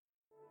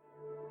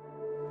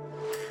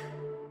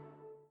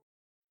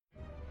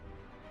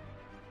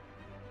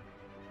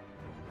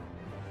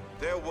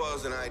There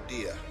was an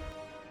idea.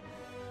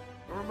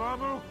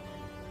 Dormammu,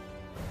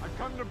 I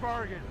come to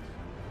bargain.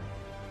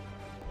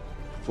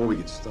 Before we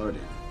get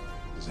started,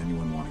 does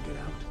anyone want to get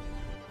out?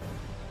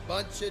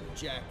 Bunch of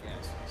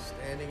jackasses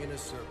standing in a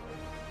circle.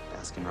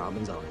 Baskin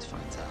Robbins always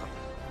finds out.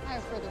 I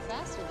prefer the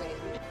faster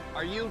baby.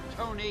 Are you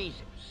Tony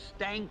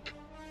Stank?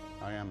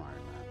 I am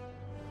Iron Man.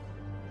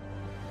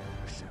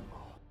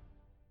 Assemble.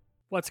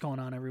 What's going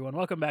on, everyone?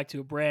 Welcome back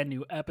to a brand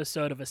new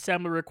episode of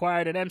Assembly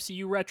Required, an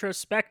MCU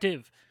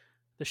retrospective,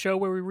 the show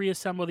where we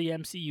reassemble the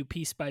MCU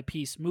piece by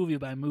piece, movie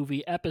by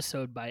movie,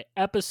 episode by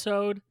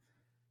episode.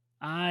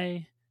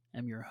 I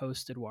am your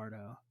host,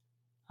 Eduardo.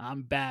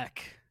 I'm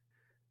back.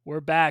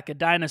 We're back, a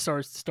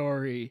dinosaur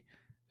story,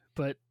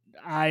 but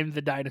I'm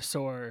the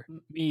dinosaur,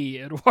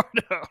 me,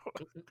 Eduardo.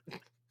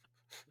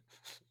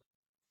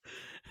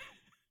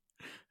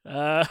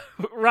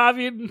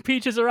 Ravi and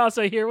Peaches are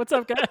also here. What's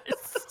up, guys?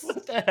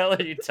 What the hell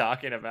are you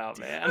talking about,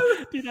 man?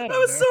 Dude, I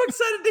was so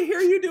excited to hear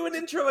you do an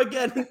intro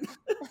again.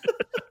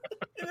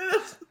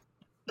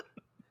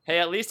 Hey,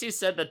 at least he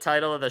said the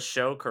title of the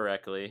show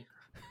correctly.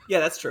 Yeah,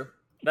 that's true.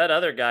 That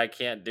other guy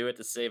can't do it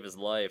to save his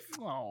life.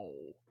 Oh.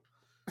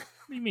 What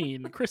do you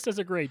mean? Chris does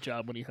a great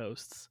job when he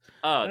hosts.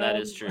 Oh, that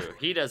is true.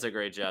 He does a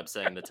great job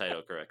saying the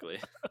title correctly.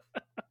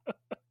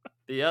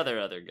 The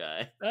other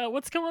guy.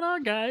 What's going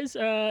on, guys?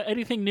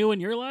 Anything new in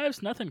your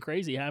lives? Nothing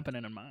crazy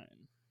happening in mine.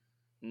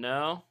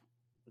 No,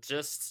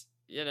 just,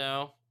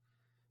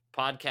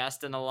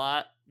 podcasting a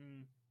lot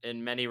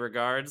in many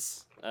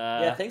regards.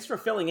 Yeah, thanks for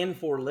filling in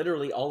for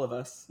literally all of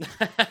us.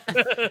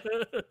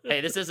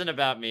 Hey, this isn't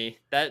about me.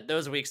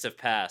 Those weeks have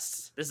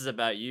passed. This is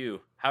about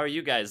you. How are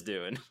you guys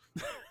doing?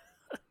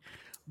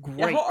 Great.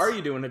 Yeah, how are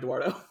you doing,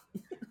 Eduardo?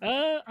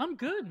 I'm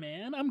good,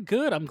 man. I'm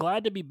good. I'm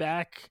glad to be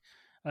back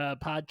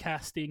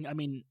podcasting. I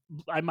mean,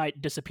 I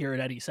might disappear at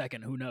any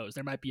second. Who knows?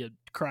 There might be a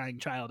crying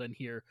child in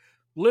here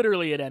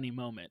literally at any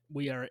moment.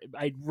 You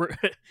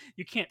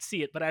can't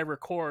see it, but I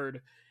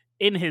record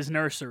in his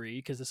nursery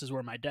because this is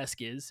where my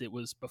desk is. It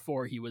was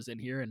before he was in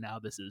here, and now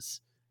this is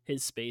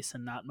his space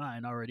and not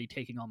mine, already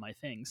taking all my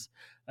things.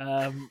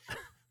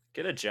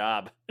 Get a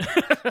job.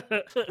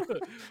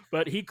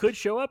 But he could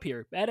show up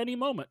here at any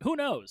moment. Who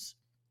knows?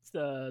 It's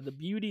the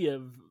beauty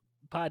of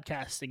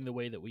podcasting the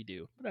way that we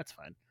do. But that's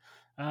fine.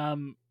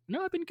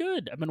 No, I've been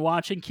good. I've been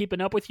watching,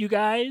 keeping up with you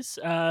guys.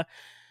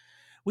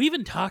 We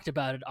even talked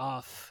about it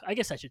off. I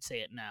guess I should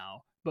say it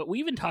now. But we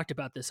even talked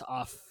about this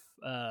off.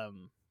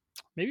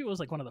 Maybe it was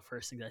like one of the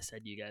first things I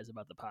said to you guys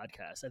about the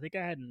podcast. I think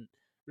I hadn't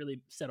really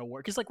said a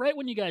word. Because like right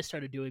when you guys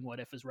started doing What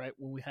If is right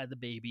when we had the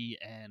baby.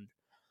 And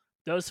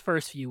those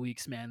first few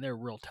weeks, man, they're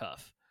real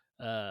tough.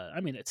 I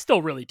mean, it's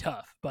still really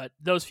tough. But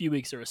those few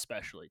weeks are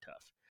especially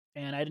tough.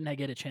 And I didn't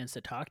get a chance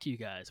to talk to you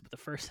guys. But the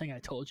first thing I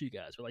told you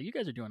guys were like, you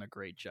guys are doing a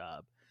great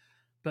job.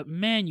 But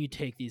man, you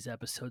take these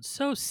episodes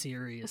so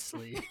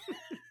seriously.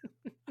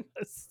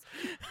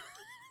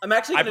 I'm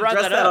actually going to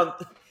address that on.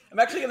 I'm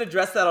actually going to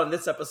address that on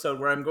this episode,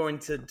 where I'm going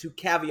to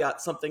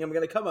caveat something I'm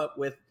going to come up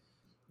with.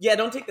 Yeah,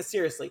 don't take this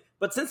seriously.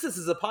 But since this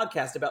is a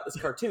podcast about this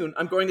cartoon,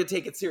 I'm going to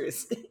take it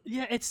seriously.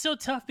 Yeah, it's so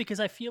tough because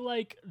I feel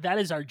like that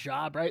is our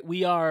job, right?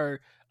 We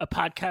are a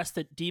podcast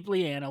that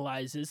deeply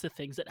analyzes the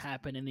things that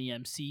happen in the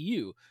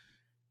MCU.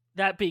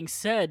 That being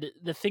said,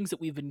 the things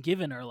that we've been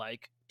given are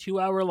like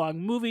 2-hour-long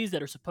movies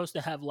that are supposed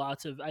to have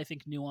lots of, I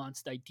think,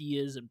 nuanced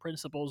ideas and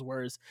principles,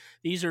 whereas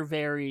these are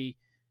very,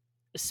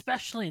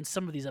 especially in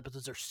some of these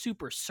episodes, are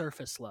super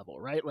surface level,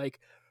 right? Like,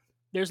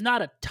 there's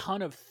not a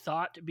ton of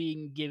thought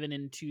being given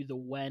into the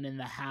when and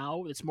the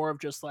how. It's more of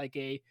just like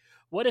a,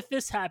 what if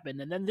this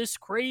happened and then this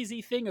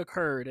crazy thing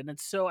occurred? And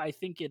it's so, I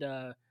think it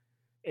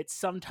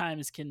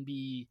sometimes can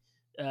be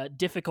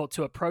difficult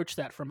to approach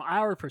that from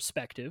our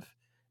perspective,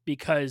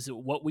 because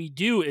what we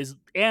do is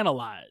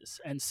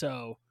analyze. And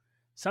so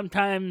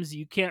sometimes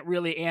you can't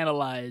really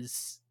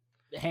analyze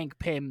Hank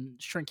Pym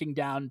shrinking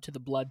down to the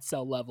blood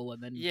cell level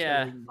and then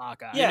killing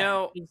Hawkeye.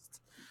 Yeah.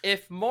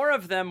 If more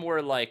of them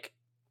were like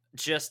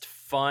just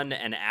fun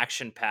and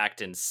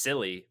action-packed and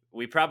silly,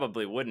 we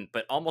probably wouldn't.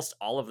 But almost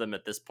all of them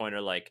at this point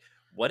are like,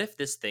 what if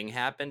this thing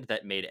happened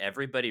that made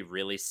everybody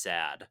really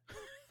sad?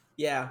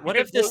 Yeah. What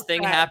if this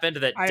thing happened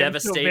that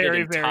devastated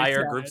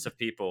entire groups of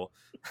people?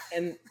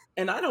 And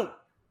I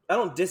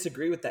don't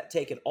disagree with that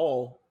take at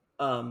all.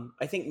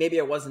 I think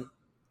maybe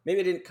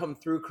I didn't come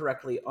through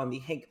correctly on the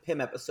Hank Pym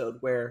episode,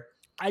 where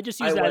I just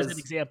used that as an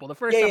example. The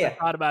first time I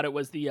thought about it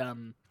was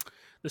the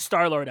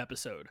Star-Lord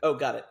episode. Oh,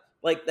 got it.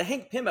 Like the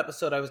Hank Pym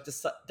episode, I was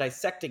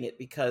dissecting it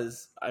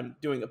because I'm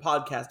doing a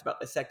podcast about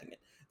dissecting it.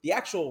 The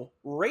actual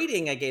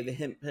rating I gave the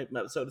Hank Pym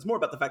episode is more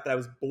about the fact that I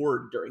was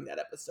bored during that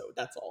episode.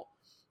 That's all.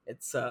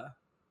 It's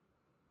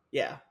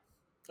yeah.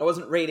 I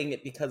wasn't rating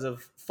it because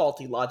of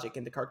faulty logic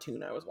in the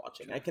cartoon I was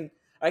watching. I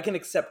can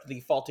accept the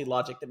faulty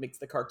logic that makes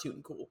the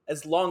cartoon cool,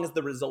 as long as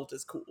the result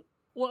is cool.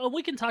 Well,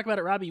 we can talk about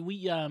it, Robbie.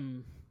 We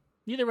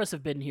neither of us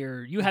have been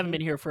here. You haven't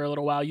been here for a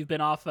little while. You've been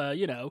off,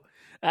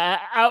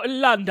 out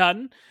in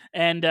London,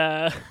 and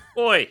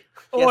Oi.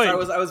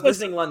 Yes, I was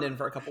visiting London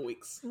for a couple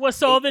weeks.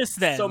 What's all this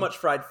then? So much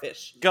fried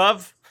fish.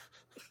 Gov.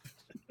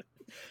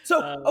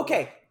 So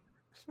okay,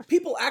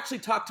 People actually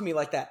talk to me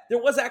like that. There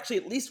was actually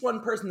at least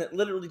one person that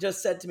literally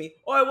just said to me,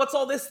 "Oh, what's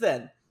all this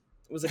then?"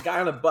 It was a guy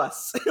on a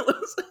bus. It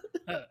was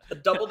a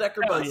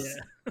double-decker bus.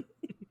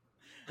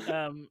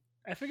 Yeah.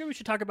 I figure we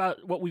should talk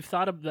about what we've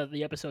thought of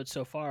the episodes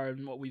so far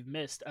and what we've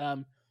missed.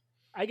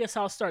 I guess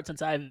I'll start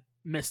since I've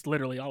missed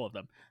literally all of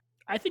them.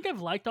 I think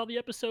I've liked all the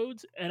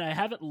episodes, and I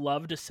haven't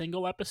loved a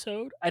single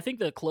episode. I think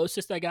the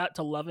closest I got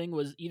to loving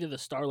was either the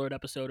Star-Lord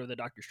episode or the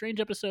Doctor Strange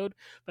episode,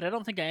 but I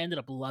don't think I ended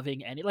up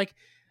loving any. Like,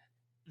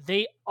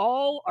 they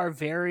all are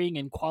varying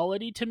in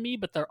quality to me,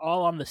 but they're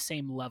all on the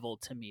same level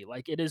to me.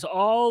 Like, it is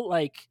all,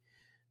 like,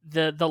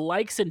 the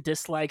likes and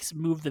dislikes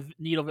move the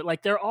needle. But,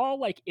 like, they're all,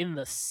 like, in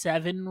the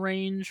 7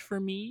 range for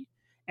me,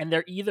 and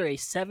they're either a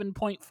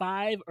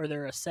 7.5 or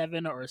they're a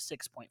 7 or a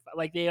 6.5.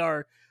 Like, they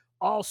are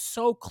all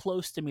so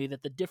close to me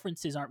that the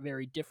differences aren't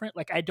very different.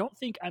 Like, I don't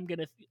think I'm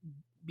gonna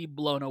be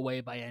blown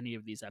away by any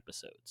of these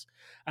episodes.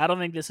 I don't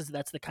think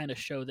that's the kind of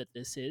show that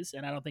this is,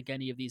 and I don't think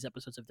any of these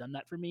episodes have done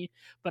that for me.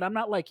 But I'm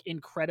not like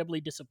incredibly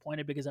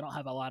disappointed because I don't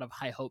have a lot of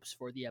high hopes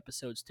for the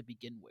episodes to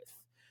begin with.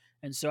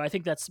 And so I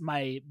think that's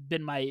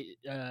been my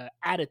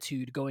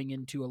attitude going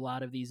into a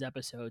lot of these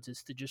episodes,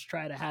 is to just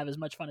try to have as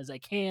much fun as I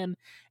can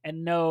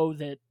and know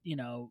that, you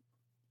know,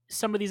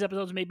 some of these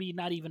episodes may be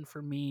not even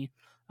for me.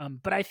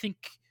 But I think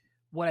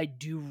what I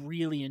do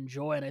really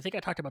enjoy, and I think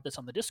I talked about this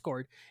on the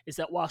Discord, is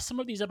that while some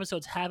of these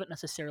episodes haven't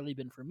necessarily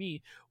been for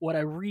me, what I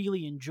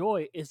really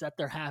enjoy is that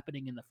they're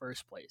happening in the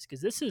first place.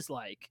 Because this is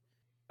like,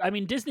 I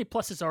mean, Disney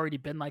Plus has already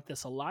been like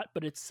this a lot,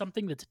 but it's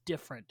something that's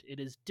different. It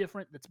is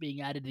different that's being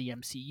added to the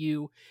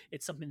MCU.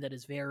 It's something that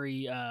is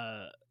very,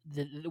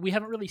 that we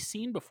haven't really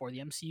seen before. The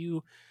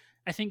MCU,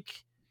 I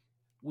think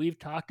we've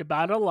talked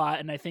about it a lot,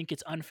 and I think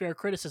it's unfair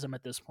criticism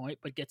at this point,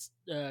 but gets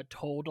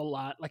told a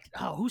lot. Like,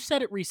 oh, who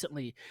said it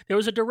recently? There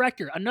was a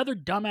director, another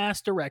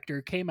dumbass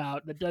director came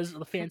out that does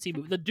the fancy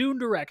movie, the Dune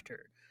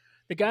director.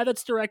 The guy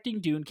that's directing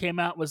Dune came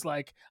out, was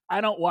like,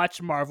 I don't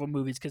watch Marvel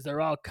movies because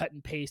they're all cut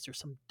and paste or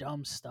some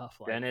dumb stuff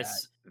like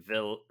Denis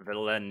that.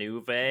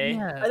 Villeneuve.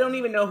 Yeah. I don't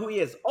even know who he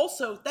is.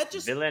 Also,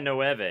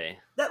 Villeneuve.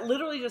 that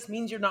literally just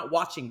means you're not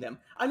watching them.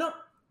 I know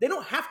they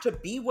don't have to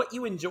be what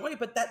you enjoy,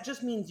 but that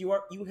just means you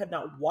have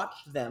not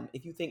watched them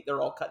if you think they're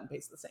all cut and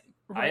paste the same.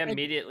 I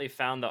immediately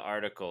found the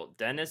article.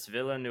 Denis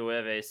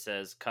Villeneuve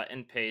says cut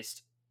and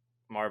paste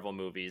Marvel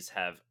movies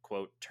have,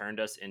 quote, turned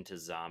us into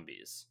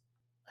zombies.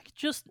 Like,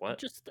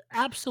 just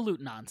absolute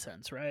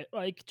nonsense, right?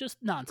 Like, just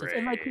nonsense. Great.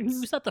 And like, he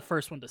was not the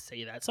first one to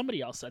say that. Somebody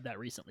else said that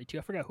recently too.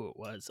 I forgot who it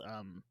was.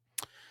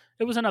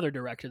 It was another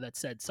director that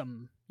said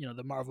some, you know,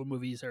 the Marvel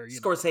movies are, you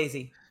know,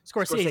 Scorsese.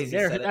 Scorsese.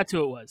 There, that's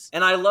who it was.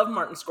 And I love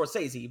Martin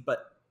Scorsese,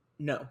 but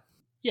no.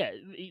 Yeah,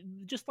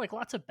 just like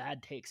lots of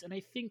bad takes, and I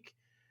think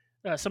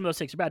some of those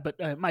takes are bad.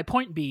 But my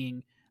point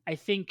being, I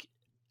think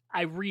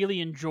I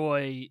really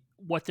enjoy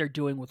what they're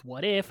doing with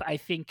What If. I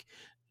think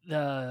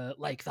the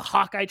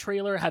Hawkeye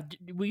trailer,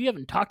 we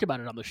haven't talked about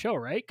it on the show,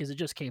 right? Because it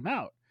just came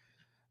out.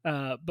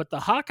 But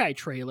the Hawkeye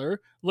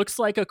trailer looks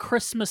like a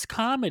Christmas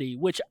comedy,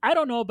 which I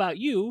don't know about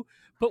you,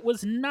 but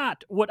was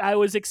not what I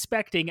was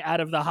expecting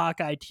out of the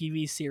Hawkeye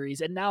TV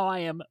series, and now I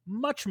am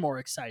much more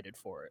excited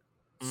for it.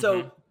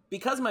 So,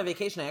 because of my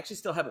vacation, I actually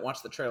still haven't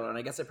watched the trailer, and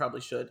I guess I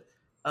probably should.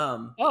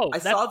 I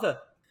saw the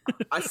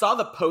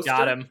poster.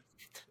 Got him.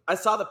 I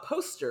saw the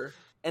poster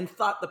and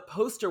thought the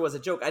poster was a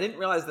joke. I didn't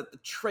realize that the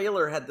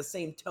trailer had the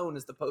same tone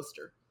as the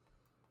poster.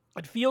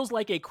 It feels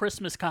like a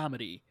Christmas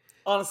comedy.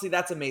 Honestly,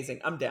 that's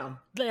amazing. I'm down.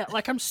 Yeah,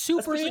 like, I'm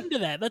super into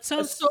that. That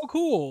sounds so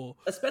cool.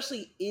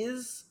 Especially,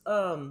 is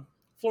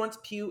Florence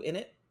Pugh in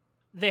it?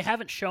 They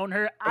haven't shown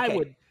her.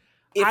 Okay.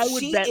 I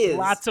would bet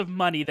lots of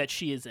money that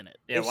she is in it.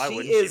 Yeah, why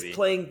wouldn't she she be?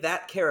 Playing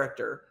that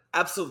character,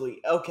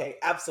 absolutely. Okay,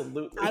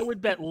 absolutely. I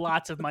would bet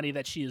lots of money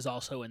that she is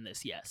also in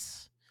this,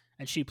 yes.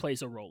 And she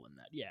plays a role in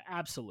that. Yeah,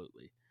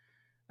 absolutely.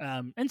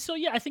 And so,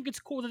 yeah, I think it's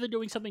cool that they're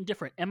doing something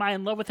different. Am I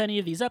in love with any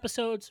of these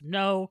episodes?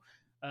 No.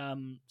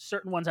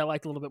 Certain ones I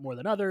liked a little bit more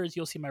than others.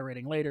 You'll see my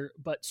rating later.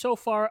 But so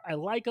far, I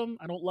like them.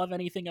 I don't love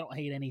anything. I don't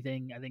hate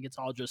anything. I think it's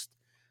all just,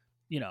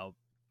 you know,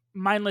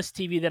 mindless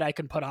TV that I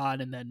can put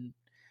on. And then,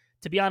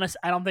 to be honest,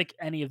 I don't think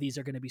any of these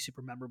are going to be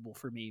super memorable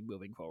for me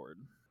moving forward.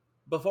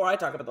 Before I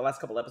talk about the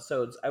last couple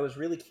episodes, I was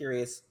really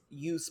curious,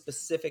 you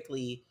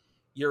specifically,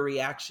 your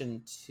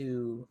reaction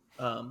to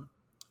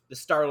the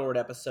Star-Lord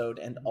episode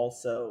and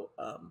also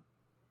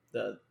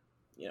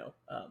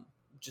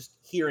just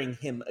hearing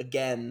him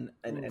again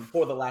and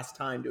for the last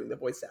time doing the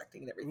voice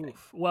acting and everything.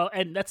 Oof. Well,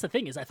 and that's the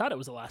thing, is I thought it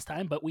was the last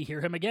time, but we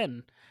hear him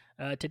again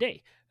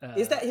today.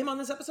 Is that him on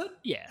this episode?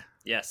 Yeah.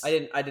 Yes. I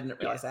didn't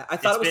realize that. I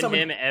thought it was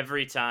someone. Him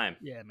every time.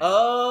 Yeah. Man.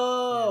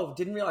 Oh,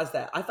 didn't realize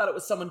that. I thought it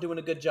was someone doing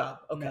a good job.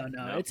 Okay.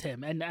 No, it's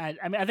him. And I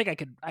mean, I think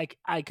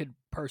I could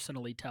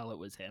personally tell it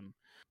was him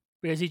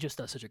because he just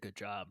does such a good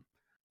job.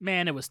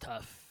 Man, it was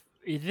tough.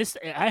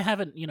 I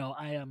haven't, you know,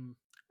 I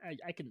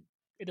can.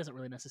 It doesn't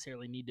really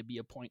necessarily need to be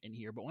a point in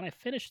here, but when I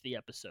finished the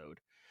episode,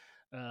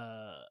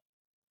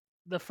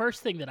 the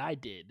first thing that I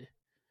did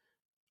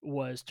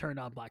was turn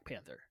on Black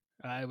Panther.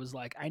 I was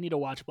like, I need to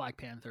watch Black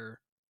Panther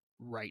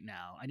right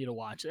now. I need to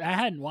watch it. I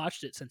hadn't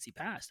watched it since he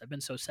passed. I've been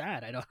so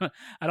sad.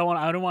 I don't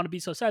want to be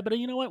so sad. But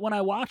you know what? When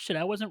I watched it,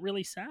 I wasn't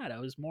really sad. I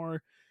was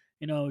more,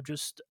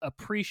 just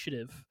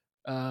appreciative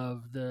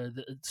of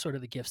the sort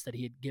of the gifts that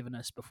he had given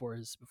us before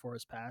his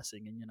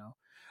passing, and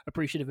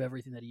appreciative of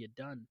everything that he had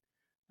done.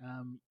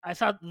 I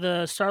thought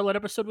the Star-Lord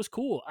episode was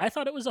cool. I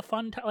thought it was a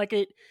fun like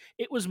it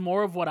was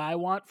more of what I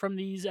want from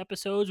these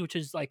episodes, which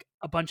is like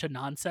a bunch of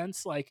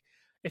nonsense. Like,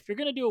 if you're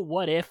gonna do a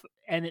what if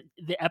and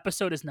the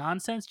episode is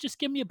nonsense, just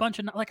give me a bunch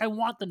of I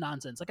want the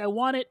nonsense. Like, I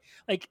want it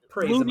like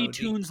Praise Looney emoji.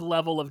 Tunes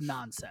level of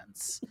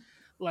nonsense.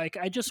 Like,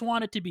 I just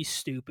want it to be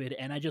stupid,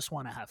 and I just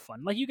want to have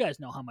fun. Like, you guys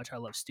know how much I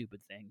love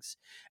stupid things,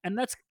 and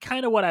that's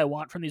kind of what I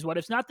want from these what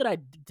ifs. Not that I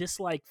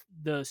dislike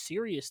the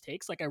serious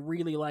takes. Like, I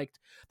really liked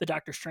the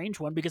Doctor Strange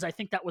one because I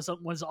think that was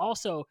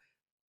also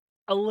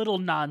a little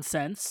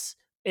nonsense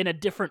in a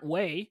different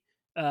way,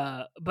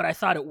 but I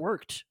thought it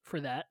worked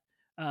for that.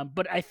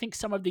 But I think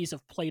some of these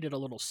have played it a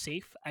little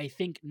safe. I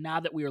think now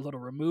that we are a little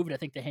removed, I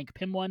think the Hank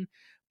Pym one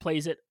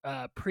plays it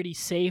pretty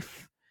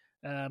safe.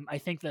 I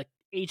think the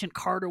Agent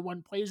Carter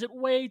one plays it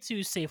way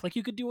too safe. Like,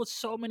 you could do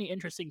so many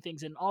interesting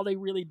things, and all they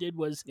really did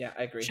was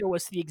I agree. show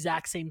us the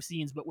exact same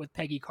scenes, but with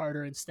Peggy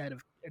Carter instead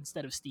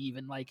of Steve.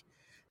 And like,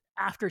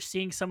 after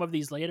seeing some of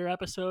these later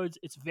episodes,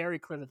 it's very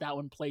clear that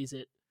one plays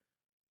it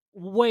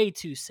way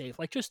too safe.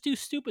 Like, just do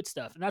stupid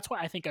stuff, and that's why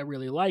I think I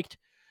really liked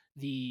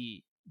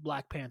the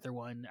Black Panther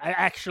one. I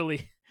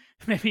actually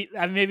maybe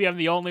I'm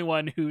the only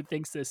one who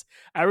thinks this.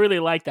 I really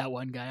like that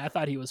one guy. I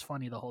thought he was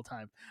funny the whole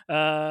time.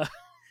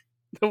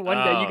 The one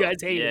that you guys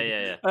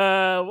hated.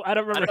 I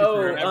don't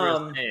remember.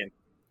 His name.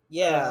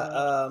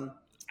 Yeah.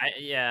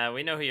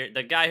 We know who you're.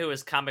 The guy who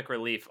was comic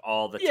relief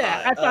all the time.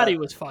 Yeah, I thought he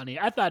was funny.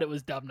 I thought it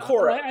was dumb.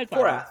 Korath.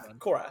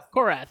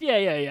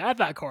 Yeah. I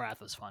thought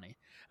Korath was funny.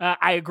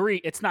 I agree.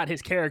 It's not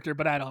his character,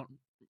 but I don't.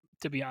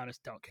 To be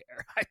honest, don't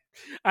care.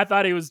 I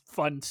thought he was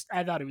fun.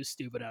 I thought he was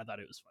stupid. I thought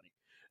it was funny.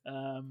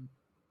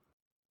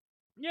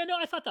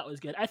 I thought that was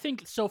good. I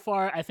think so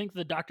far,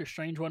 the Doctor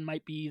Strange one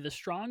might be the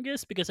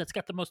strongest because it's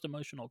got the most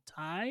emotional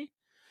tie.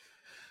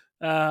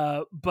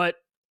 But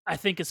I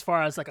think as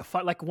far as like a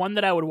fun, like one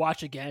that I would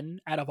watch again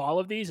out of all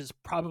of these is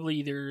probably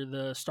either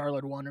the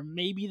Star-Lord one or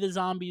maybe the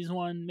zombies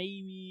one.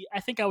 Maybe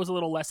I think I was a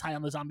little less high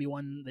on the zombie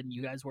one than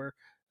you guys were.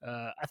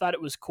 I thought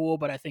it was cool,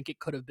 but I think it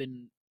could have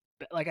been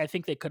like, I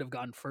think they could have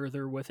gone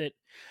further with it.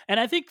 And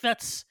I think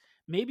that's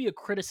maybe a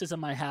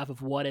criticism I have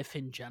of What If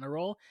in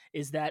general,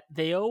 is that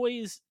they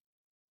always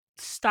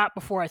stop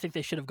before I think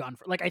they should have gone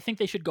for. Like, I think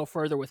they should go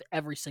further with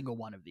every single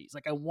one of these.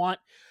 Like, I want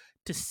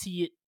to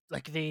see it.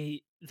 Like,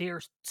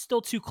 they're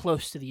still too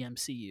close to the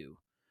MCU.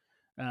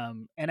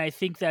 And I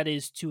think that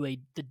is to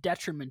the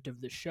detriment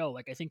of the show.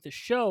 Like, I think the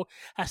show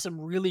has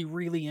some really,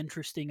 really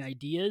interesting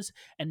ideas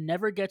and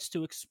never gets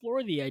to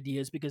explore the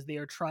ideas because they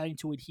are trying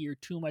to adhere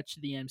too much to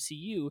the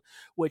MCU,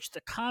 which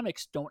the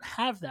comics don't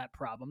have that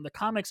problem. The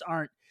comics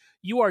aren't,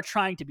 you are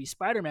trying to be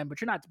Spider-Man,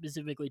 but you're not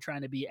specifically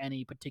trying to be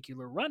any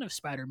particular run of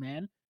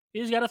Spider-Man.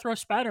 You just got to throw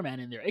Spider-Man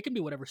in there. It can be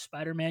whatever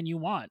Spider-Man you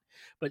want.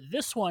 But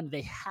this one,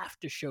 they have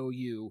to show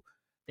you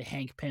the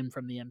Hank Pym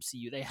from the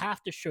MCU. They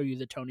have to show you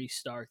the Tony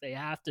Stark. They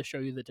have to show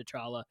you the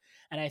T'Challa.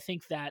 And I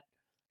think that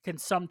can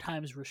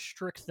sometimes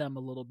restrict them a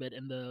little bit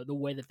in the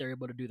way that they're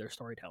able to do their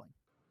storytelling.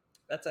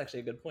 That's actually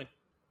a good point.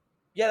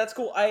 Yeah, that's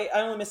cool. I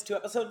only missed 2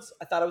 episodes.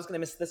 I thought I was going to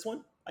miss this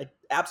one. I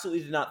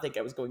absolutely did not think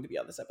I was going to be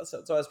on this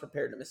episode, so I was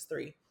prepared to miss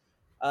 3.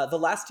 The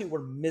last 2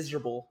 were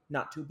miserable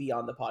not to be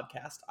on the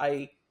podcast.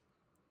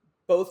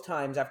 Both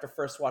times after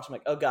first watch, I'm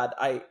like, oh God,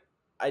 I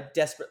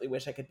desperately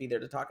wish I could be there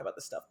to talk about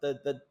this stuff.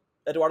 The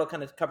Eduardo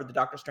kind of covered the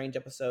Doctor Strange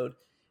episode.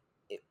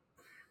 It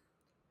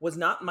was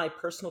not my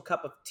personal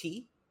cup of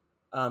tea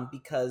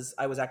because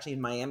I was actually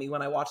in Miami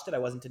when I watched it. I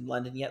wasn't in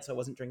London yet, so I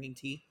wasn't drinking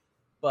tea.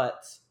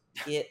 But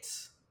it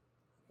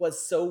was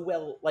so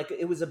well, like,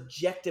 it was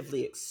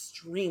objectively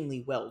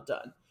extremely well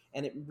done.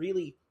 And it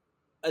really,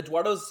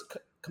 Eduardo's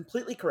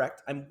completely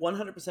correct. I'm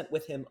 100%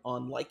 with him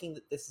on liking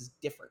that this is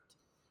different.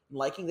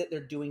 Liking that they're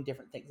doing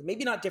different things.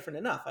 Maybe not different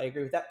enough. I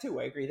agree with that too.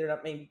 I agree they're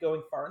not maybe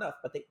going far enough,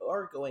 but they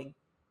are going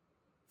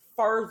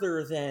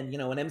farther than,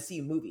 an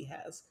MCU movie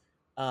has.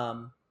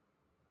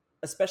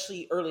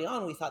 Especially early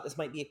on, we thought this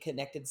might be a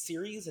connected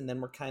series, and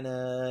then we're kind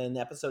of in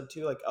episode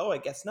 2 like, oh, I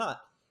guess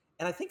not.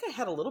 And I think I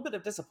had a little bit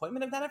of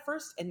disappointment of that at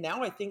first, and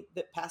now I think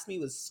that Past Me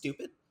was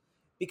stupid,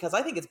 because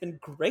I think it's been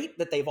great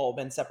that they've all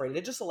been separated.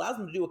 It just allows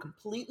them to do a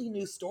completely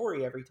new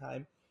story every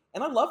time,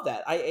 and I love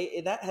that.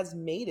 That has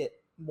made it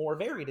more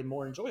varied and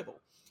more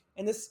enjoyable.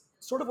 And this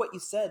sort of what you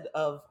said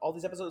of all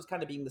these episodes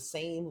kind of being the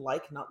same,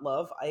 like, not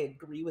love, I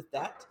agree with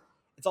that.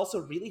 It's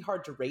also really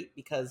hard to rate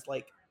because,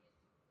 like,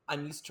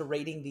 I'm used to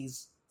rating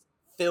these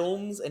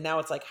films, and now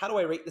it's like, how do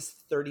I rate this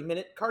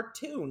 30-minute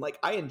cartoon? Like,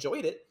 I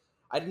enjoyed it.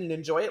 I didn't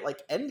enjoy it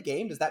like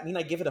Endgame. Does that mean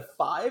I give it a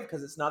 5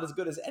 because it's not as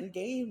good as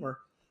Endgame? Or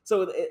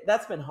so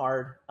that's been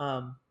hard.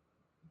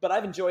 But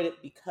I've enjoyed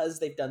it because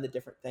they've done the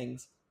different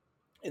things.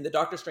 And the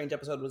Doctor Strange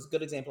episode was a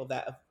good example of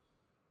that, of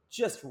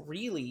just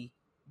really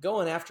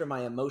going after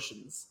my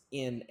emotions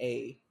in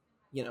a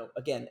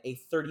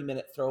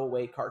 30-minute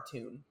throwaway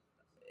cartoon.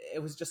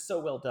 it was just so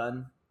well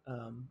done,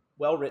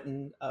 well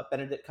written.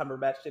 Benedict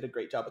Cumberbatch did a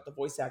great job with the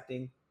voice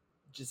acting,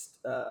 just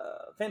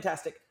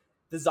fantastic.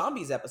 The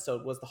zombies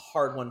episode was the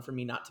hard one for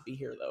me not to be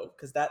here though,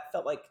 because that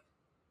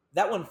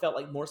one felt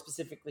like more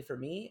specifically for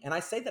me. And I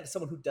say that as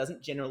someone who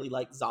doesn't generally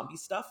like zombie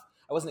stuff.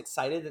 I wasn't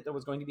excited that there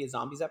was going to be a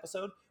zombies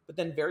episode, but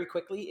then very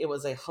quickly it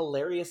was a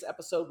hilarious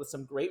episode with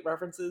some great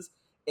references.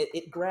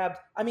 It grabbed,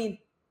 I mean,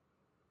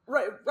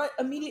 right.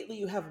 Immediately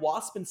you have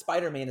Wasp and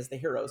Spider-Man as the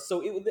heroes.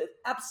 So it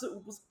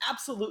was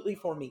absolutely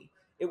for me.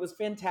 It was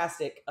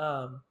fantastic.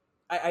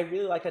 I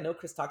really like, I know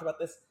Chris talked about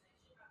this,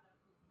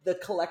 the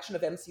collection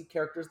of MCU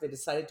characters they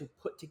decided to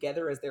put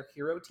together as their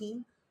hero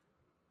team.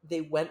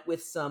 They went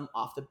with some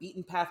off the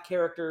beaten path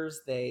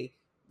characters. They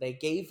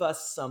gave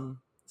us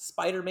some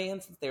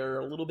Spider-Man, since they're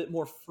a little bit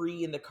more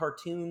free in the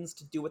cartoons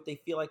to do what they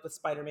feel like with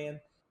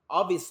Spider-Man.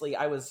 Obviously,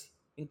 I was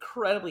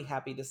incredibly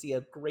happy to see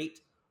a great,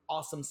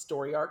 awesome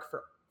story arc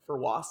for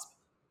Wasp.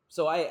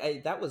 So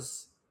that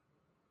was,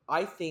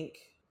 I think,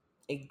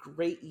 a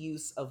great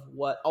use of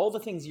what all the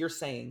things you're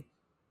saying.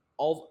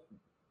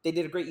 They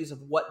did a great use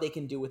of what they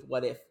can do with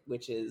What If,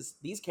 which is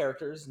these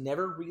characters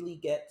never really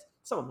get,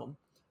 some of them,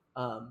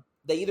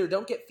 they either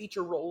don't get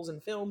feature roles in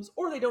films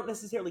or they don't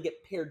necessarily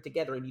get paired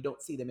together and you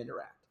don't see them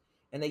interact.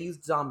 And they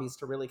used zombies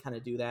to really kind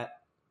of do that.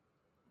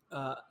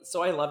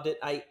 So I loved it.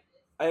 I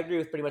agree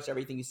with pretty much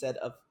everything you said.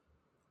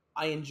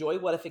 I enjoy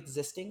What If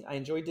existing. I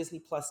enjoy Disney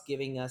Plus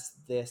giving us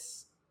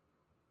this,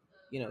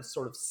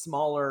 sort of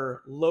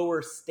smaller,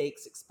 lower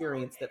stakes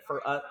experience that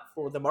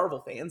for the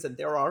Marvel fans, and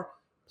there are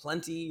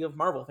plenty of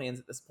Marvel fans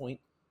at this point,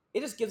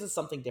 it just gives us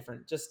something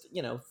different. Just,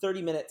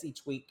 30 minutes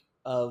each week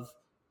of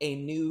a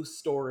new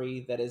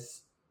story that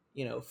is,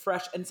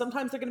 fresh. And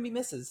sometimes they're going to be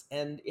misses.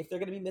 And if they're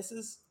going to be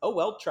misses, oh,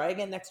 well, try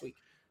again next week.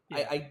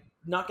 Yeah. I'm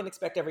not going to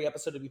expect every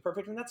episode to be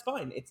perfect, and that's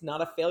fine. It's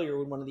not a failure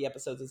when one of the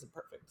episodes isn't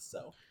perfect.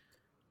 So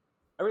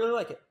I really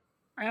like it.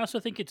 I also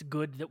think it's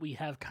good that we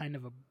have kind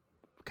of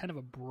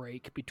a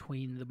break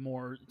between the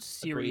more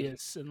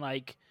serious and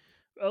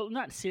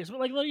not serious, but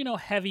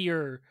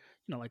heavier,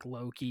 like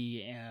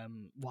Loki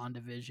and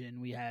WandaVision.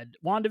 We had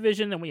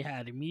WandaVision, then we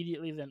had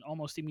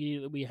almost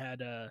immediately we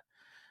had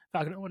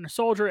Falcon and Winter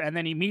Soldier, and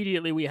then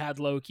immediately we had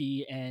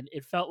Loki, and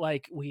it felt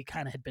like we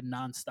kind of had been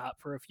nonstop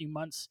for a few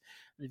months.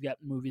 We've got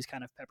movies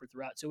kind of peppered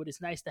throughout, so it is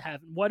nice to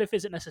have. What If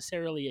isn't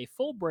necessarily a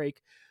full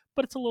break,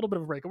 but it's a little bit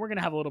of a break, and we're going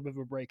to have a little bit of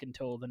a break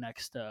until the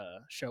next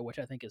show, which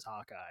I think is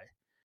Hawkeye.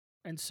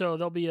 And so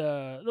there'll be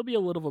a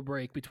little of a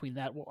break between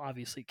that. We'll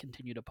obviously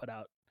continue to put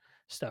out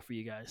stuff for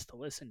you guys to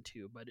listen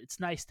to, but it's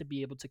nice to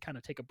be able to kind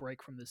of take a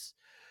break from this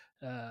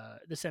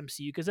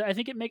MCU, because I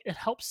think it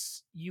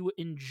helps you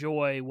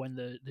enjoy when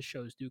the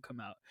shows do come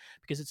out,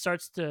 because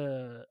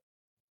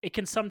it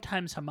can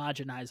sometimes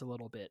homogenize a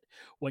little bit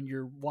when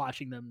you're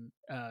watching them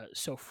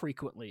so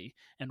frequently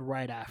and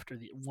right after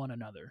one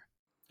another.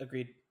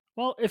 Agreed.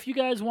 Well, if you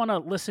guys want to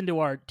listen to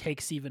our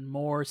takes even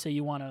more, say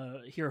you want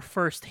to hear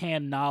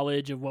firsthand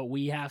knowledge of what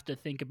we have to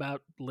think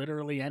about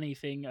literally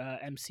anything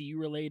MCU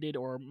related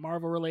or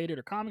Marvel related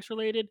or comics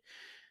related,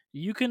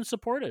 you can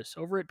support us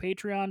over at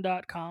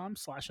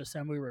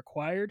patreon.com/assembly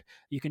required.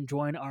 You can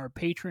join our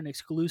patron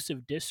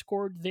exclusive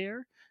Discord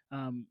there.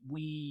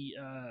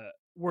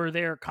 We're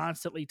there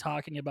constantly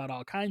talking about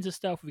all kinds of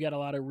stuff. We got a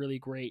lot of really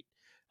great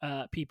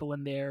people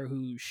in there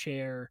who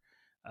share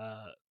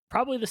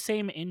probably the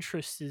same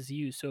interests as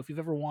you. So if you've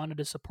ever wanted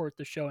to support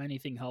the show,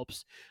 anything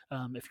helps.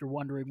 If you're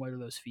wondering where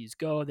those fees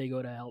go, they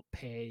go to help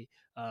pay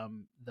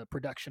the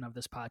production of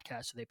this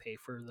podcast. So they pay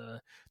for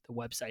the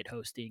website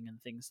hosting and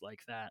things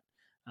like that.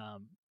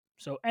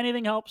 So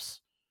anything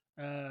helps.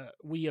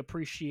 We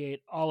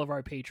appreciate all of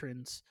our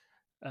patrons.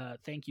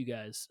 Thank you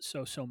guys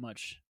so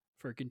much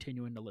for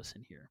continuing to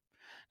listen here.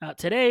 Now,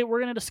 today we're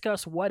going to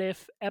discuss What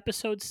If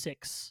Episode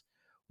 6,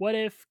 What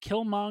If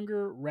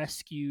Killmonger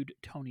Rescued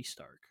Tony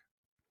Stark?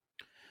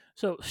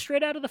 So,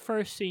 straight out of the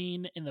first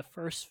scene in the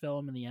first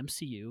film in the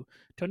MCU,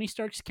 Tony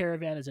Stark's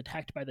caravan is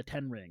attacked by the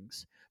Ten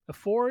Rings.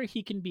 Before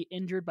he can be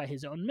injured by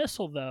his own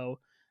missile, though,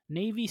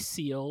 Navy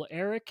SEAL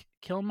Eric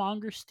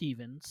Killmonger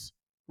Stevens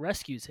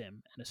rescues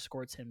him and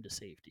escorts him to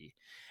safety.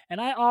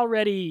 And I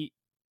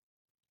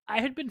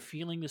had been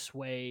feeling this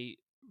way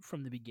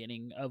from the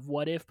beginning of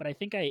What If, but I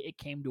think it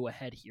came to a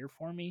head here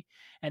for me.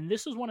 And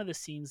this was one of the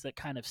scenes that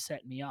kind of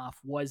set me off,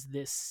 was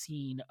this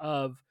scene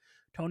of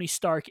Tony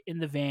Stark in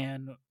the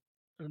van,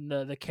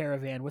 the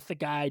caravan, with the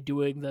guy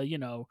doing the,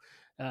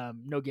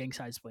 no gang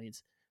signs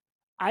planes.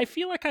 I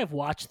feel like I've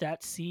watched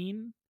that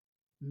scene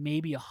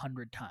maybe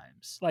 100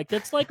 times. Like,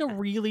 that's like a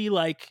really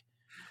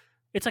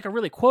it's like a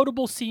really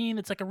quotable scene.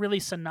 It's like a really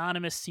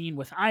synonymous scene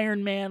with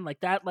Iron Man, like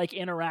that, like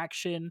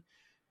interaction.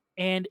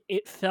 And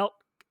it felt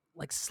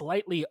like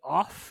slightly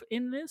off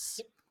in this.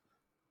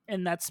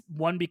 And that's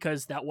one,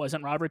 because that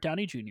wasn't Robert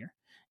Downey Jr.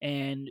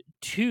 And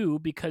two,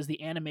 because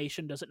the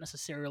animation doesn't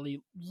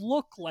necessarily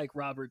look like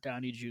Robert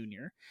Downey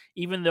Jr.,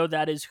 even though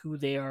that is who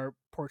they are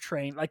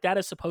portraying. Like, that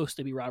is supposed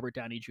to be Robert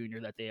Downey Jr.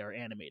 that they are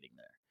animating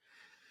there.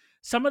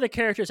 Some of the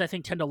characters I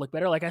think tend to look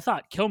better. Like, I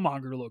thought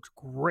Killmonger looked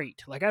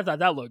great. Like, I thought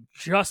that looked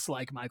just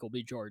like Michael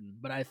B. Jordan.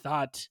 But I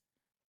thought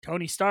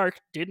Tony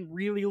Stark didn't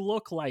really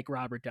look like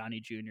Robert Downey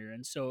Jr.,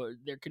 and so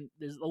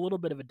there's a little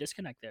bit of a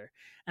disconnect there.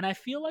 And I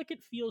feel like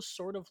it feels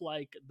sort of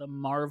like the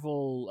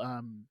Marvel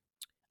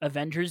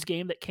Avengers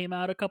game that came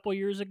out a couple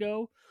years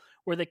ago,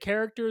 where the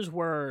characters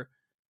were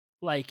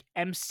like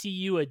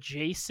MCU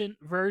adjacent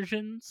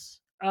versions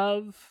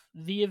of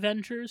the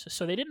Avengers.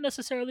 So they didn't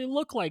necessarily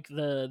look like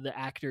the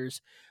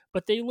actors,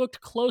 but they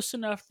looked close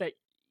enough that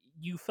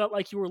you felt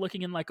like you were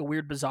looking in like a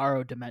weird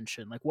Bizarro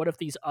dimension. Like, what if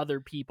these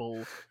other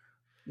people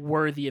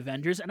were the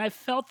Avengers? And I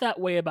felt that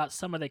way about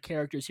some of the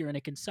characters here, and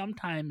it can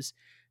sometimes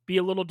be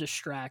a little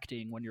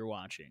distracting when you're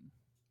watching.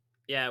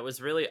 Yeah, it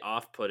was really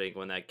off-putting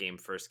when that game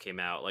first came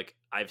out. Like,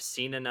 I've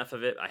seen enough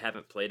of it. I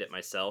haven't played it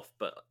myself,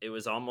 but it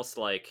was almost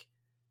like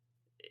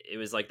it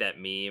was like that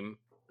meme,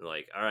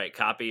 like, all right,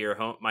 copy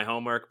my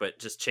homework, but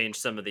just change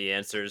some of the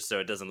answers so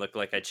it doesn't look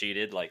like I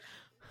cheated. Like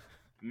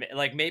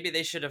maybe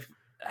they should have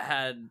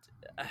had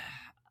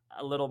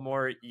a little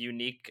more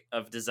unique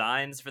of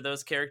designs for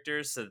those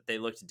characters so that they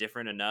looked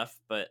different enough,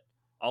 but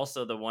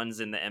also the ones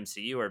in the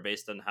MCU are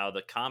based on how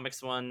the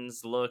comics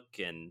ones look,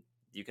 and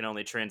you can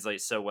only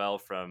translate so well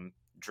from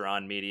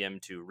drawn medium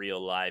to real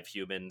live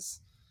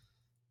humans.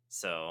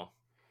 So,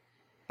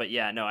 but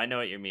yeah, no, I know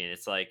what you mean.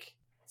 It's like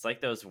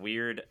those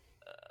weird,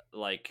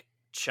 like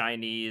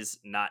Chinese,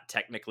 not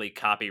technically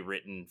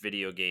copywritten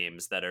video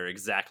games that are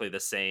exactly the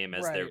same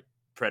as their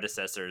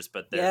predecessors,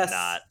 but they're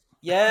not.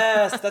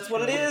 Yes, that's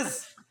what it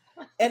is.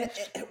 And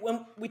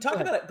when we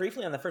talked about it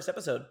briefly on the first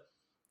episode,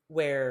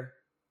 where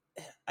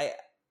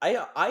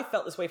I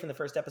felt this way from the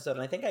first episode,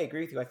 and I think I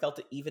agree with you. I felt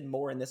it even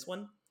more in this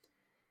one.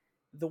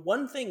 The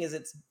one thing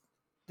is,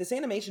 this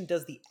animation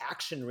does the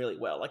action really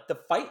well. Like the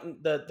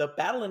fight, the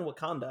battle in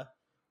Wakanda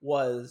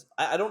was,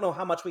 I don't know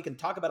how much we can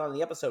talk about on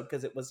the episode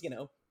because it was,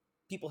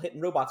 people hitting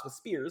robots with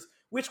spears,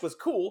 which was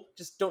cool.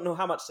 Just don't know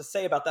how much to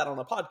say about that on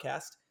a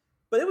podcast.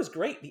 But it was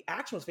great. The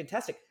action was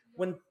fantastic.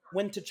 When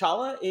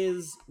T'Challa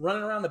is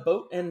running around the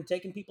boat and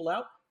taking people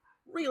out,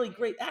 really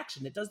great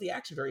action. It does the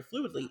action very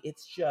fluidly.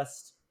 It's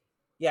just,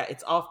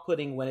 it's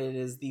off-putting when it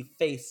is the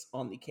face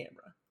on the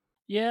camera.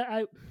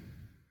 Yeah,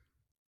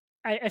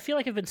 I feel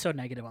like I've been so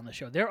negative on the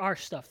show. There are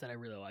stuff that I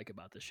really like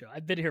about the show.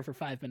 I've been here for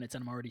 5 minutes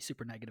and I'm already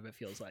super negative, it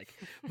feels like.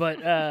 But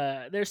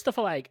there's stuff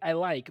I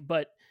like,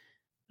 but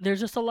there's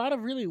just a lot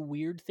of really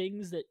weird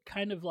things that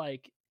kind of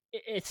like,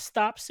 it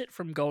stops it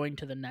from going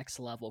to the next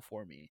level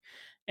for me.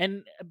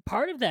 And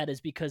part of that is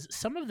because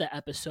some of the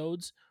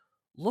episodes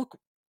look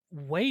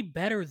way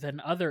better than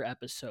other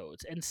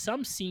episodes, and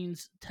some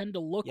scenes tend to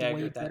look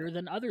way better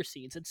than other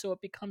scenes, and so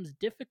it becomes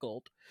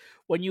difficult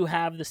when you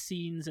have the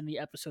scenes in the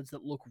episodes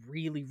that look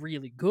really,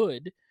 really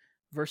good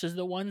versus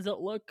the ones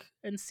that look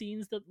and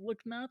scenes that look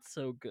not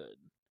so good.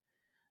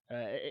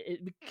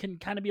 It can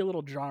kind of be a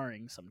little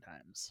jarring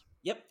sometimes.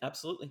 Yep,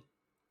 absolutely.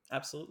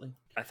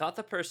 I thought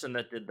the person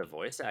that did the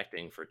voice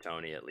acting for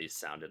Tony at least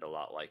sounded a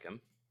lot like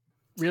him.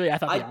 Really? I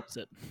thought the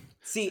opposite.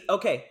 See,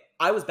 okay,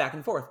 I was back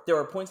and forth. There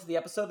were points of the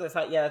episode that I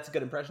thought, that's a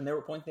good impression. There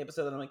were points in the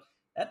episode that I'm like,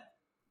 that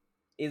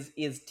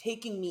is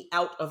taking me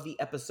out of the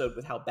episode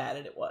with how bad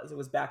it was. It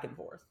was back and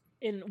forth.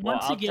 And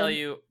I'll tell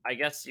you, I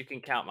guess you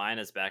can count mine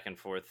as back and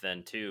forth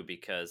then too,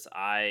 because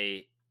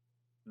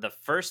the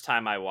first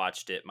time I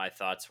watched it, my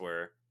thoughts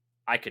were,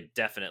 I could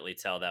definitely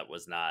tell that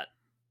was not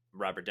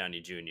Robert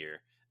Downey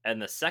Jr.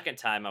 And the second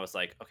time I was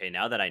like, okay,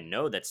 now that I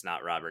know that's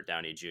not Robert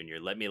Downey Jr.,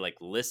 let me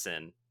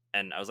listen.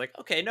 And I was like,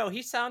 okay, no,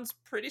 he sounds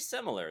pretty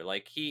similar.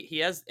 Like he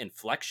has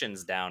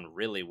inflections down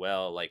really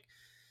well. Like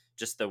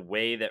just the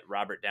way that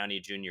Robert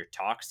Downey Jr.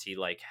 talks, he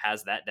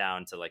has that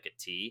down to a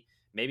T.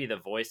 Maybe the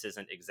voice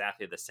isn't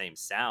exactly the same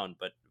sound,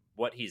 but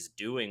what he's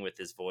doing with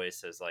his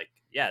voice is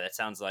that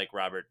sounds like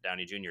Robert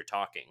Downey Jr.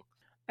 talking.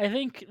 I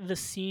think the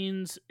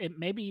scenes,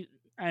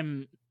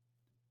 I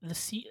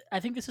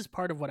think this is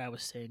part of what I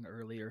was saying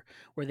earlier,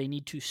 where they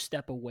need to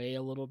step away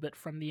a little bit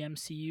from the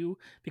MCU,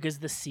 because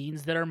the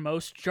scenes that are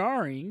most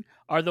jarring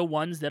are the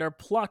ones that are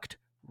plucked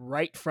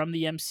right from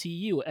the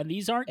MCU. And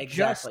these aren't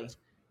just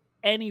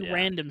any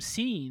random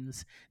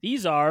scenes.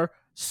 These are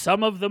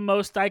some of the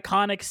most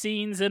iconic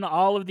scenes in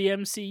all of the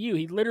MCU.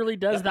 He literally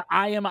does the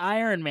I am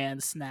Iron Man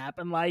snap,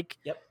 and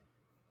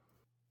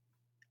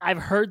I've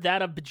heard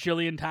that a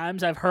bajillion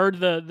times. I've heard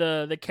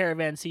the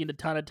caravan scene a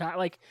ton of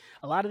times.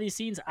 A lot of these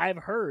scenes I've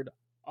heard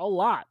a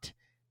lot,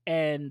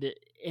 and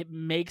it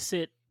makes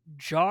it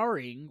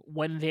jarring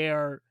when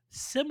they're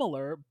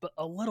similar but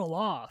a little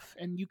off,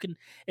 and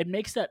it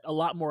makes that a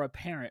lot more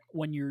apparent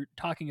when you're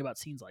talking about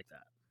scenes like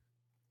that.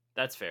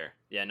 That's fair.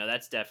 Yeah, no,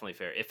 that's definitely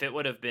fair. If it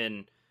would have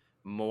been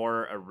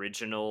more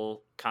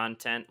original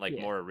content,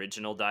 more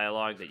original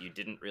dialogue that you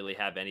didn't really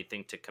have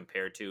anything to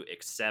compare to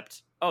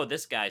except, oh,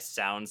 this guy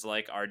sounds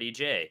like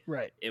RDJ.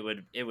 Right. It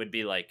would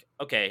be like,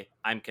 okay,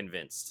 I'm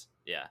convinced.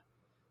 Yeah.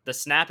 The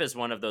snap is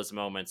one of those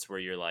moments where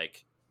you're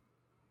like,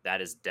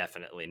 that is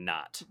definitely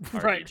not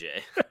RDJ. Right.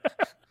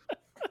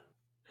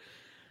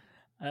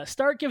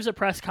 Stark gives a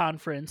press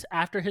conference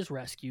after his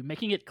rescue,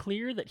 making it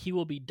clear that he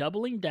will be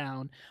doubling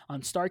down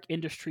on Stark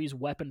Industries'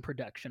 weapon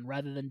production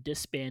rather than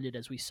disband it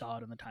as we saw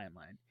it on the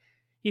timeline.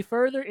 He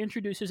further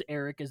introduces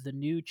Eric as the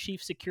new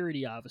chief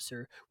security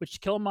officer,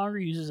 which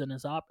Killmonger uses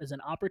as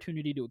an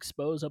opportunity to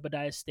expose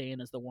Obadiah Stane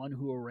as the one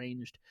who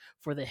arranged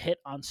for the hit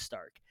on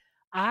Stark.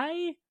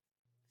 I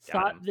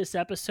thought this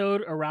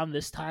episode around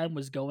this time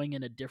was going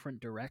in a different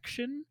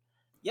direction.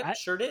 Yep,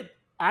 sure did.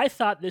 I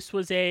thought this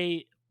was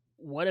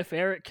what if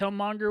Eric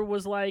Killmonger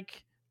was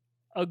like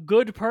a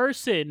good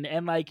person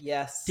and like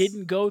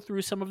didn't go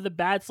through some of the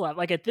bad stuff.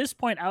 Like at this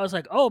point, I was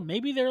like, oh,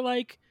 maybe they're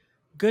like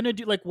gonna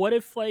do like what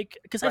if like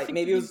because I think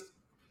maybe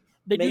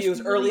it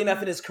was early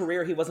enough in his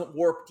career he wasn't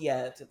warped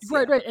yet.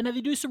 Right, and then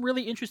they do some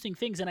really interesting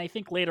things, and I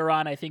think later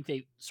on, I think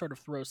they sort of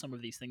throw some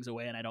of these things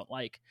away, and I don't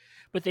like.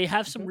 But they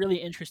have some really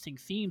interesting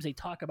themes. They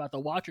talk about the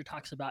Watcher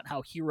talks about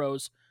how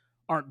heroes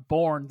aren't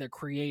born, they're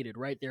created,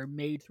 right? They're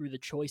made through the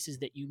choices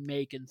that you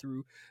make and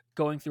through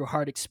going through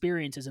hard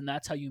experiences, and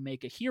that's how you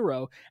make a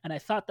hero. And I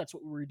thought that's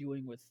what we were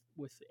doing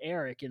with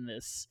Eric in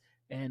this,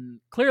 and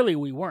clearly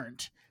we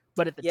weren't.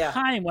 But at the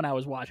time when I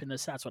was watching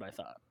this, that's what I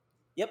thought.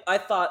 Yep, I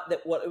thought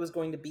that what it was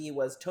going to be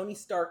was Tony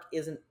Stark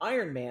is an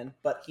Iron Man,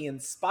 but he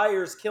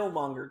inspires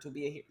Killmonger to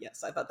be a hero.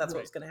 Yes, I thought that's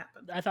what was going to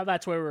happen. I thought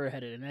that's where we were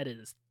headed, and that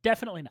is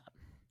definitely not.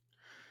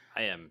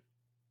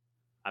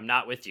 I'm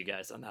not with you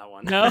guys on that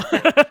one. No?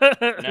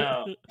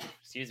 No.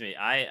 Excuse me.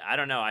 I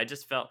don't know. I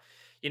just felt,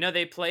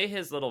 they play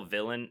his little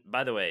villain.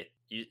 By the way,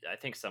 I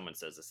think someone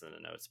says this in the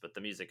notes, but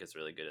the music is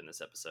really good in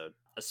this episode,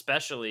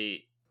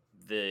 especially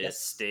the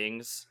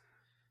stings.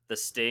 The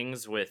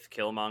stings with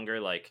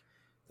Killmonger, like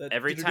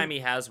every time he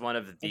has one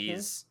of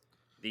these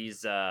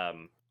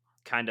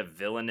kind of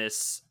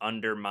villainous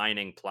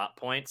undermining plot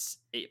points,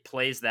 it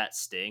plays that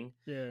sting.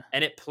 Yeah.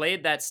 And it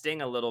played that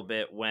sting a little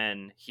bit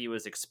when he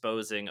was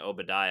exposing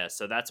Obadiah.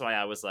 So that's why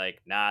I was like,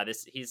 nah,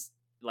 he's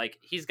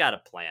got a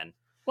plan.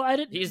 Well, I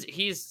didn't.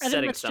 He's I setting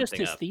think that's something just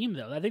his up. theme,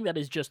 though. I think that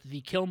is just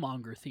the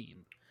Killmonger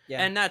theme.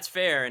 Yeah. And that's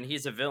fair, and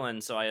he's a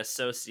villain, so I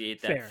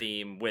associate that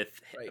theme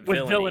with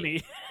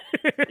villainy.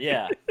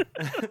 Yeah.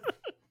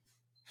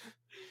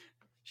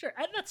 Sure,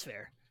 that's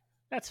fair.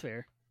 That's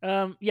fair.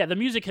 The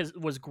music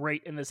was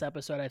great in this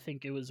episode. I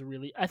think it was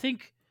I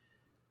think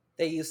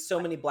they used so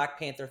many Black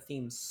Panther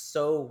themes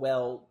so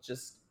well,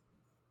 just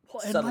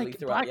subtly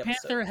throughout Black the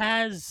episode. Panther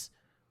has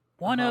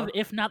one of,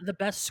 if not the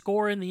best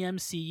score in the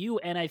MCU,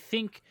 and I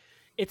think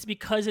it's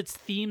because its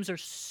themes are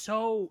it's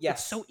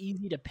so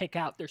easy to pick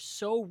out. They're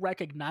so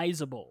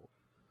recognizable.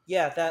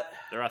 Yeah,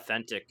 they're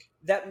authentic.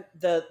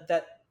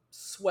 That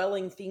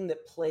swelling theme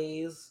that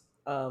plays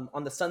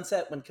on the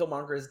sunset when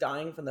Killmonger is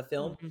dying from the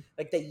film,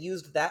 like they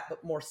used that,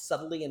 but more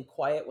subtly and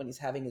quiet when he's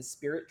having his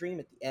spirit dream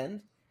at the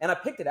end. And I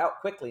picked it out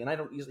quickly, and I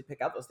don't usually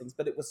pick out those things,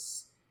 but it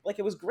was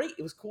great.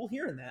 It was cool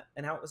hearing that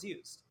and how it was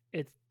used.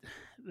 It's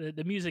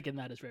the music in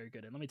that is very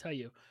good, and let me tell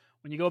you,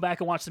 when you go back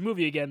and watch the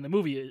movie again, the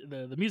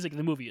music in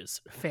the movie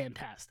is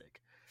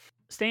fantastic.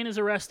 Stane is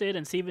arrested,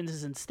 and Stevens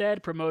is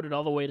instead promoted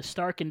all the way to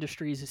Stark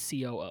Industries as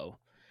COO.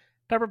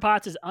 Pepper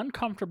Potts is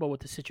uncomfortable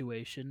with the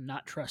situation,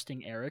 not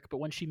trusting Eric, but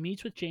when she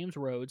meets with James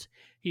Rhodes,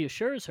 he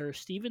assures her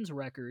Stevens'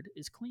 record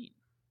is clean.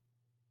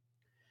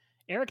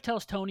 Eric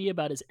tells Tony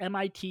about his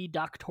MIT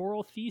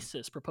doctoral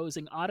thesis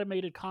proposing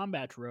automated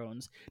combat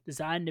drones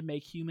designed to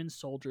make human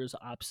soldiers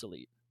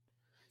obsolete.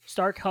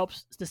 Stark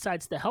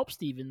decides to help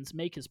Stevens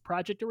make his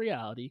project a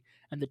reality,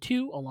 and the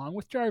two, along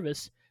with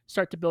Jarvis,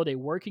 start to build a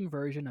working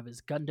version of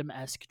his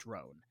Gundam-esque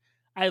drone.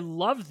 I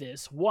love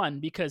this, one,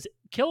 because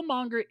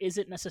Killmonger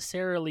isn't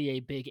necessarily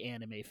a big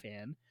anime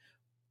fan.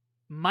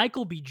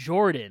 Michael B.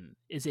 Jordan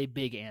is a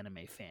big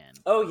anime fan.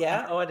 Oh,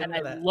 yeah? Oh, I didn't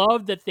know that. I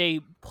love that they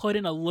put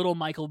in a little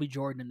Michael B.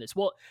 Jordan in this.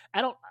 Well,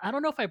 I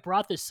don't know if I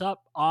brought this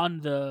up on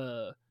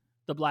the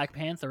Black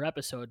Panther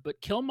episode,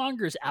 but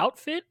Killmonger's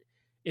outfit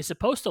is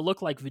supposed to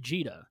look like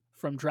Vegeta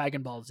from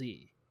Dragon Ball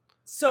Z.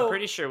 So I'm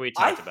pretty sure we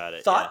talked about it.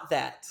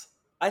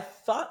 I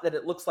thought that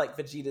it looks like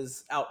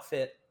Vegeta's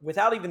outfit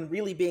without even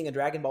really being a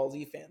Dragon Ball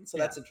Z fan. So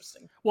that's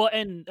interesting. Well,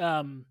 and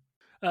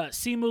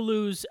Simu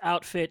Liu's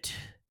outfit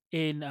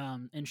in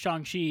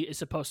Shang-Chi is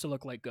supposed to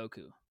look like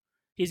Goku.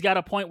 He's got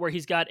a point where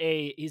it's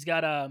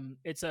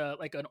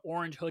like an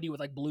orange hoodie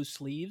with like blue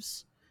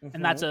sleeves.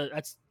 And that's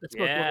supposed to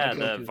look like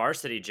Goku. The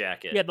varsity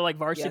jacket. Yeah, the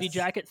varsity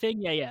jacket thing.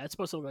 Yeah, it's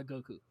supposed to look like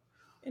Goku.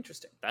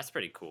 Interesting. That's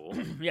pretty cool.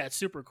 Yeah, it's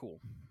super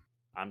cool.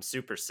 I'm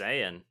Super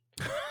Saiyan.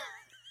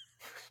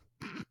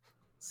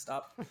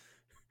 Stop.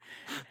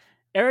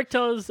 Eric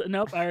tells...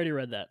 Nope, I already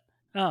read that.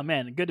 Oh,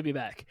 man, good to be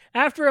back.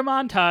 After a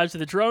montage,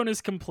 the drone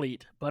is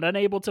complete, but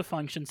unable to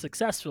function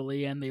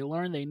successfully, and they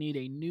learn they need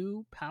a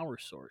new power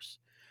source.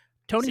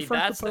 Tony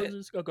first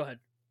proposes... go ahead.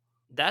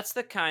 That's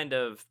the kind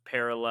of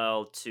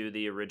parallel to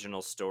the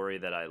original story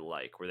that I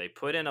like, where they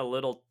put in a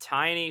little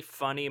tiny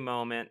funny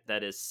moment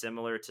that is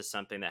similar to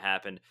something that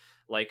happened,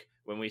 like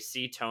when we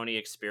see Tony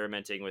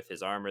experimenting with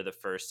his armor the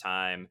first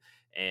time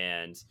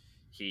and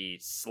he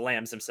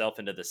slams himself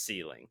into the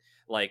ceiling.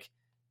 Like,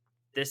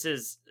 this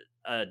is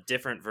a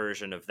different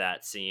version of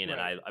that scene, right.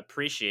 And I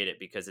appreciate it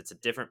because it's a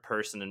different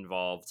person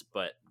involved,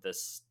 but the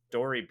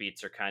story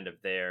beats are kind of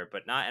there,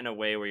 but not in a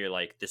way where you're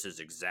like, this is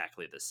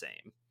exactly the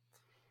same.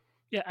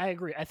 Yeah, I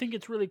agree. I think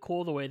it's really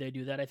cool the way they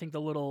do that. I think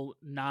the little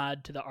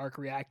nod to the arc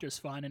reactor is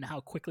fun, and how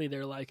quickly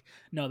they're like,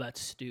 "No,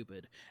 that's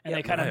stupid," and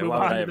they kind of move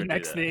on to the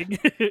next thing.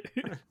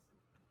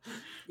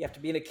 You have to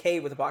be in a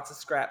cave with a box of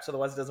scraps,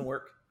 otherwise it doesn't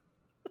work.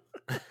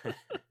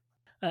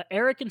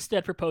 Eric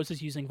instead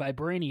proposes using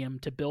vibranium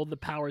to build the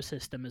power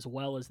system as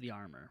well as the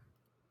armor.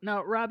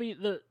 Now, Robbie,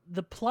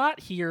 the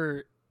plot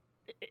here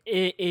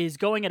is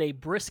going at a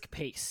brisk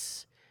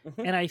pace,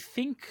 and I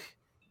think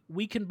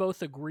we can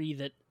both agree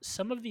that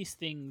some of these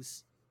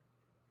things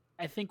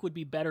I think would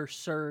be better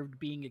served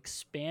being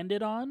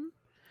expanded on.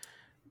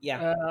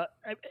 Yeah.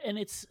 And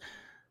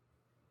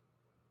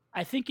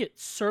I think it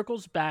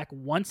circles back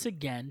once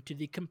again to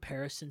the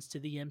comparisons to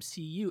the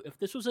MCU. If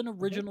this was an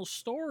original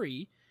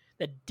story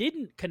that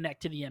didn't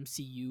connect to the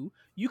MCU,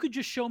 you could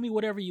just show me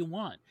whatever you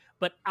want.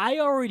 But I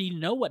already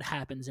know what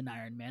happens in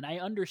Iron Man. I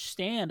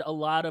understand a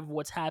lot of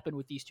what's happened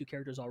with these two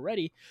characters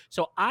already.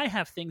 So I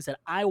have things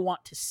that I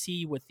want to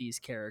see with these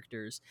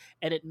characters,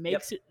 and it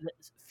makes it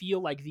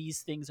feel like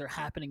these things are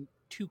happening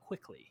too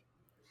quickly.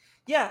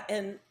 Yeah,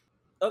 and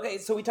okay,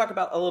 so we talked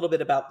about a little bit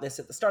about this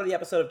at the start of the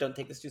episode of Don't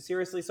Take This Too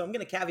Seriously, so I'm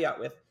going to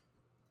caveat with,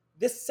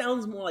 this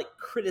sounds more like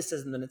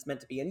criticism than it's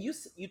meant to be. And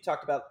you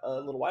talked about a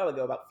little while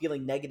ago about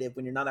feeling negative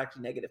when you're not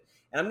actually negative.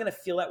 And I'm going to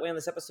feel that way on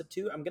this episode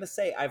too. I'm going to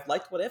say I've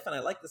liked What If and I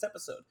like this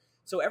episode.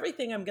 So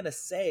everything I'm going to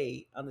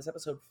say on this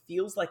episode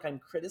feels like I'm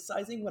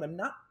criticizing when I'm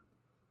not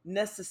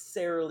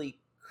necessarily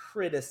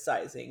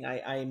criticizing.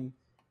 I'm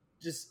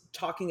just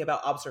talking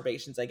about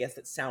observations, I guess,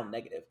 that sound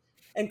negative.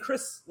 And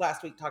Chris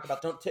last week talked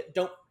about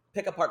don't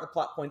pick apart the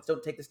plot points,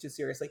 don't take this too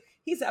seriously.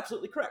 He's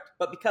absolutely correct.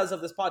 But because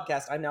of this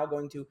podcast, I'm now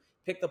going to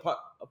pick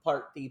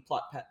apart the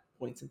plot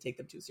points and take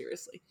them too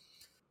seriously.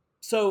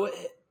 So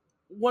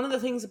one of the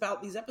things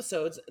about these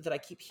episodes that I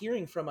keep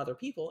hearing from other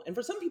people, and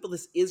for some people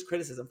this is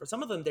criticism, for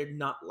some of them they're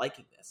not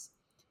liking this,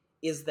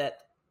 is that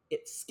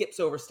it skips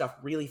over stuff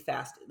really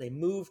fast. They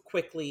move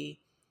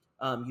quickly.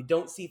 You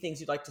don't see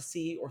things you'd like to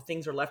see, or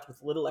things are left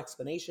with little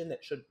explanation that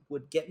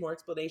would get more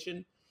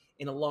explanation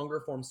in a longer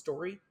form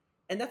story.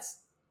 And that's,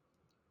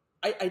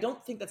 I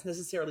don't think that's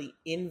necessarily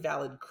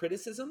invalid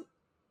criticism.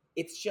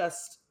 It's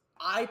just,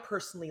 I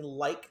personally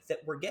like that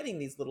we're getting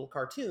these little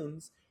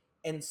cartoons,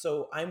 and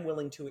so I'm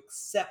willing to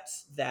accept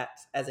that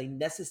as a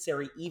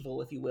necessary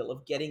evil, if you will,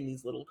 of getting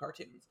these little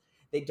cartoons.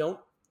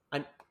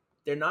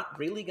 They're not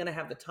really going to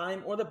have the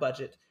time or the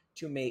budget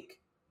to make,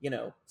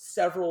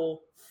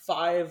 several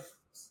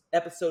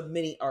 5-episode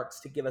mini arcs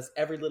to give us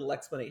every little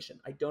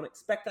explanation. I don't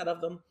expect that of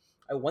them.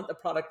 I want the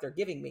product they're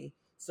giving me,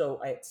 so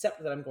I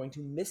accept that I'm going to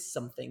miss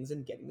some things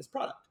in getting this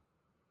product.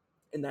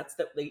 And that's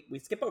that we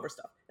skip over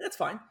stuff. And that's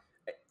fine.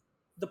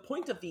 The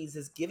point of these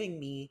is giving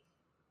me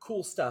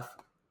cool stuff.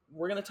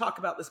 We're going to talk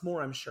about this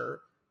more, I'm sure.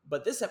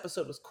 But this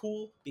episode was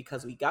cool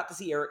because we got to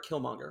see Eric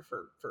Killmonger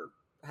for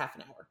half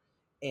an hour.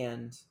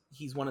 And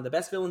he's one of the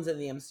best villains in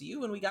the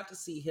MCU, and we got to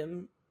see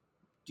him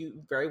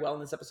do very well in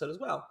this episode as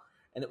well.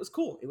 And it was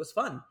cool. It was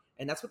fun.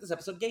 And that's what this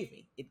episode gave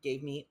me. It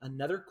gave me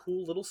another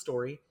cool little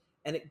story,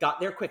 and it got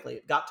there quickly.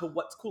 It got to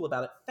what's cool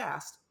about it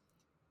fast,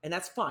 and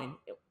that's fine.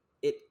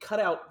 It cut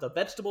out the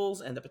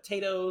vegetables and the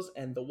potatoes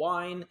and the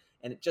wine,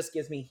 and it just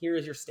gives me, here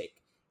is your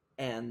steak.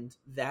 And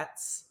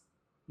that's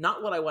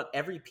not what I want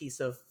every piece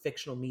of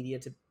fictional media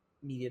to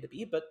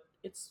be, but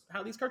it's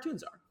how these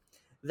cartoons are.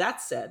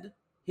 That said,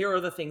 here are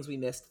the things we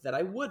missed that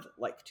I would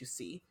like to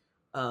see,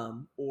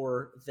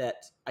 or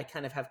that I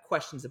kind of have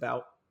questions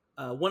about.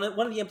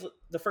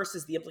 The first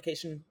is the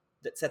implication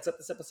that sets up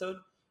this episode.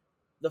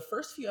 The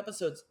first few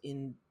episodes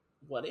in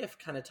What If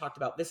kind of talked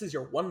about, this is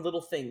your one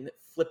little thing that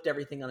flipped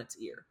everything on its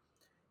ear.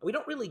 And we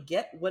don't really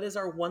get what is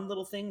our one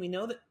little thing. We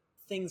know that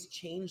things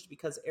changed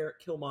because Eric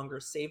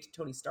Killmonger saved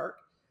Tony Stark.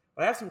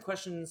 But I have some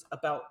questions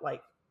about,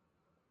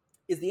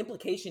 is the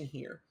implication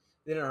here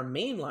that in our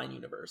mainline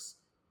universe,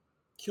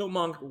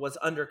 Killmonger was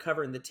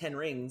undercover in the Ten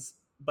Rings,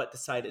 but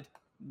decided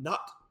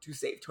not to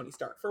save Tony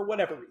Stark for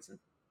whatever reason?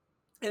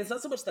 And it's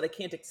not so much that I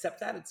can't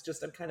accept that, it's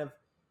just I'm kind of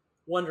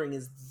wondering,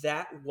 is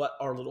that what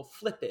our little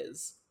flip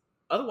is?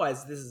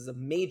 Otherwise, this is a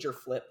major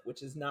flip,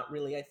 which is not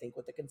really, I think,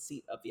 what the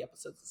conceit of the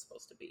episodes is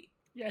supposed to be.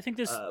 Yeah, I think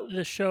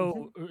the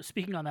show,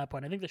 speaking on that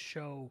point, I think the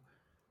show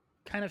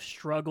kind of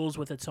struggles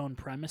with its own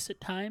premise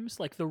at times.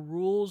 Like, the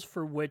rules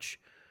for which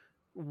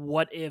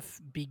What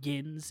If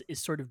begins is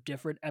sort of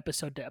different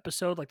episode to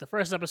episode. Like, the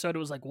first episode, it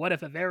was like, what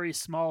if a very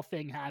small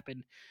thing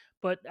happened?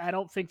 But I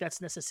don't think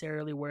that's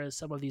necessarily where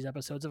some of these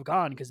episodes have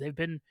gone, because they've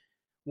been,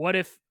 what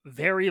if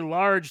very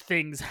large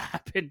things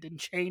happened and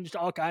changed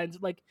all kinds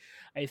of,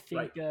 I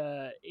think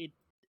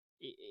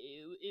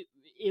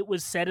it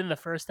was said in the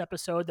first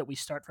episode that we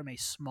start from a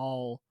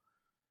small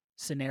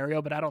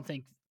scenario, but I don't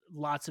think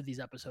lots of these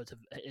episodes have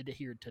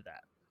adhered to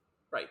that.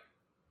 Right.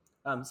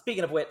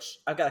 Speaking of which,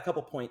 I've got a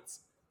couple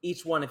points.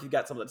 Each one, if you've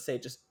got something to say,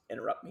 just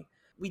interrupt me.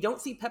 We don't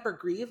see Pepper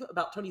grieve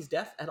about Tony's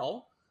death at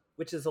all,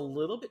 which is a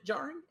little bit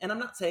jarring. And I'm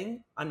not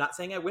saying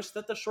I wish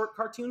that the short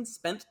cartoon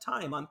spent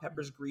time on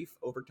Pepper's grief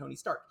over Tony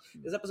Stark.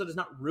 This episode is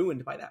not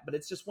ruined by that, but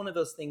it's just one of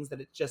those things that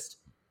it just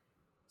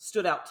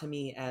stood out to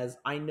me as,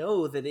 I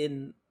know that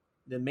in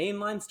the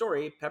mainline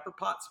story, Pepper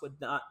Potts would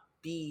not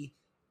be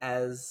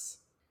as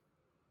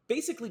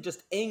basically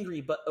just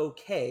angry but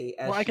okay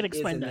as Well, I can she is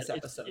explain in that. this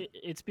episode.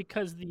 It's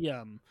because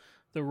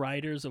the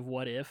writers of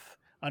What If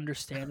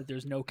understand that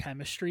there's no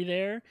chemistry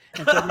there,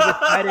 and so we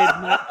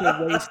decided not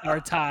to waste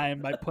our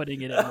time by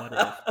putting it in What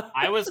If.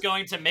 I was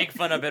going to make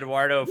fun of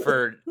Eduardo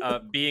for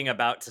being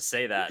about to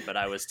say that, but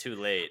I was too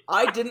late.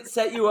 I didn't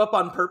set you up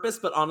on purpose,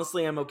 but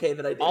honestly, I'm okay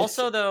that I did.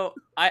 Also, though,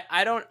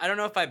 I don't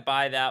know if I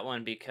buy that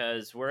one,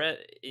 because we're at,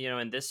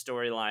 in this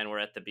storyline, we're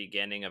at the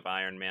beginning of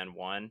Iron Man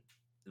 1,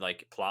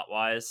 like plot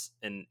wise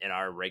in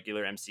our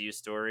regular MCU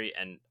story,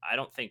 and I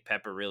don't think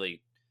Pepper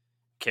really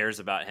cares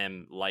about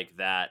him like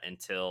that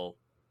until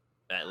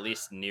at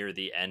least near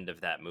the end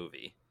of that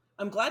movie.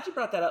 I'm glad you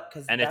brought that up,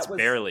 because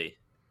barely.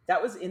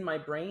 That was in my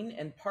brain,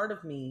 and part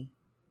of me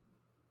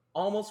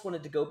almost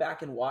wanted to go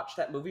back and watch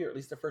that movie, or at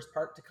least the first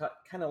part, to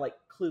kind of like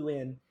clue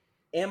in,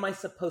 am I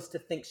supposed to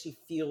think she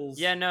feels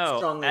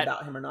strongly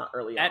about him or not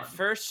early on? At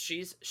first,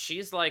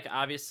 she's like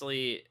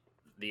obviously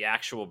the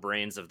actual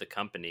brains of the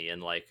company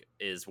and like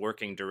is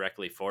working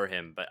directly for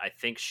him, but I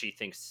think she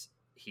thinks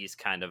he's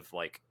kind of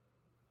like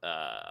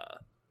a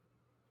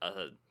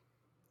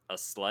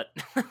slut.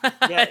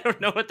 Yeah. I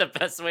don't know what the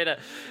best way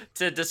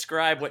to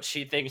describe what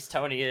she thinks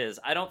Tony is.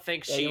 I don't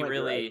think she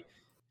really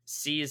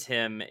sees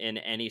him in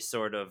any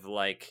sort of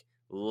like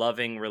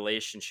loving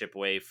relationship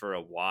way for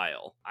a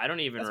while. I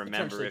don't even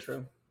remember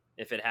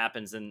if it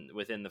happens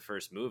within the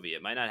first movie.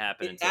 It might not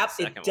happen until the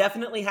second one. It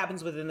definitely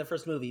happens within the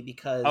first movie,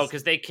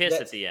 because they kiss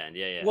at the end.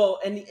 Yeah. Well,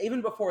 and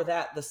even before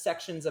that, the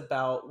sections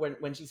about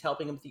when she's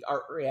helping him with the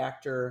art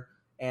reactor,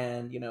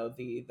 and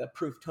the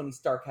proof Tony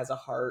Stark has a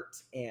heart,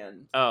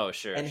 and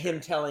him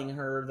telling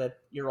her that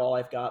you're all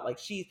I've got. Like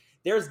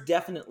there's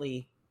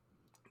definitely.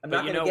 I'm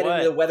not going to get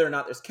into whether or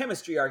not there's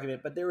chemistry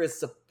argument, but there is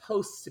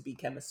supposed to be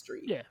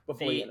chemistry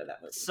before the end of that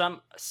movie.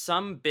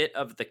 Some bit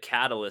of the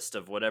catalyst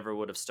of whatever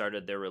would have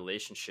started their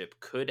relationship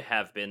could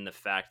have been the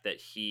fact that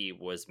he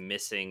was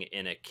missing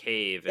in a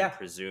cave and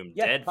presumed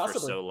dead for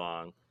so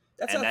long.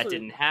 That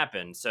didn't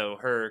happen. So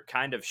her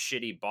kind of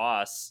shitty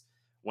boss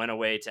went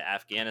away to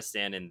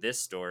Afghanistan in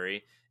this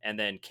story and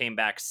then came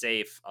back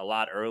safe a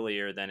lot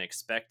earlier than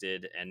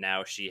expected. And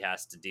now she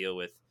has to deal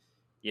with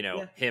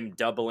him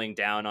doubling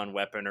down on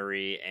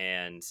weaponry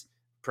and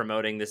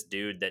promoting this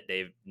dude that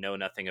they know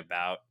nothing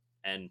about.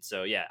 And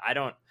so, I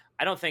don't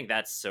think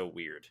that's so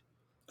weird.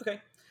 Okay.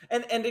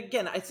 And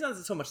again, it's not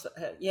so much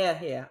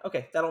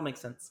okay. That all makes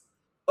sense.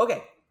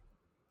 Okay.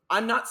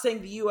 I'm not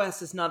saying the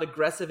U.S. is not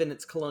aggressive in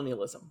its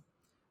colonialism,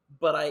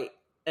 but I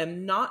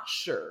am not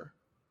sure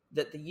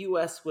that the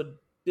U.S. would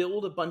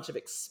build a bunch of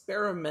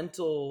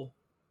experimental,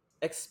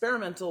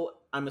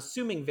 I'm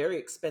assuming very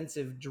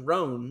expensive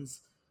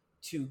drones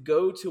to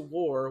go to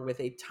war with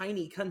a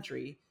tiny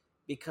country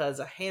because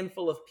a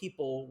handful of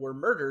people were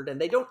murdered,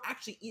 and they don't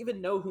actually even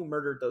know who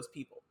murdered those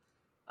people.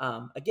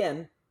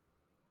 Again,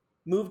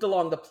 moved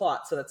along the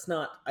plot, so that's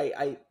not...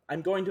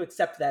 I'm going to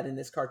accept that in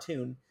this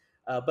cartoon,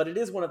 but it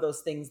is one of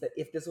those things that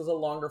if this was a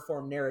longer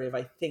form narrative,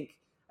 I think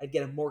I'd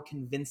get a more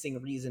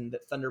convincing reason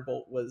that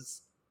Thunderbolt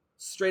was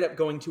straight up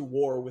going to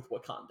war with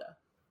Wakanda.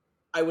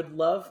 I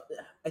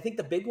think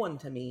the big one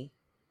to me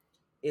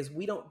is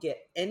we don't get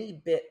any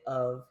bit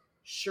of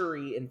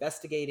Shuri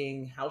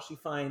investigating how she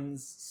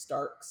finds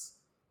Stark's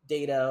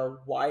data,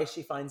 why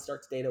she finds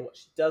Stark's data, what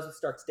she does with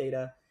Stark's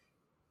data.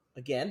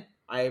 Again,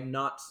 I am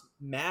not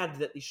mad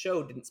that the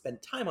show didn't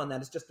spend time on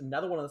that. It's just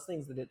another one of those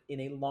things that in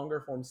a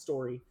longer form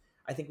story,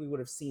 I think we would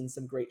have seen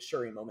some great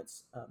Shuri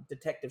moments,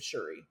 Detective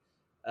Shuri.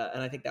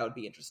 And I think that would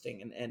be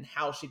interesting. And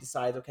how she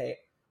decides, okay,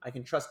 I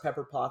can trust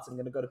Pepper Potts. I'm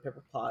going to go to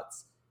Pepper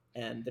Potts,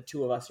 and the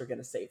two of us are going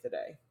to save the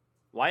day.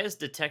 Why is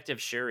Detective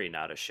Shuri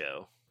not a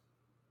show?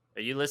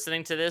 Are you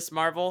listening to this,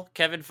 Marvel?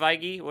 Kevin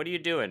Feige, what are you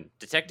doing?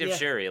 Detective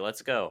Shuri,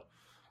 let's go.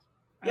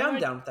 Yeah, I'm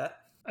down with that.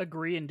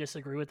 Agree and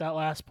disagree with that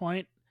last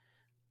point.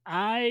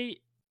 I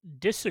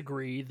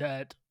disagree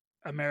that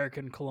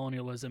American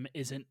colonialism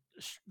isn't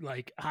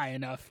like high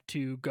enough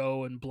to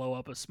go and blow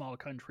up a small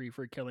country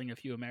for killing a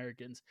few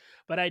Americans.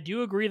 But I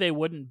do agree they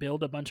wouldn't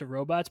build a bunch of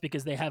robots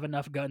because they have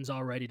enough guns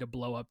already to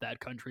blow up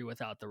that country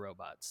without the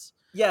robots.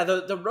 Yeah,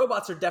 the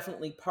robots are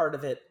definitely part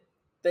of it.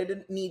 They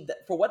didn't need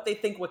that. For what they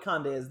think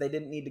Wakanda is, they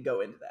didn't need to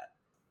go into that.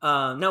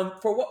 Now,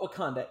 for what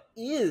Wakanda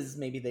is,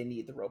 maybe they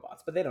need the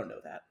robots, but they don't know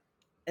that.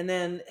 And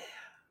then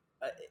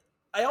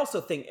I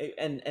also think,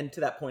 and to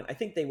that point, I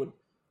think they would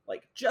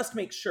like just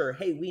make sure,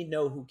 hey, we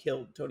know who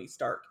killed Tony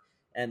Stark.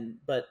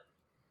 But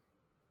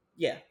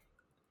yeah.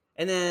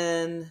 And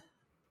then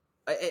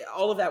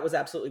all of that was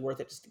absolutely worth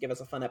it just to give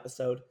us a fun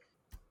episode.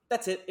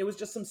 That's it. It was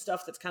just some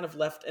stuff that's kind of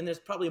left, and there's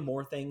probably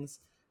more things.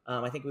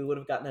 I think we would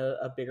have gotten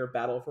a bigger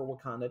battle for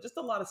Wakanda. Just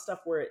a lot of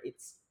stuff where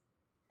it's...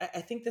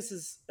 I think this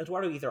is...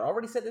 Eduardo either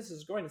already said this or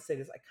is going to say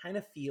this. I kind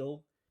of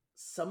feel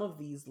some of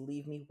these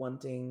leave me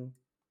wanting...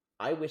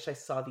 I wish I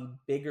saw the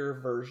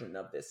bigger version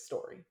of this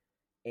story.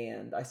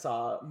 And I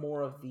saw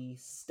more of the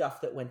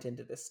stuff that went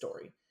into this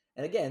story.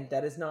 And again,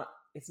 that is not...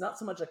 It's not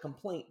so much a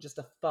complaint, just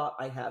a thought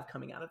I have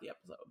coming out of the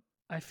episode.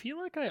 I feel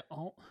like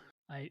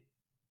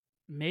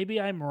maybe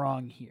I'm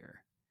wrong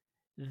here.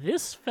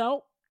 This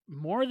felt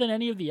more than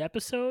any of the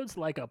episodes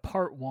like a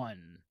part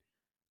 1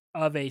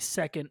 of a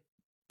second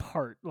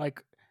part.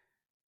 Like,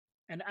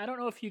 and I don't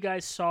know if you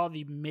guys saw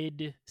the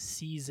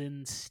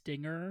mid-season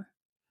stinger.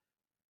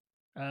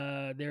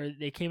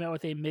 They came out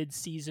with a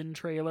mid-season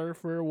trailer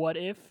for What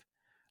If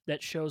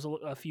that shows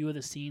a few of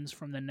the scenes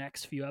from the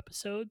next few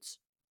episodes.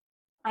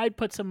 I'd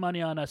put some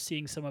money on us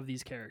seeing some of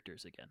these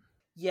characters again.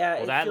 Yeah,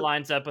 Well, that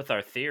lines up with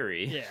our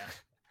theory. Yeah.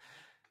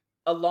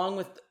 Along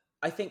with,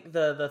 I think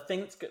the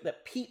thing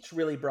that Peach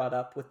really brought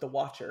up with the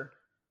Watcher,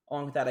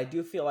 along with that, I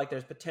do feel like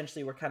there's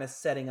potentially we're kind of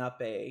setting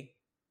up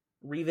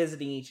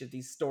revisiting each of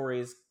these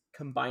stories,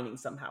 combining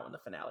somehow in the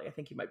finale. I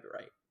think you might be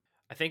right.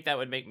 I think that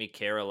would make me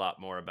care a lot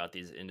more about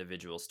these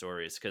individual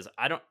stories, because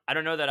I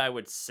don't know that I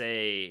would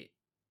say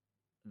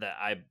that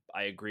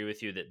I agree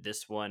with you that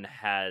this one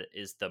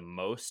is the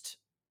most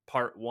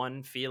part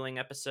 1 feeling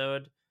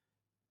episode,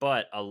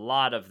 but a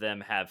lot of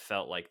them have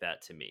felt like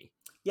that to me.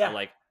 Yeah.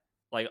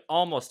 Like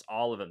almost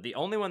all of them. The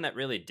only one that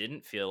really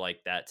didn't feel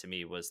like that to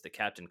me was the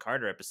Captain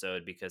Carter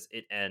episode, because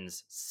it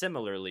ends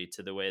similarly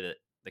to the way that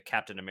the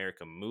Captain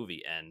America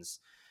movie ends.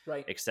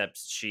 Right. Except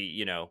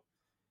she,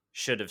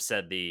 should have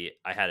said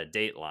I had a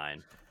date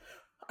line.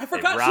 I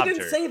forgot she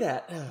didn't say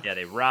that. Yeah,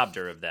 they robbed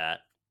her of that.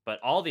 But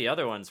all the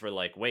other ones were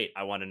like, wait,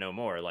 I want to know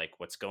more. Like,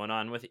 what's going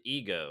on with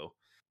Ego?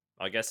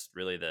 I guess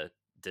really the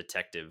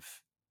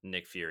detective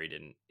Nick Fury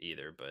didn't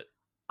either, but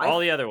all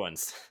the other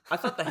ones. I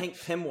thought the Hank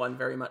Pym one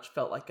very much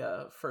felt like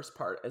a first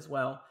part as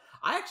well.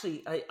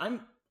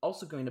 I'm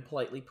also going to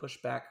politely push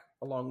back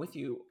along with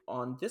you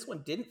on this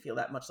one. Didn't feel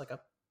that much like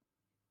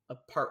a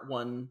part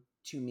 1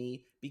 to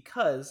me,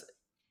 because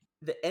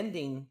the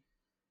ending,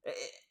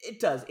 it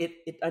does.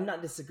 I'm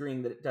not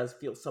disagreeing that it does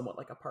feel somewhat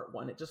like a part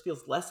 1. It just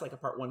feels less like a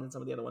part 1 than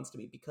some of the other ones to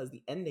me, because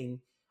the ending,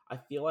 I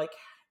feel like,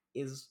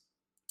 is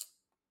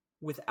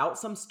without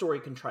some story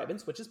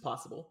contrivance, which is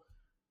possible.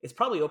 It's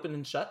probably open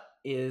and shut.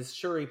 Is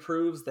Shuri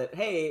proves that,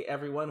 hey,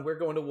 everyone, we're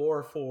going to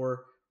war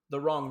for the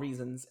wrong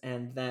reasons.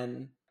 And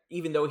then,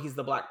 even though he's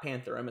the Black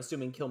Panther, I'm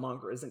assuming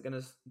Killmonger isn't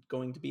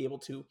going to be able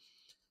to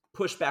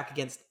push back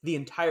against the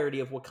entirety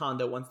of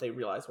Wakanda once they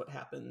realize what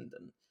happened.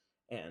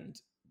 And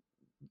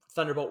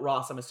Thunderbolt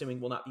Ross, I'm assuming,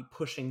 will not be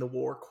pushing the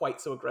war quite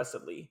so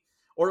aggressively.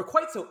 Or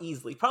quite so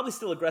easily. Probably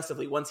still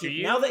aggressively.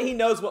 Now that he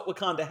knows what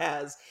Wakanda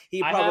has,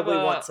 he probably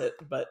wants it.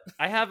 But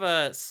I have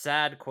a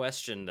sad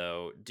question,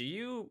 though. Do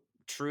you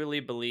truly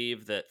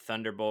believe that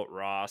Thunderbolt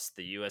Ross,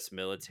 the U.S.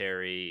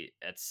 military,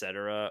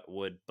 etc.,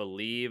 would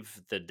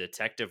believe the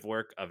detective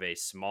work of a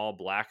small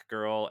black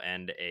girl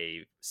and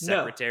a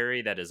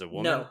secretary that is a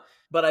woman? No,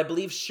 but I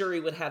believe Shuri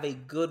would have a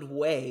good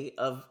way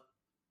of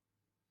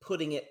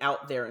putting it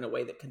out there in a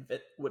way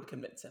that would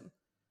convince him.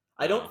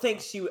 I don't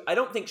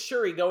think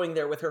Shuri going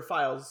there with her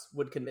files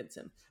would convince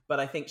him, but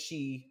I think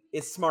she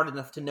is smart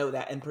enough to know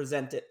that and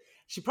present it.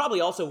 She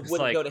probably also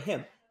wouldn't go to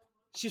him.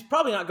 She's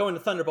probably not going to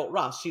Thunderbolt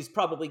Ross. She's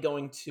probably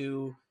going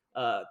to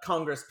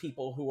Congress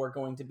people who are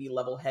going to be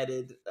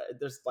level-headed.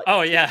 There's like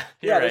right.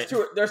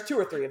 There's two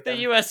or three of them.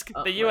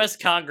 The U.S.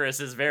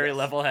 Congress is very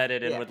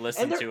level-headed and would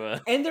listen to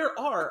a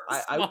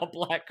small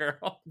black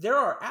girl. There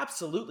are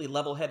absolutely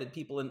level-headed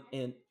people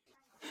in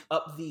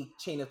up the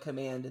chain of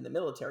command in the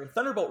military.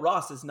 Thunderbolt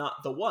Ross is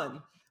not the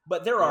one,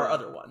 but there are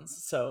other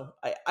ones. So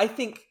I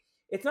think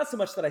it's not so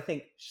much that I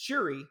think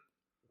Shuri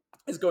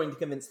is going to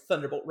convince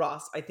Thunderbolt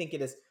Ross. I think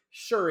it is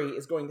Shuri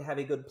is going to have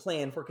a good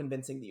plan for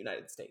convincing the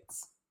United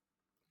States.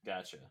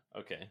 Gotcha.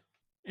 Okay.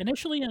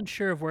 Initially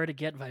unsure of where to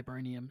get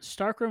vibranium,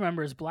 Stark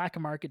remembers black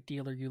market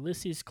dealer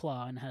Ulysses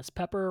Klaue and has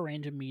Pepper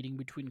arrange a meeting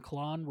between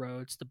Klaue and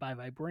Rhodes to buy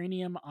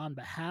vibranium on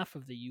behalf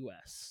of the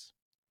U.S.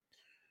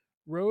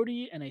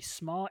 Rhodey and a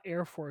small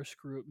Air Force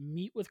group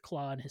meet with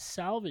Klaue in his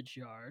salvage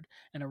yard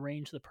and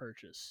arrange the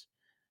purchase.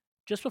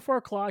 Just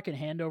before Klaue can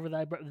hand over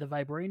the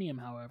vibranium,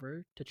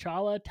 however,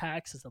 T'Challa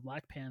attacks as the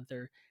Black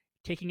Panther,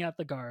 taking out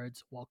the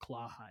guards while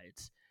Klaue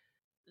hides.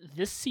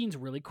 This scene's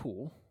really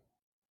cool.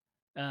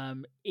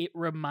 It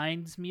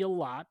reminds me a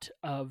lot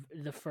of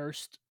the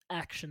first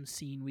action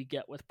scene we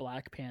get with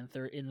Black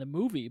Panther in the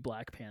movie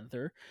Black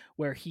Panther,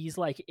 where he's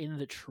like in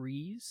the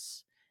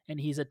trees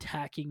and he's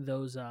attacking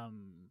those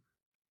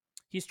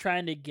he's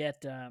trying to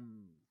get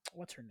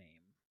what's her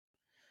name?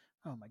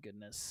 Oh my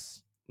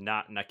goodness.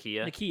 Not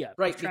Nakia. Nakia.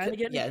 Right, trying to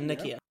get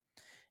Nakia.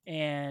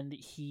 And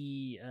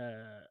he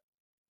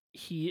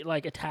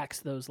like attacks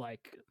those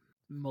like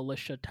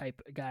militia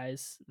type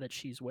guys that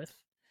she's with.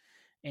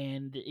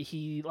 And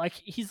he's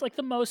like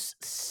the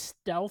most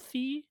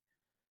stealthy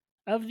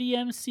of the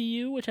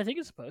MCU, which I think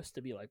is supposed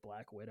to be like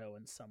Black Widow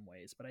in some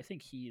ways, but I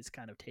think he's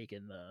kind of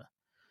taken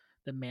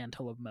the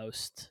mantle of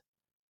most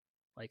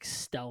like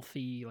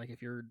stealthy. Like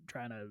if you're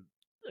trying to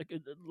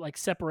like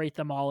separate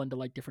them all into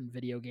like different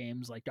video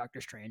games, like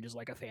Doctor Strange is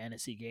like a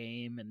fantasy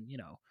game, and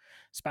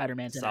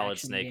Spider-Man's an solid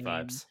action Snake game,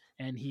 vibes,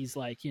 and he's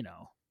like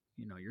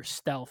your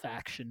stealth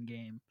action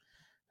game.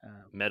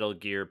 Metal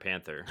Gear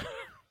Panther.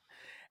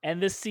 And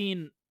this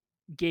scene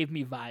gave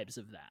me vibes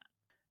of that.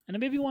 And it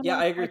made me wonder. Yeah,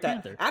 I agree with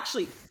that. Panther.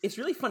 Actually, it's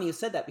really funny you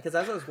said that, because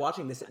as I was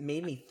watching this, it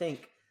made me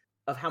think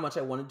of how much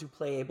I wanted to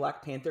play a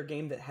Black Panther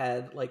game that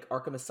had like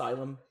Arkham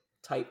Asylum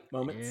type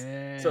moments.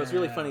 So it's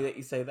really funny that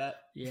you say that.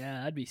 Yeah,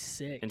 that'd be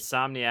sick.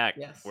 Insomniac,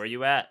 Yes. where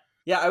you at?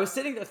 Yeah, I was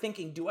sitting there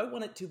thinking, do I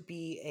want it to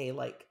be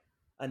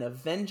an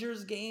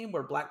Avengers game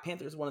where Black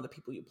Panther is one of the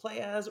people you play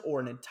as, or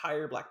an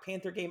entire Black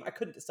Panther game? I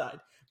couldn't decide,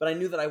 but I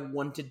knew that I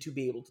wanted to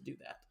be able to do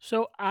that.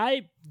 So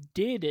I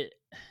did it.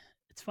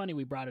 It's funny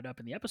we brought it up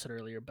in the episode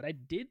earlier, but I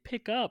did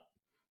pick up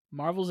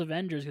Marvel's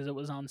Avengers because it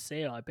was on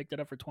sale. I picked it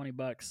up for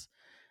 $20.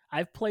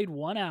 I've played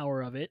 1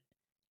 hour of it,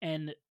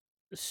 and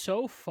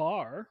so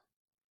far,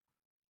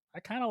 I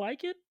kind of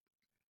like it.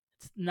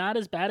 It's not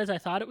as bad as I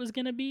thought it was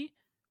going to be.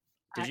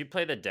 Did you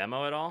play the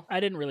demo at all? I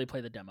didn't really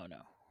play the demo,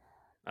 no.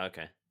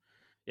 Okay.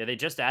 Yeah, they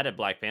just added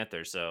Black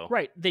Panther, so...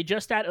 Right, they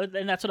just added,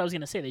 and that's what I was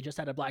going to say. They just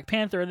added Black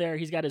Panther there.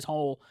 He's got his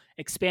whole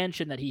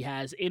expansion that he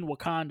has in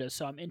Wakanda,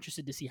 so I'm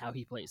interested to see how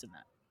he plays in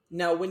that.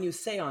 Now, when you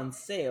say on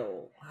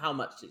sale, how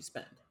much did you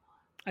spend?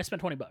 I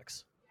spent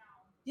 $20.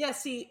 Yeah,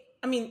 see,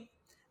 I mean,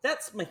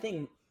 that's my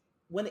thing.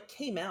 When it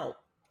came out,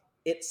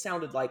 it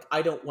sounded like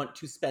I don't want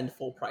to spend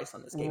full price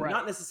on this game. Right.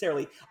 Not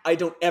necessarily I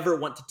don't ever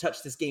want to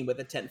touch this game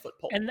with a 10-foot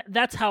pole. And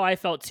that's how I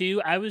felt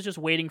too. I was just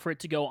waiting for it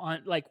to go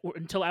on, like,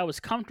 until I was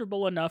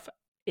comfortable enough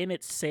in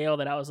its sale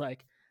that I was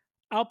like,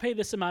 I'll pay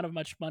this amount of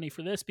much money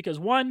for this, because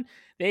one,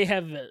 they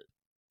have,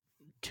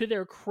 to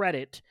their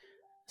credit,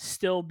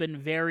 still been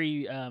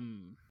very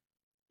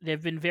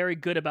they've been very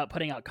good about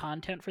putting out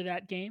content for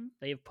that game.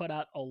 They've put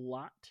out a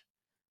lot.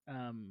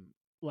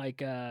 They've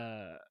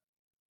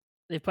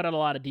put out a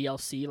lot of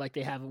DLC. Like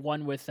they have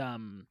one with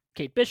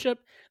Kate Bishop.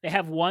 They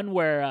have one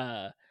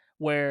where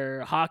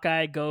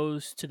Hawkeye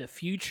goes to the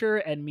future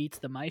and meets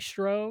the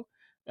Maestro.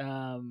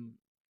 And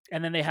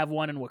then they have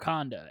one in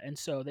Wakanda. And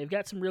so they've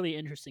got some really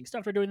interesting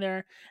stuff they're doing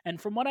there. And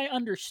from what I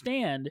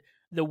understand,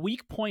 the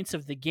weak points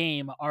of the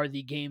game are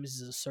the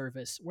games as a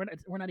service. We're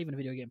not even a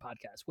video game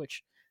podcast,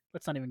 which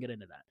let's not even get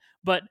into that.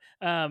 But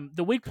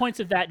the weak points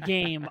of that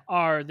game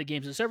are the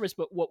games as a service.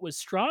 But what was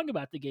strong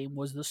about the game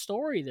was the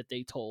story that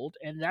they told.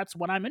 And that's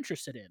what I'm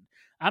interested in.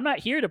 I'm not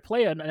here to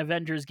play an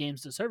Avengers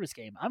games as a service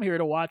game. I'm here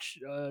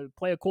to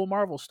play a cool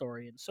Marvel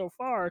story. And so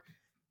far,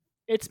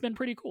 it's been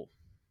pretty cool.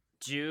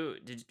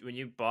 When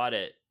you bought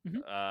it,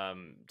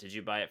 Mm-hmm. Did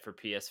you buy it for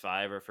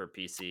PS5 or for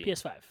PC?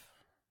 PS5.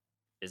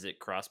 Is it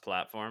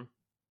cross-platform?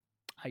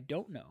 I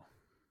don't know.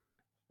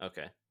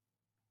 Okay.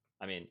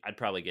 I mean, I'd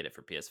probably get it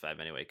for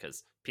PS5 anyway,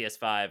 because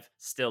PS5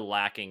 still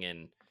lacking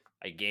in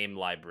a game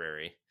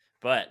library.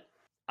 But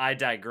I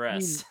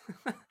digress.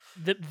 I mean,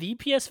 the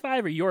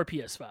PS5 or your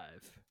PS5?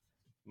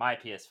 My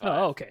PS5.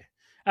 Oh, okay.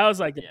 I was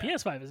like, the Yeah.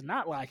 PS5 is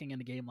not lacking in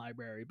a game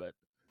library, but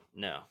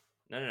No.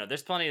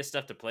 There's plenty of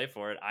stuff to play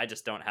for it. I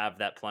just don't have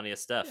that plenty of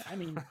stuff. yeah, I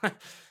mean,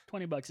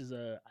 $20 is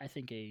I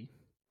think a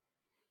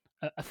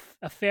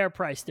fair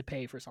price to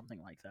pay for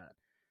something like that.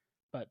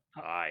 But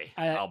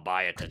I'll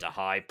buy it at a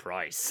high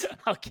price.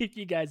 I'll keep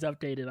you guys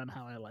updated on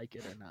how I like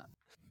it or not.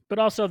 But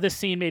also, this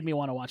scene made me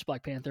want to watch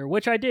Black Panther,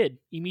 which I did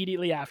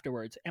immediately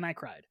afterwards, and I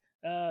cried.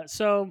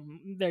 So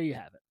there you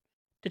have it.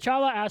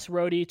 T'Challa asks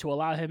Rhodey to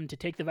allow him to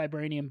take the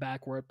vibranium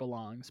back where it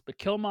belongs, but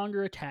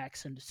Killmonger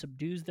attacks and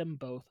subdues them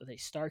both with a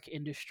Stark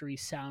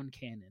Industries sound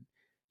cannon,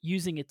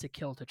 using it to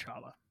kill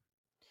T'Challa.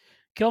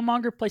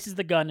 Killmonger places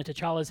the gun in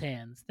T'Challa's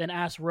hands, then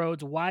asks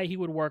Rhodes why he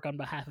would work on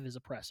behalf of his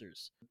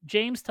oppressors.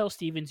 James tells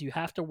Stevens you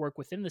have to work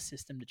within the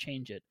system to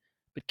change it,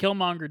 but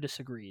Killmonger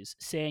disagrees,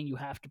 saying you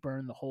have to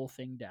burn the whole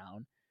thing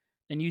down,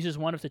 then uses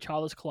one of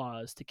T'Challa's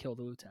claws to kill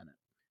the lieutenant.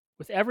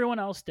 With everyone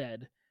else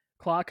dead,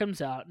 Claw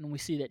comes out, and we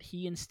see that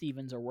he and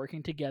Stevens are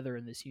working together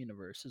in this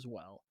universe as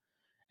well.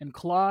 And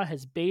Claw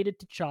has baited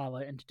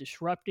T'Challa into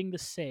disrupting the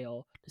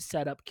sale to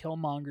set up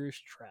Killmonger's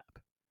trap.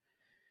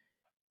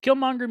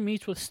 Killmonger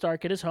meets with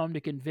Stark at his home to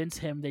convince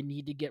him they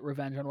need to get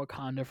revenge on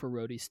Wakanda for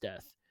Rhodey's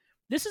death.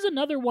 This is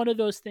another one of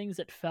those things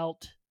that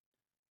felt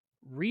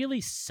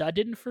really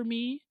sudden for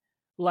me.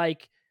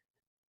 Like,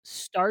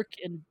 Stark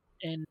and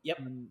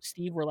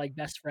Steve were like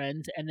best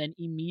friends, and then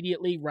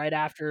immediately right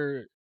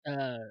after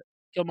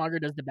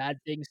Killmonger does the bad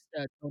things,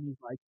 Tony's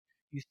like,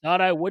 "You thought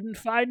I wouldn't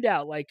find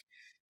out." Like,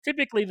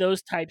 typically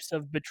those types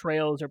of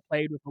betrayals are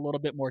played with a little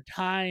bit more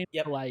time.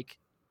 Yep. Like,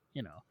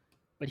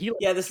 but he.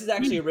 Yeah, this is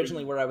actually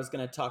originally where I was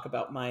going to talk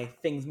about my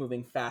things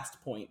moving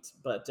fast point,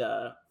 but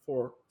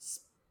for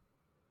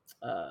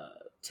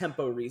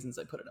tempo reasons,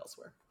 I put it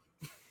elsewhere.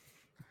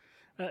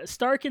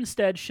 Stark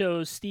instead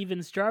shows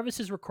Stevens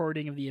Jarvis's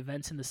recording of the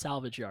events in the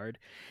salvage yard.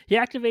 He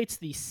activates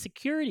the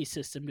security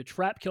system to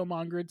trap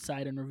Killmonger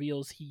inside and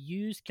reveals he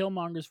used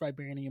Killmonger's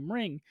vibranium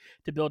ring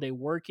to build a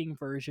working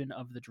version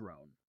of the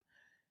drone.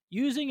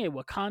 Using a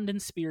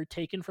Wakandan spear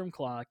taken from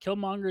Claw,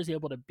 Killmonger is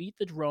able to beat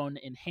the drone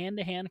in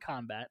hand-to-hand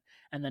combat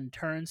and then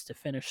turns to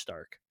finish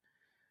Stark.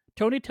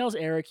 Tony tells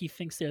Eric he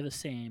thinks they're the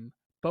same,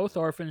 both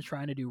orphans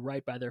trying to do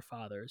right by their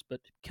fathers,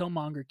 but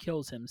Killmonger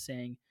kills him,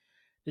 saying,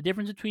 "The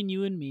difference between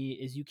you and me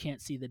is you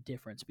can't see the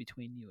difference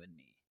between you and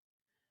me."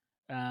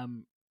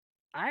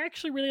 I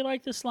actually really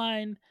like this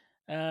line.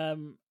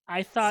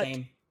 I thought,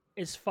 Same.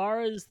 as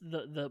far as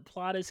the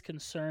plot is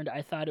concerned,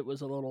 I thought it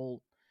was a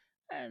little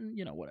and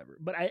whatever.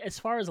 But as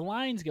far as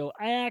lines go,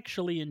 I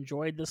actually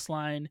enjoyed this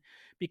line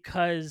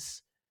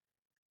because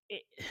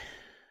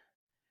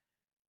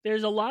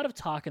there's a lot of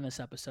talk in this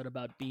episode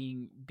about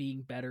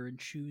being better and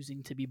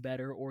choosing to be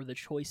better, or the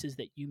choices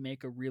that you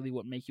make are really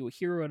what make you a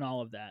hero and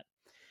all of that.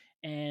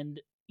 And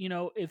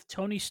if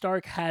Tony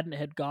Stark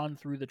had gone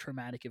through the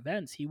traumatic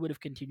events, he would have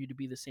continued to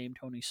be the same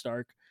Tony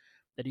Stark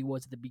that he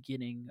was at the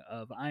beginning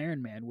of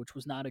Iron Man, which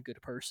was not a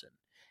good person.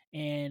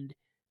 And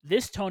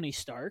this Tony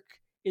Stark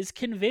is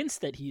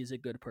convinced that he is a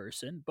good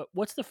person, but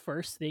what's the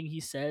first thing he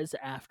says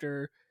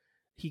after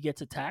he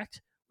gets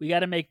attacked? We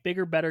got to make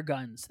bigger, better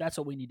guns. That's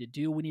what we need to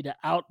do. We need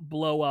to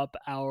blow up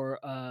our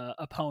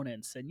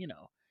opponents. And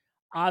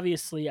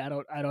obviously,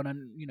 I'm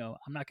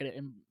not going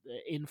to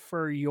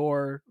infer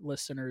your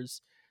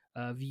listeners'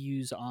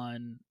 views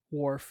on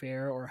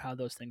warfare or how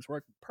those things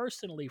work.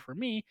 Personally, for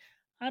me,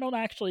 I don't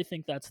actually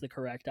think that's the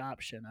correct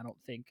option. I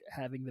don't think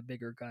having the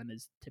bigger gun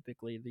is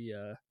typically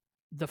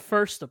the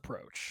first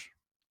approach.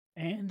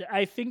 And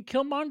I think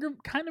Killmonger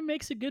kind of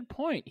makes a good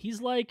point.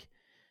 He's like,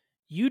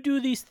 you do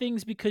these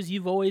things because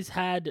you've always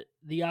had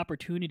the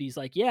opportunities.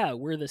 Like, yeah,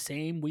 we're the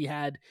same. We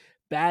had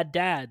bad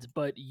dads,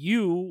 but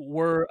you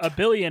were a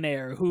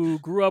billionaire who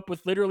grew up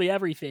with literally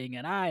everything,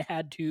 and I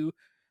had to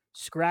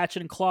scratch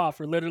and claw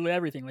for literally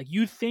everything. Like,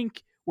 you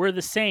think we're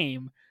the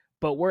same,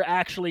 but we're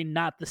actually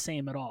not the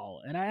same at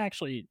all. And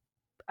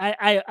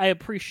I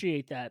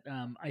appreciate that.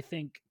 I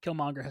think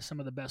Killmonger has some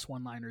of the best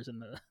one-liners in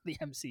the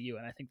MCU,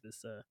 and I think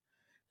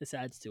this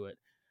adds to it.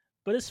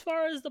 But as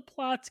far as the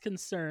plot's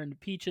concerned,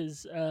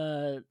 Peaches,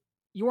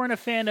 you weren't a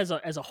fan as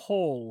a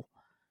whole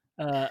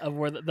of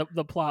where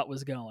the plot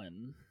was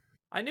going.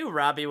 I knew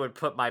Robbie would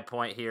put my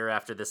point here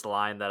after this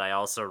line that I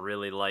also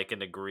really like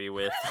and agree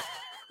with,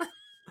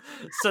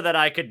 so that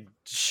I could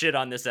shit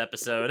on this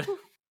episode.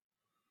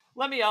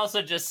 Let me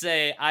also just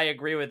say I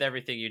agree with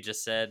everything you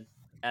just said,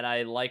 and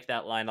I like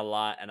that line a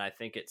lot, and I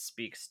think it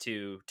speaks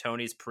to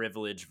Tony's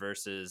privilege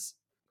versus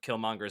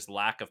Killmonger's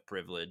lack of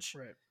privilege.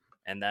 Right.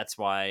 And that's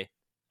why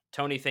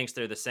Tony thinks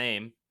they're the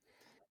same,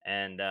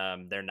 and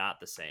they're not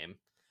the same.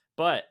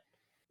 But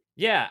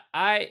yeah,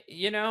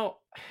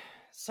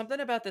 something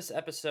about this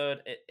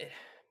episode,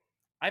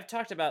 I've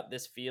talked about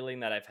this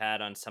feeling that I've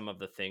had on some of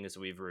the things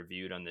we've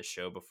reviewed on this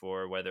show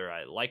before, whether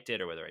I liked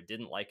it or whether I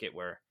didn't like it,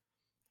 where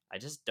I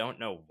just don't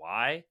know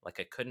why. Like,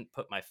 I couldn't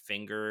put my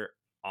finger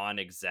on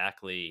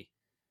exactly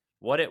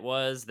what it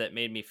was that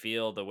made me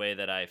feel the way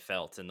that I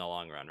felt in the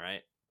long run,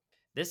 right?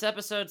 This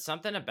episode,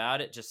 something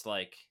about it, just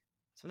like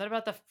something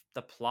about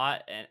the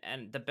plot,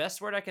 and the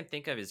best word I can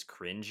think of is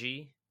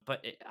cringy,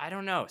 but I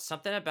don't know.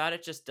 Something about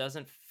it just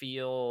doesn't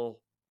feel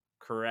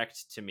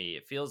correct to me.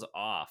 It feels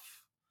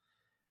off.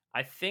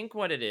 I think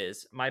what it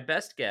is, my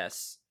best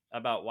guess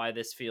about why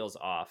this feels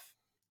off,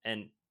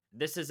 and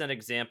this is an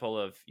example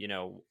of,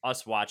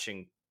 us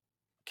watching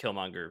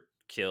Killmonger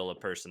kill a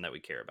person that we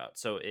care about.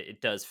 So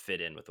it does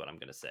fit in with what I'm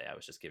going to say. I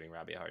was just giving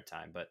Robbie a hard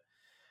time, but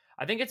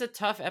I think it's a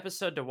tough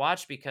episode to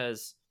watch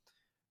because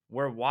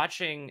we're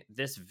watching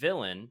this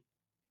villain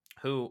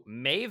who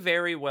may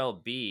very well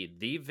be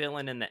the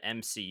villain in the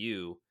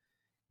MCU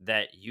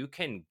that you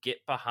can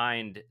get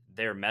behind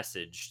their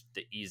message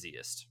the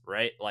easiest,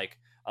 right? Like,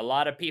 a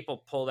lot of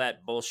people pull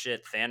that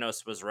bullshit,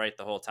 Thanos was right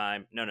the whole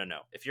time. No.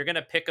 If you're going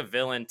to pick a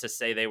villain to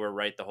say they were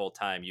right the whole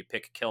time, you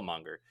pick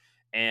Killmonger.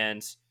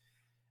 And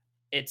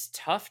it's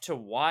tough to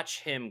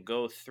watch him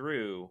go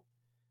through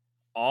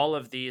all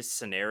of these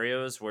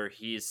scenarios where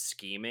he's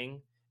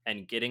scheming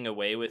and getting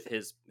away with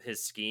his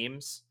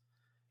schemes,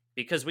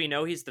 because we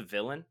know he's the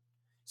villain.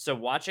 So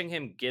watching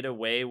him get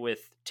away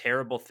with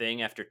terrible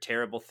thing after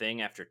terrible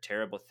thing after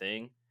terrible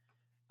thing,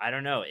 I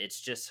don't know. It's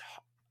just,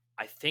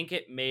 I think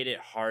it made it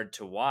hard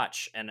to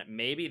watch. And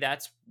maybe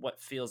that's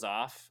what feels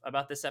off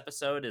about this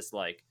episode, is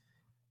like,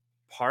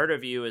 part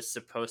of you is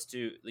supposed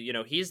to,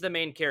 he's the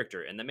main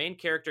character, and the main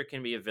character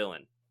can be a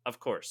villain. Of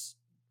course,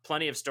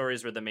 plenty of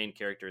stories where the main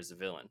character is a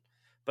villain.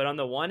 But on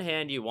the one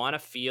hand, you want to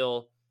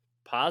feel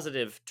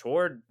positive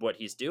toward what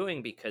he's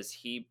doing because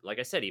he, like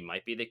I said, he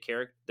might be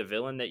the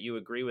villain that you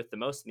agree with the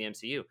most in the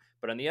MCU.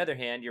 But on the other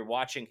hand, you're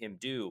watching him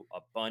do a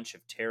bunch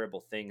of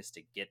terrible things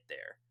to get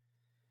there.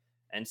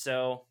 And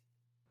so,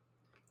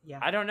 yeah,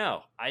 I don't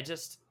know.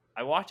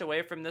 I walked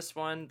away from this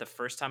one the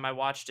first time I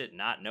watched it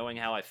not knowing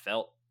how I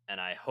felt. And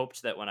I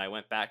hoped that when I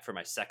went back for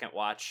my second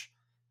watch,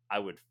 I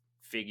would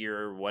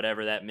figure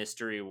whatever that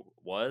mystery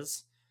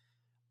was.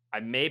 I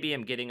maybe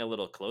am getting a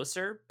little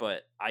closer,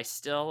 but I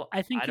don't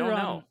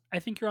know. I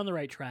think you're on the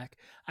right track.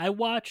 I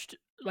watched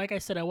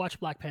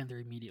Black Panther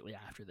immediately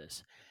after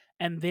this.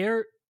 And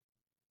there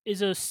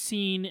is a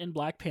scene in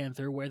Black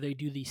Panther where they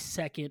do the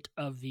second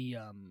of the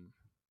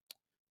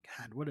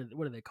what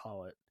do they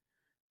call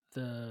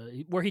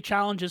it? Where he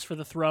challenges for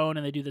the throne,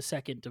 and they do the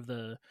second of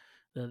the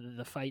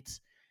fights.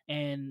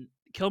 And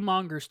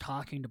Killmonger's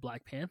talking to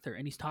Black Panther,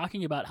 and he's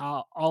talking about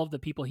how all of the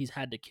people he's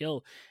had to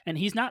kill, and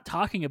he's not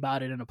talking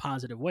about it in a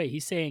positive way.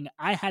 He's saying,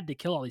 I had to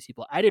kill all these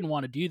people. I didn't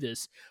want to do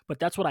this, but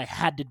that's what I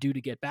had to do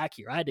to get back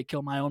here. I had to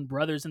kill my own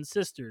brothers and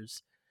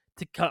sisters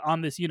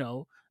on this,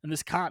 and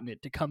this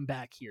continent to come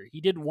back here. He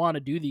didn't want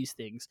to do these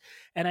things.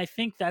 And I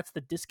think that's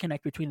the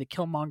disconnect between the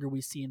Killmonger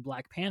we see in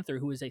Black Panther,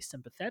 who is a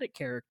sympathetic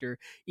character,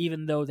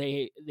 even though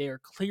they are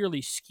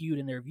clearly skewed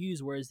in their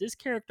views, whereas this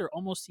character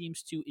almost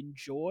seems to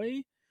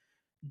enjoy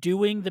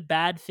doing the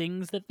bad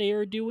things that they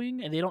are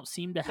doing, and they don't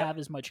seem to have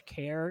as much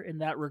care in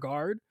that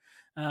regard.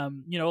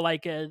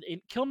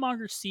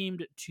 Killmonger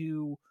seemed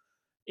to,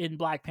 in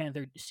Black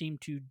Panther,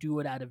 seemed to do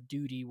it out of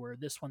duty, where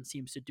this one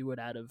seems to do it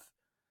out of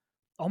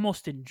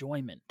almost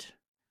enjoyment.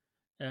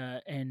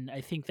 And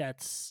I think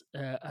that's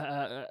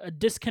a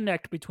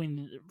disconnect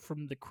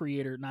from the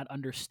creator not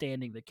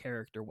understanding the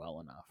character well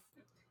enough.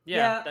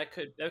 Yeah, that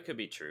could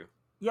be true.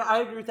 Yeah, I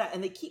agree with that.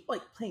 And they keep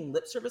playing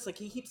lip service.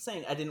 He keeps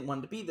saying, I didn't want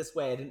it to be this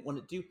way. I didn't want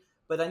to do,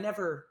 but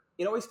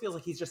it always feels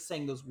like he's just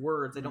saying those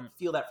words. I don't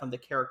feel that from the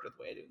character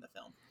the way I do in the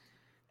film.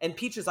 And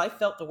Peaches, I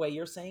felt the way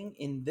you're saying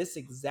in this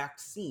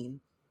exact scene,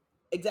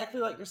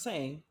 exactly like you're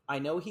saying. I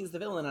know he's the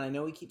villain and I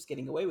know he keeps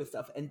getting away with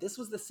stuff. And this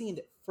was the scene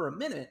that for a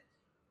minute,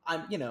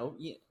 I'm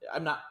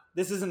not,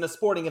 this isn't a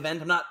sporting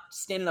event. I'm not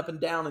standing up and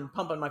down and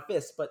pumping my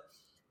fists, but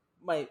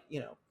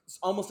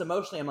almost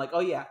emotionally, I'm like, oh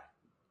yeah,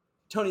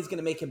 Tony's going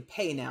to make him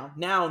pay now.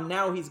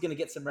 Now he's going to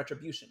get some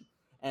retribution.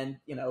 And,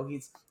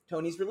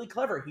 Tony's really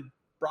clever. He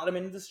brought him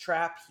into this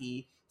trap.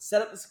 He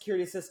set up the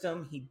security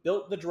system. He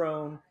built the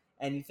drone.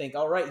 And you think,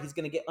 all right, he's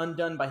going to get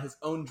undone by his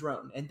own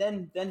drone. And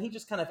then he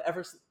just kind of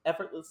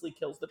effortlessly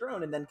kills the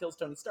drone and then kills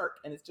Tony Stark.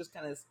 And it's just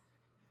kind of,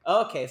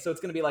 okay, so it's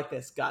going to be like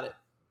this. Got it.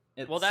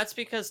 Well, that's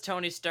because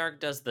Tony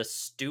Stark does the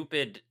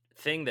stupid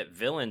thing that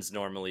villains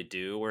normally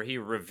do, where he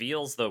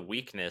reveals the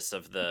weakness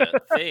of the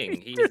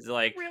thing. He's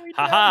like, really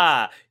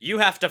haha, you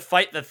have to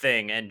fight the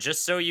thing, and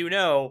just so you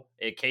know,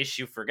 in case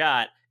you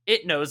forgot,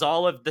 it knows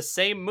all of the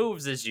same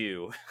moves as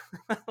you.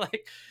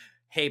 Like,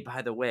 hey,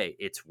 by the way,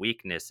 its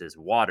weakness is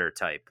water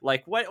type.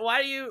 Like, what?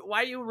 Why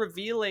are you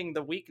revealing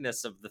the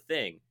weakness of the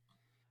thing?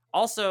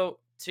 Also,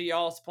 to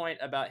y'all's point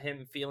about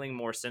him feeling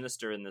more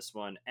sinister in this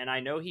one, and I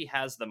know he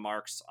has the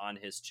marks on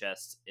his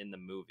chest in the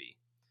movie,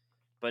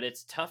 but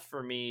it's tough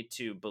for me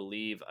to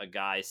believe a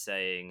guy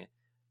saying,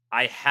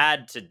 I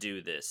had to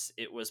do this.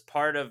 It was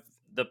part of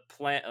the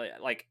plan.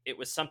 Like, it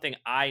was something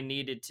I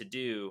needed to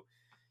do.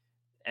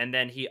 And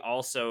then he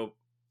also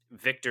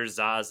Victor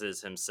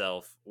Zaz's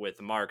himself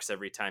with marks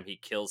every time he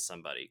kills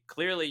somebody.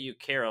 Clearly you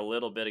care a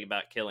little bit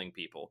about killing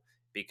people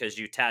because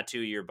you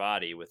tattoo your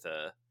body with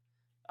a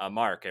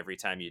mark every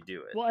time you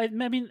do it. Well,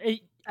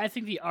 I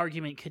think the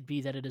argument could be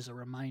that it is a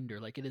reminder.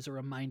 Like, it is a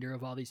reminder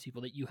of all these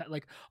people that you had,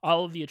 like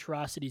all of the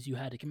atrocities you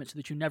had to commit, so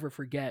that you never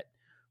forget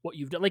what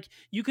you've done. Like,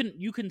 you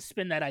can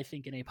spin that, I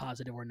think, in a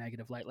positive or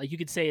negative light. Like, you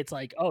could say it's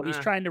like, oh, he's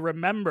trying to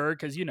remember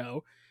because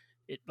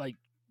it like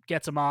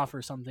gets him off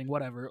or something,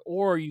 whatever.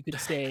 Or you could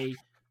say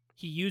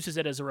he uses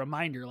it as a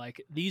reminder, like,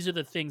 these are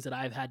the things that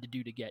I've had to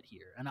do to get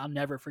here, and I'll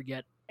never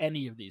forget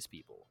any of these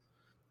people.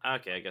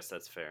 Okay, I guess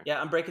that's fair. Yeah,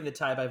 I'm breaking the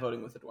tie by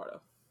voting with Eduardo.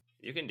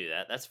 You can do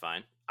that. That's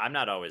fine. I'm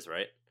not always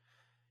right.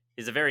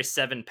 He's a very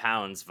 7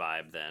 pounds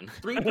vibe then.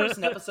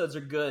 3-person episodes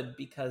are good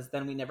because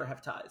then we never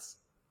have ties.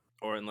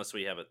 Or unless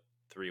we have a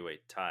 3-way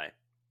tie,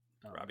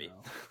 Robbie.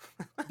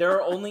 No. There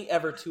are only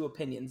ever 2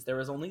 opinions. There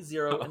is only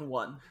 0 and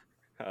 1.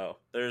 Oh,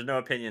 there's no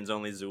opinions,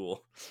 only Zool.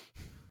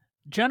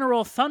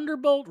 General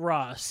Thunderbolt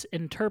Ross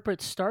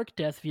interprets Stark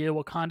death via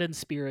Wakandan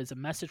spear as a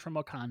message from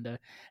Wakanda,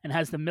 and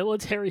has the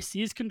military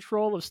seize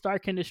control of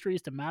Stark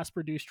Industries to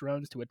mass-produce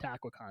drones to attack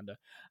Wakanda.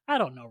 I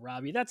don't know,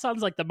 Robbie. That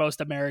sounds like the most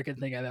American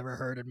thing I've ever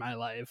heard in my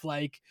life.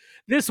 Like,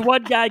 this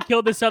one guy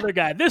killed this other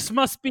guy. This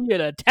must be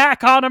an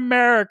attack on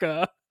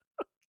America.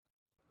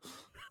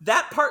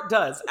 That part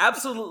does.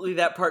 Absolutely,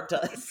 that part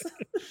does.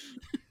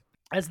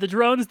 As the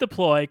drones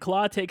deploy,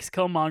 Claw takes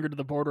Killmonger to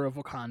the border of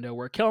Wakanda,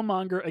 where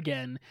Killmonger,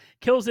 again,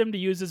 kills him to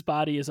use his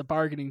body as a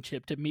bargaining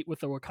chip to meet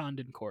with the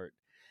Wakandan court.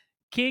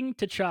 King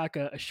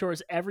T'Chaka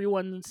assures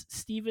everyone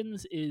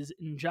Stevens is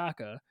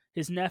N'Jaka,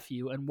 his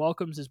nephew, and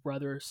welcomes his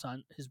brother's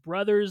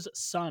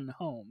son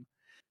home.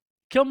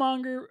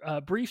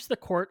 Killmonger briefs the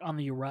court on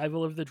the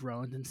arrival of the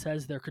drones and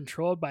says they're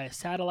controlled by a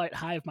satellite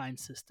hive mind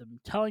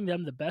system, telling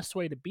them the best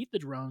way to beat the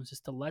drones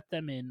is to let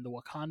them in the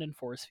Wakandan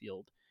force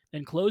field,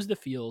 then close the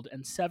field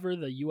and sever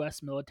the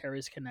U.S.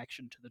 military's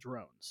connection to the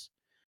drones.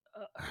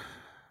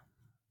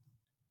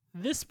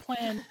 This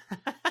plan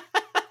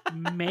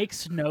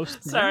makes no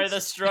sense. Sorry, the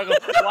struggle.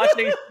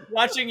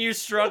 watching you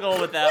struggle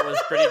with that was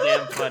pretty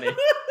damn funny.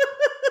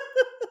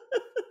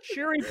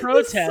 Shuri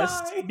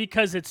protests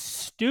because it's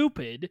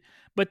stupid,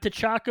 but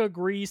T'Chaka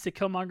agrees to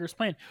Killmonger's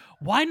plan.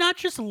 Why not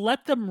just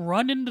let them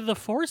run into the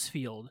force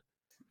field?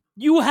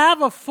 You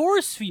have a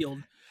force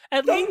field.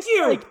 Thank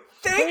you.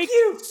 Thank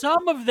you.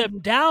 Some of them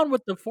down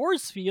with the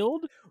force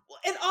field.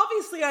 And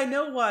obviously, I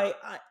know why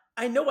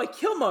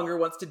Killmonger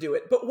wants to do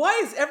it. But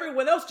why is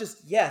everyone else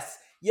just yes?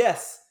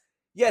 He's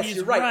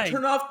you're right.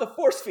 Turn off the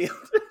force field.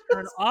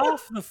 Turn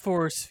off the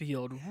force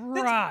field.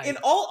 Right. In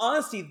all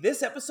honesty,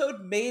 this episode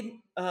made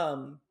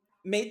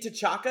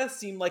T'Chaka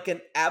seem like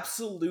an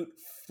absolute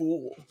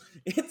fool.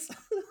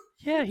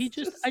 Yeah,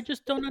 It's I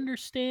just don't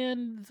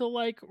understand the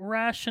like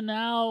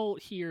rationale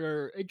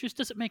here. It just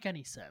doesn't make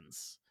any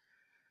sense.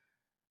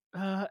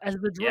 As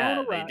the drone Yeah,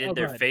 they arrives, did oh, go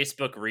their ahead.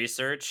 Facebook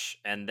research,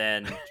 and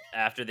then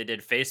after they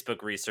did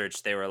Facebook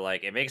research, they were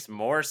like, "It makes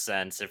more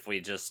sense if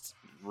we just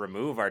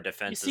remove our You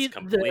defenses see,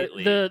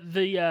 completely."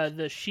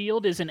 the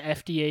shield isn't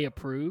FDA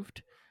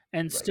approved,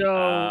 and Right.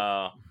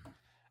 so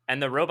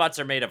And the robots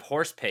are made of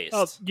horse oh,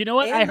 paste. you know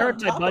what? I And on heard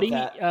top of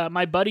that-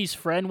 my buddy's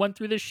friend went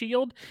through the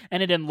shield,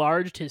 and it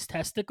enlarged his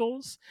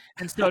testicles,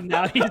 and so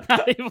now he's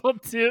not able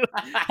to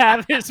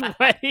have his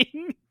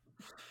wedding.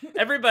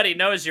 Everybody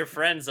knows your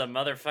friend's a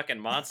motherfucking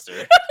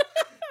monster.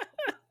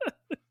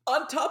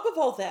 On top of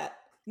all that,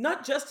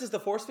 not just does the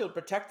force field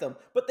protect them,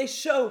 but they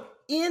show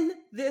in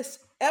this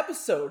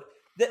episode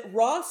that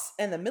Ross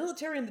and the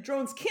military and the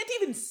drones can't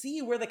even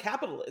see where the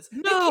capital is.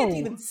 They can't No.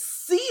 even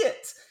see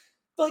it.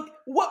 Like,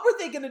 what were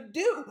they going to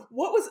do?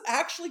 What was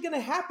actually going to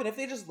happen if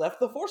they just left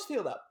the force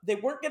field up? They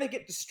weren't going to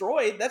get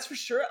destroyed, that's for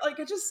sure. Like,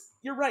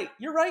 you're right.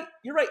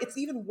 It's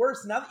even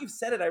worse. Now that you've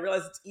said it, I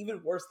realize it's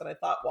even worse than I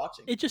thought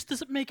watching. It just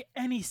doesn't make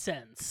any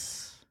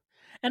sense.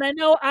 And I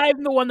know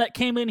I'm the one that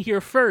came in here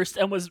first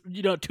and was,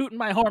 tooting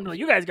my horn, like,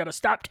 you guys got to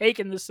stop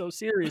taking this so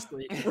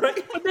seriously.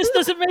 Right? But this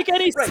doesn't make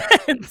any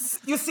sense.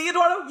 You see,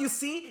 Eduardo? You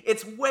see?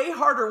 It's way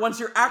harder once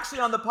you're actually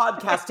on the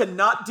podcast to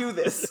not do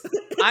this.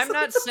 I'm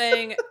not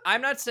saying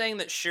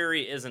that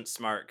Shuri isn't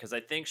smart, because I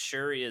think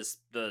Shuri is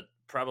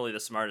probably the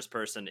smartest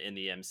person in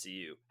the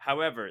MCU.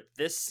 However,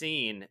 this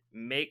scene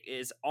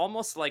is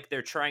almost like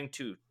they're trying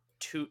to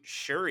toot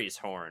Shuri's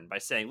horn by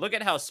saying, look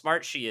at how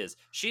smart she is.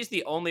 She's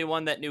the only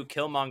one that knew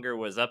Killmonger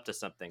was up to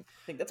something.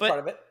 I think that's But part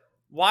of it.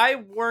 why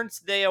weren't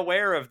they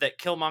aware of that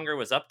Killmonger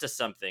was up to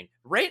something?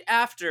 Right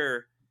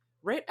after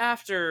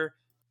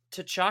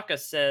T'Chaka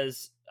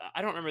says,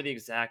 I don't remember the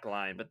exact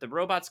line, but the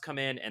robots come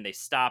in and they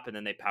stop and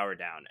then they power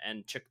down.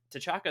 And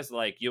T'Chaka's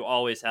like, you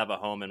always have a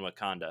home in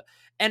Wakanda.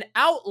 And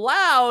out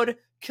loud,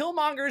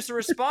 Killmonger's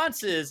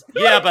response is,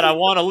 yeah, but I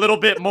want a little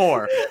bit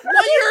more.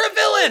 Well, you're a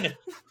villain!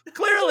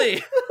 Clearly.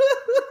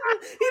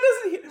 He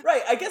doesn't hear,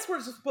 right, I guess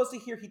we're supposed to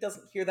hear he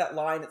doesn't hear that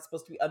line. It's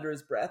supposed to be under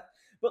his breath.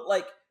 But,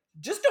 like,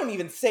 just don't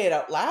even say it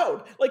out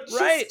loud. Like,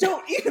 Right. just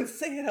don't even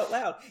say it out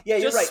loud. Yeah,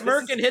 you're Just right.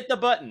 smirk and hit the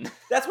button.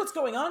 That's what's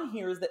going on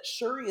here, is that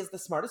Shuri is the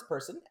smartest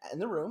person in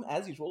the room,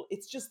 as usual.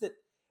 It's just that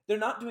they're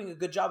not doing a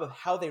good job of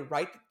how they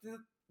write.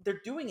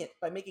 They're doing it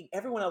by making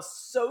everyone else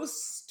so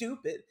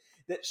stupid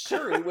that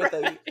Shuri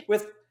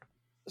with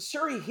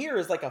Shuri here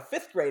is like a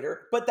 5th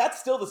grader, but that's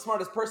still the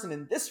smartest person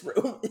in this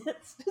room.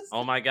 It's just,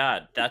 Oh my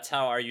god, that's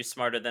how Are You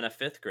Smarter Than a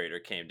 5th Grader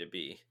came to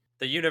be.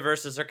 The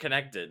universes are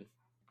connected.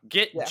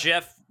 Get Yeah.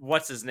 Jeff,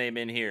 what's his name,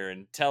 in here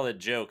and tell a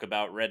joke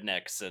about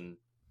rednecks and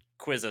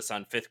quiz us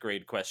on 5th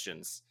grade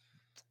questions.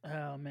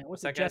 Oh, man.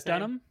 What's that that, Jeff guy's name?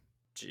 Dunham?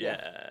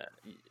 Yeah.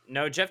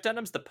 No, Jeff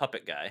Dunham's the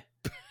puppet guy.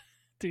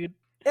 Dude,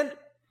 and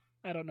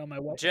I don't know my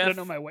white. I Jeff don't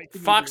know my white.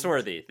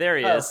 Foxworthy. There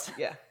he is.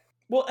 yeah.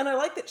 Well, and I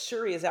like that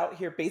Shuri is out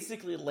here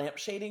basically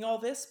lampshading all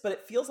this, but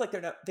it feels like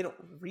they don't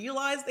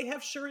realize they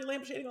have Shuri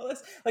lampshading all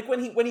this. Like when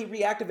he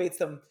reactivates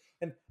them,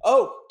 and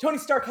Tony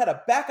Stark had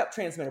a backup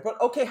transmitter. But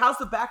okay, how's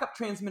the backup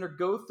transmitter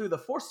go through the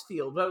force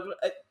field?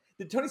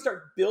 Did Tony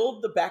Stark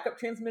build the backup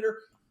transmitter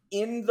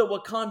in the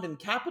Wakandan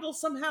capital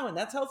somehow? And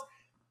that's how it's...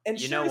 And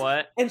You know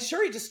what? And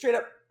Shuri just straight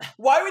up,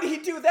 why would he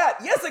do that?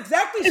 Yes,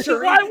 exactly,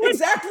 Shuri. Why would-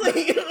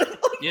 Exactly.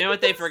 You know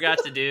what they forgot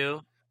to do?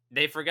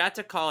 They forgot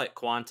to call it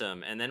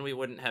quantum, and then we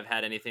wouldn't have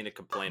had anything to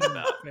complain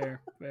about.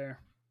 Fair.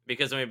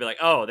 Because then we'd be like,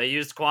 oh, they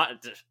used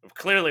quantum.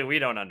 Clearly, we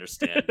don't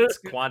understand. It's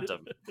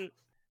quantum.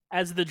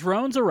 As the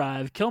drones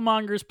arrive,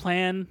 Killmonger's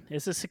plan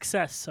is a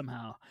success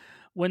somehow.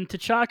 When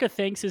T'Chaka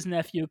thanks his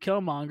nephew,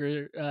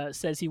 Killmonger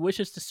says he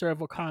wishes to serve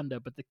Wakanda,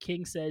 but the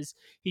king says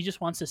he just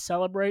wants to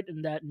celebrate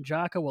and that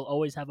N'Jaka will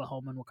always have a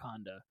home in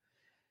Wakanda.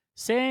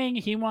 Saying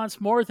he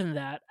wants more than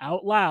that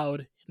out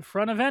loud in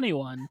front of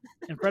everyone,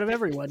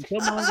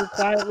 Killmonger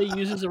quietly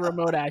uses a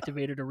remote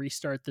activator to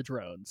restart the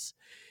drones.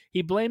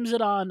 He blames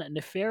it on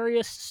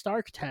nefarious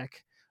Stark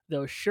tech,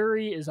 though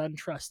Shuri is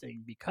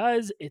untrusting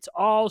because it's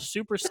all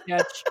super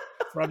sketch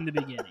from the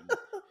beginning.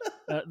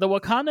 The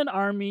Wakandan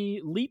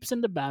army leaps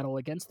into battle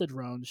against the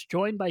drones,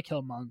 joined by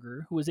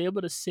Killmonger, who is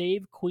able to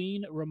save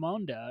Queen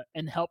Ramonda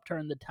and help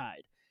turn the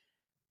tide.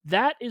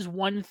 That is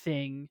one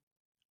thing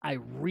I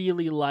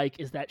really like,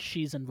 is that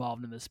she's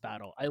involved in this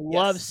battle. I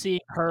love seeing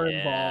her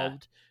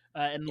involved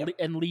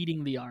and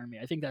leading the army.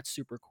 I think that's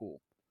super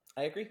cool.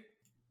 I agree.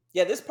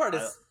 Yeah, this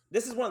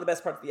is one of the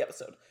best parts of the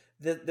episode.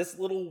 This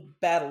little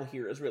battle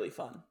here is really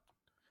fun.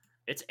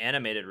 It's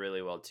animated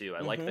really well too.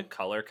 I like the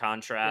color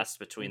contrast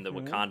between the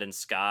Wakandan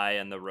sky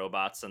and the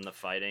robots and the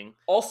fighting.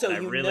 Also, and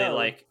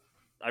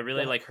I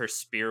really like her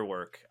spear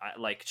work.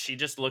 She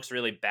just looks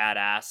really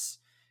badass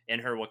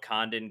in her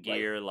Wakandan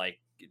gear, like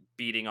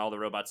beating all the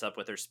robots up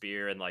with her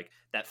spear, and like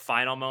that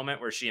final moment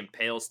where she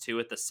impales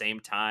 2 at the same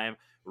time,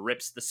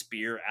 rips the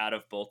spear out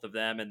of both of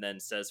them, and then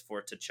says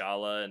for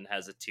T'Challa and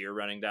has a tear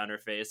running down her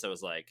face. I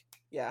was like,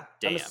 yeah,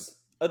 damn.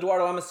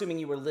 Eduardo, I'm assuming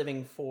you were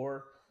living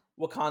for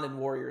Wakandan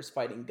warriors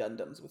fighting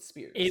Gundams with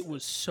spears. It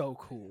was so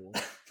cool.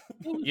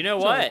 You know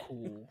So what?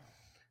 cool.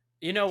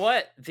 You know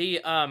what?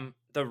 The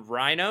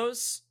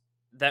rhinos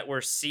that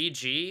were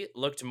CG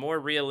looked more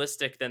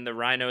realistic than the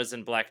rhinos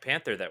in Black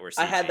Panther that were CG.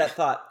 I had that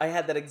thought. I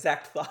had that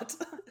exact thought.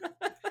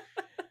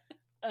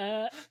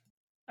 I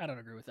don't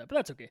agree with that, but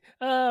that's okay.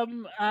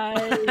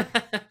 I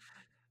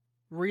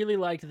really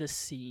liked this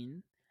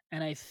scene,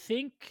 and I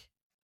think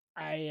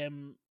I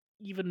am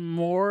even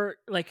more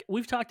like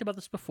we've talked about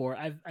this before.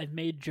 I've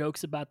made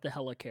jokes about the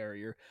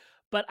helicarrier,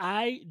 but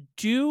I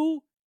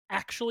do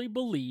actually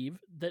believe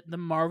that the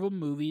Marvel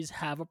movies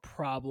have a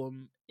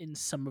problem in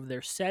some of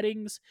their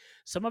settings.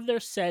 Some of their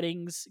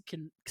settings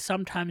can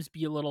sometimes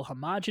be a little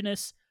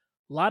homogenous.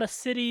 A lot of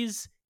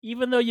cities,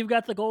 even though you've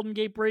got the Golden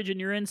Gate Bridge and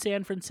you're in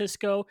San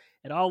Francisco,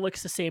 it all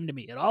looks the same to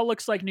me. It all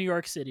looks like New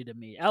York City to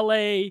me.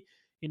 LA,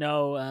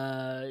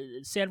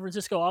 San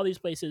Francisco, all these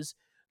places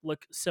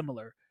look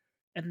similar.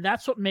 And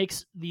that's what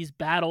makes these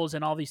battles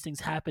and all these things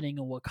happening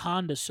in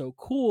Wakanda so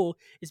cool,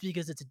 is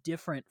because it's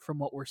different from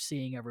what we're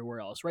seeing everywhere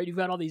else, right? You've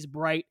got all these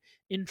bright,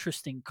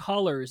 interesting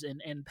colors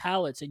and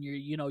palettes, and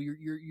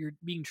you're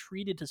being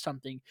treated to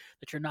something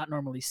that you're not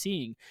normally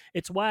seeing.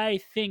 It's why I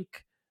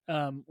think,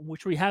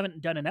 which we haven't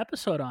done an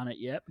episode on it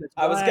yet, but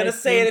I was going to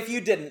say it if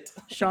you didn't.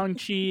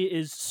 Shang-Chi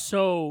is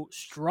so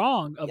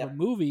strong of Yep. a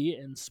movie,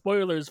 and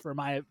spoilers for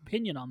my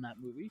opinion on that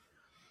movie,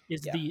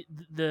 is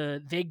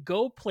they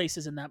go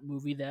places in that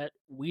movie that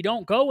we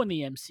don't go in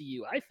the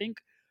MCU. I think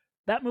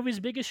that movie's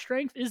biggest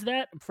strength is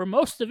that for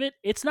most of it,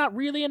 it's not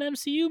really an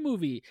MCU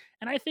movie,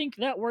 and I think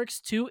that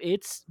works to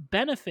its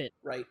benefit.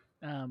 Right.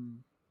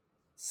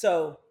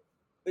 So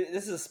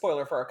this is a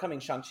spoiler for our coming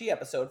Shang-Chi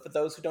episode. For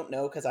those who don't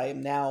know, because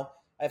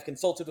I've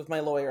consulted with my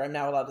lawyer, I'm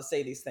now allowed to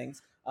say these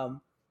things.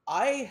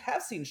 I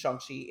have seen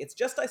Shang-Chi. It's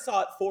just I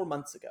saw it 4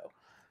 months ago.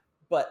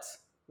 But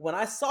when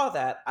I saw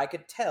that, I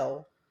could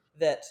tell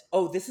that,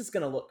 this is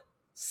going to look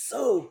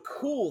so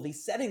cool.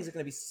 These settings are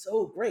going to be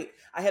so great.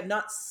 I have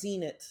not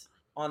seen it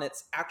on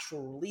its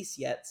actual release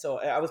yet, so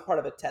I was part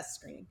of a test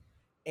screening.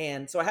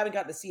 And so I haven't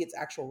gotten to see its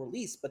actual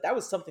release, but that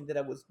was something that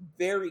I was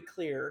very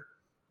clear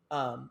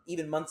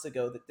even months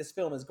ago, that this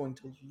film is going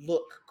to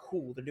look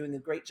cool. They're doing a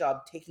great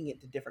job taking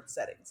it to different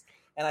settings.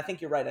 And I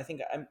think you're right. I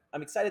think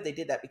I'm excited they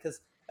did that, because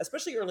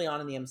especially early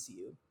on in the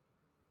MCU,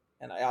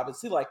 and I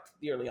obviously liked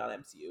the early on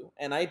MCU,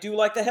 and I do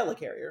like the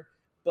helicarrier,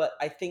 but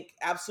I think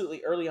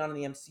absolutely early on in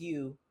the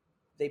MCU,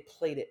 they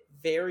played it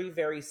very,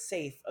 very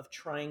safe of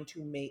trying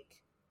to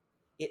make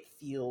it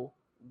feel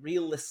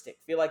realistic,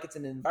 feel like it's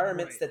an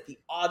environment that the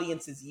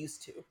audience is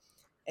used to.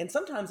 And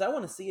sometimes I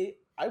want to see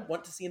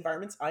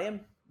environments I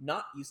am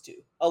not used to.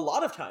 A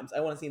lot of times I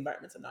want to see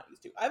environments I'm not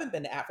used to. I haven't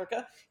been to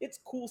Africa. It's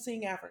cool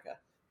seeing Africa.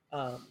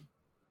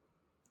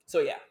 So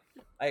yeah,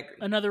 I agree.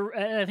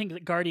 I think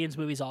that Guardians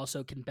movies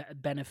also can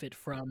benefit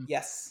from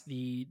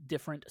the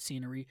different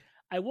scenery.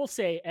 I will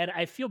say, and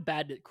I feel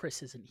bad that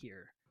Chris isn't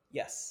here.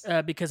 Yes.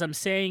 Because I'm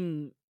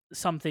saying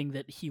something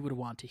that he would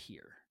want to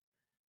hear.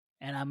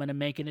 And I'm going to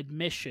make an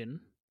admission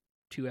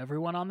to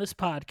everyone on this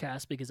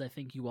podcast, because I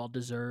think you all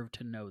deserve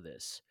to know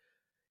this.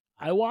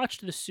 I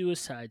watched The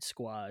Suicide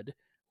Squad,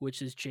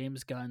 which is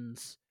James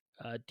Gunn's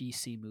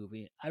DC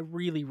movie. I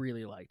really,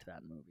 really liked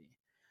that movie.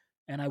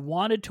 And I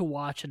wanted to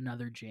watch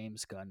another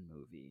James Gunn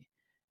movie.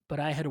 But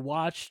I had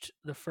watched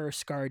the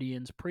first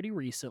Guardians pretty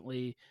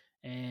recently,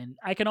 and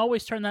I can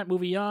always turn that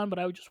movie on, but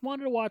I just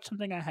wanted to watch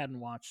something I hadn't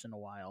watched in a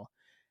while.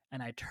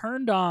 And I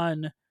turned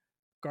on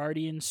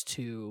Guardians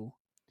 2,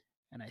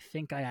 and I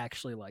think I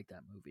actually like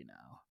that movie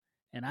now.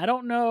 And I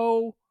don't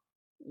know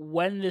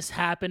when this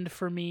happened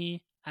for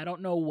me. I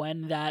don't know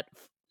when that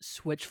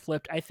switch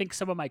flipped. I think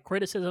some of my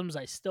criticisms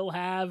I still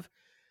have,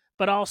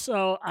 but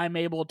also I'm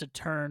able to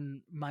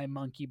turn my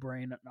monkey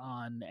brain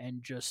on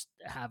and just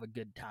have a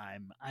good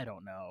time. I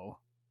don't know.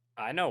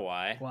 I know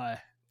why. Why?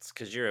 It's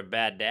because you're a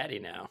bad daddy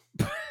now.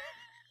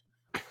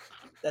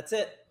 That's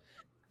it.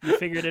 You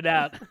figured it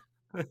out.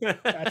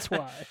 That's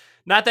why.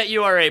 Not that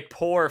you are a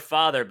poor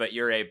father, but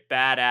you're a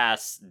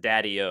badass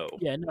daddy-o.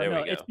 Yeah,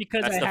 no. It's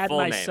because That's I the had full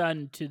my name.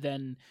 son to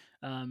then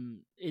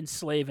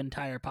enslave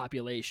entire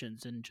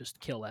populations and just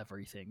kill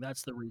everything.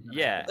 That's the reason.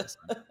 Yeah.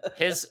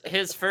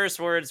 His first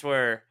words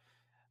were,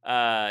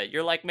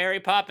 "You're like Mary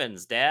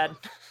Poppins, Dad."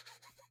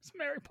 Is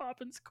Mary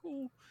Poppins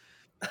cool?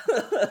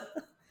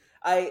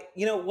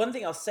 One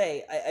thing I'll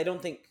say, I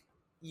don't think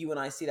you and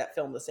I see that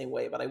film the same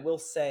way, but I will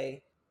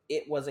say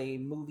it was a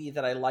movie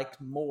that I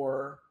liked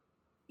more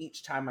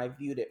each time I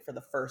viewed it for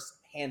the first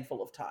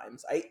handful of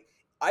times.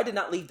 I did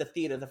not leave the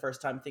theater the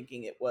first time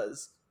thinking it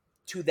was,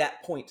 to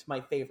that point, my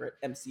favorite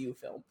MCU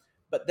film.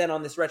 But then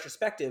on this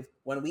retrospective,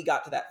 when we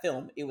got to that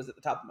film, it was at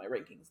the top of my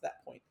rankings at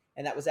that point.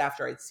 And that was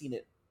after I'd seen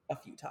it a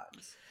few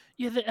times.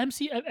 Yeah, the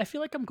MCU, I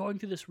feel like I'm going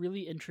through this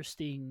really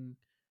interesting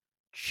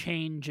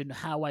change in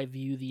how I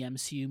view the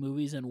MCU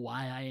movies and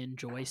why I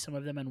enjoy some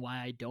of them and why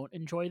I don't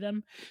enjoy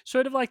them.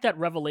 Sort of like that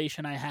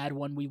revelation I had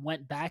when we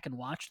went back and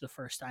watched the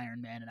first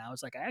Iron Man, and I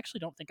was like, I actually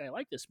don't think I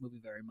like this movie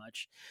very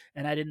much.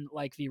 And I didn't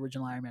like the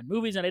original Iron Man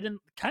movies, and I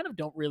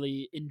don't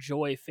really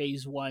enjoy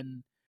Phase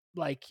 1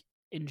 like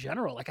in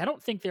general. Like, I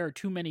don't think there are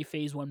too many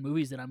Phase 1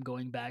 movies that I'm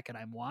going back and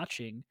I'm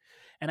watching.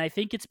 And I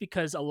think it's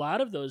because a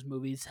lot of those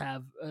movies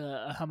have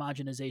a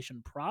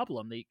homogenization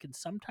problem. They can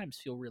sometimes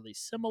feel really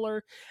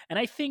similar. And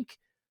I think,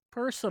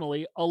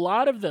 personally, a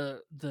lot of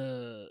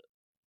the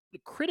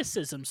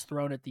criticisms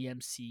thrown at the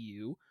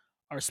MCU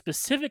are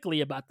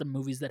specifically about the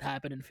movies that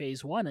happen in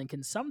Phase 1. And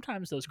can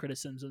sometimes those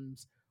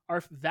criticisms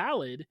are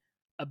valid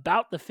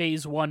about the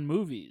Phase 1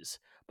 movies.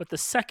 But the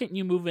second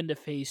you move into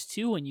Phase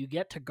 2 and you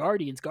get to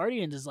Guardians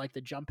is like the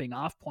jumping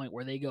off point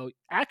where they go,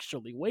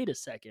 actually, wait a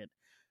second,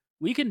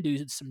 we can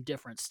do some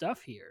different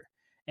stuff here.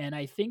 And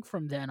I think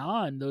from then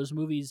on, those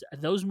movies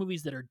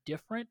that are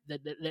different,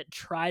 that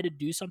try to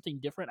do something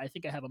different, I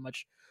think I have a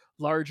much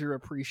larger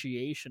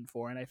appreciation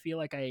for. And I feel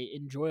like I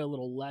enjoy a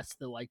little less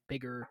the like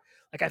bigger,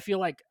 like I feel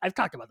like I've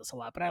talked about this a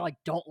lot, but I like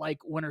don't like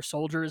Winter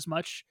Soldier as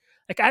much.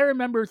 Like I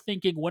remember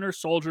thinking Winter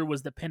Soldier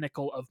was the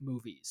pinnacle of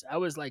movies. I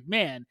was like,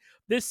 man,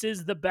 this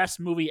is the best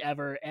movie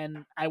ever.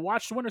 And I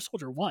watched Winter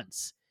Soldier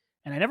once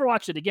and I never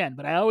watched it again,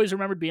 but I always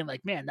remembered being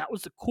like, man, that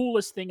was the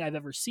coolest thing I've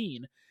ever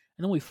seen.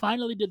 And then we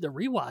finally did the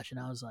rewatch, and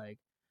I was like,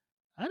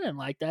 I didn't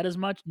like that as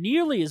much,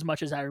 nearly as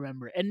much as I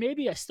remember. And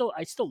maybe I still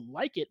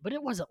like it, but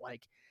it wasn't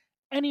like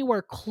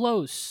anywhere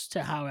close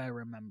to how I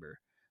remember.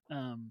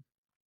 And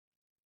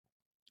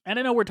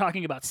I know we're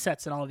talking about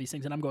sets and all of these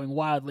things, and I'm going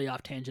wildly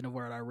off tangent of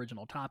where our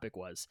original topic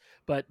was.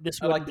 But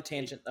this I like the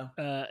tangent though.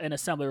 An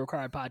Assembly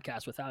Required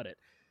podcast without it.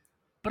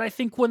 But I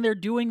think when they're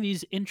doing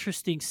these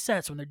interesting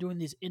sets, when they're doing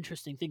these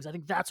interesting things, I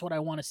think that's what I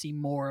want to see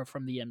more of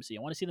from the MC.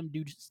 I want to see them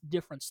do just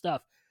different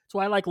stuff. That's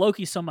why I like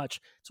Loki so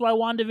much. That's why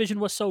WandaVision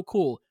was so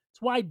cool.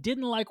 That's why I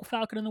didn't like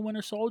Falcon and the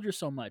Winter Soldier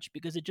so much,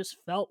 because it just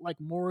felt like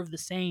more of the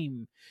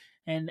same.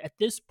 And at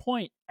this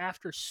point,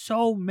 after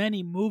so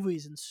many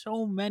movies and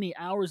so many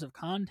hours of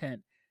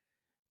content,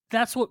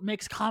 that's what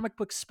makes comic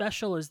books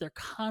special, is they're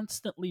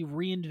constantly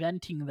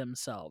reinventing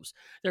themselves.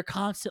 They're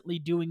constantly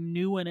doing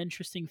new and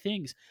interesting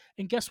things.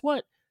 And guess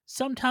what?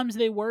 Sometimes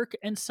they work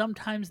and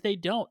sometimes they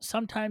don't.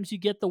 Sometimes you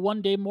get the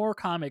One Day More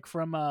comic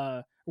from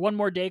One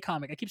More Day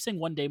comic. I keep saying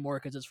One Day More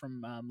because it's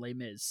from Les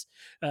Mis.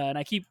 And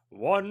I keep...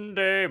 One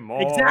Day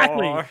More.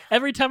 Exactly.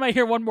 Every time I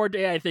hear One More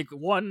Day, I think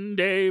One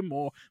Day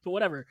More. But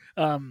whatever.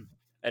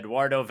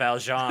 Eduardo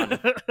Valjean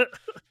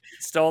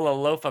stole a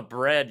loaf of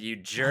bread, you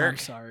jerk. I'm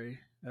sorry.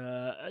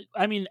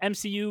 I mean,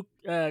 MCU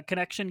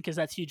connection, because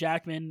that's Hugh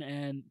Jackman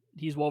and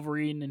he's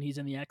Wolverine and he's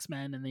in the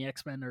X-Men, and the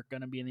X-Men are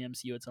going to be in the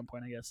MCU at some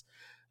point, I guess.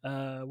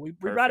 We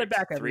brought it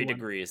back, everyone. 3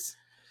 degrees.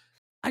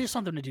 I just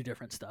want them to do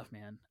different stuff,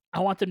 man. I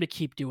want them to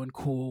keep doing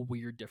cool,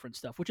 weird, different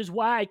stuff, which is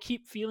why I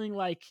keep feeling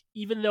like,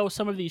 even though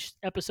some of these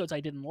episodes I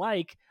didn't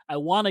like, I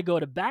want to go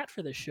to bat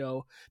for the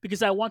show,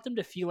 because I want them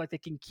to feel like they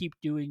can keep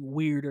doing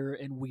weirder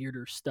and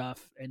weirder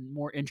stuff and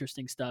more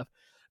interesting stuff,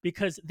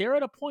 because they're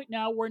at a point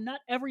now where not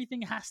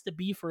everything has to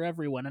be for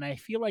everyone, and I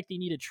feel like they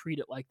need to treat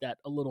it like that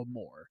a little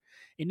more.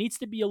 It needs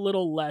to be a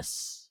little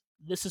less,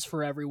 this is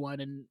for everyone,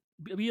 and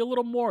be a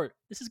little more,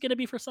 this is going to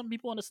be for some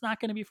people and it's not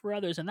going to be for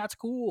others, and that's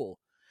cool.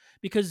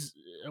 Because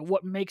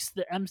what makes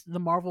the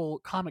Marvel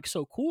comics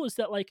so cool is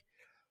that, like,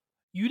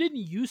 you didn't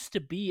used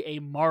to be a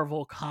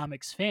Marvel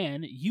Comics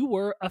fan. You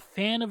were a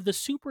fan of the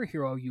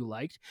superhero you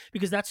liked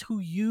because that's who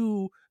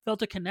you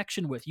felt a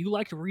connection with. You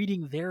liked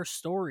reading their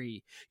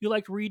story. You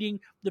liked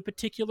reading the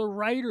particular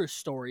writer's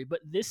story.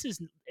 But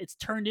it's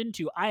turned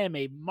into, I am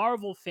a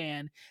Marvel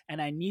fan and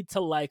I need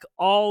to like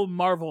all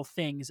Marvel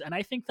things. And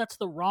I think that's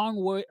the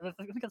wrong way. I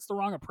think that's the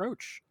wrong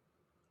approach.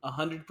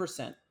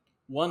 100%.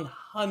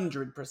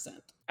 100%.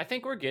 I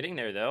think we're getting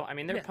there, though. I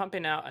mean, they're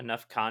pumping out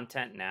enough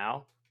content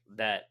now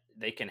that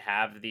they can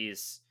have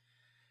these,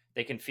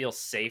 they can feel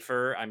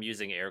safer, I'm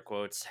using air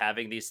quotes,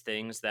 having these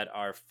things that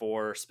are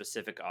for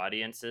specific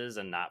audiences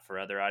and not for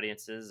other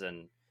audiences.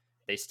 And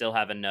they still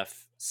have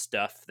enough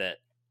stuff that,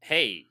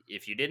 hey,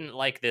 if you didn't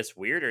like this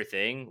weirder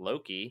thing,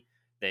 Loki,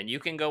 then you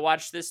can go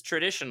watch this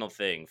traditional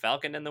thing,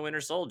 Falcon and the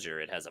Winter Soldier.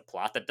 It has a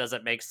plot that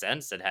doesn't make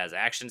sense. It has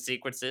action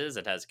sequences.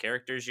 It has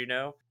characters, you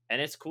know. And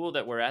it's cool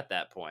that we're at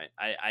that point.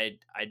 I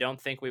don't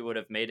think we would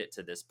have made it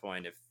to this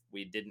point if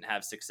we didn't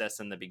have success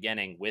in the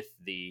beginning with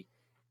the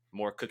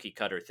more cookie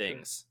cutter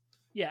things.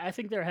 Yeah, I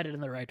think they're headed in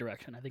the right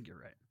direction. I think you're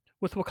right.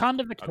 With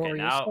Wakanda victorious. Okay,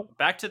 now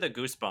back to the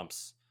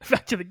goosebumps.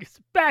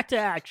 back to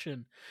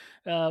action.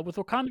 With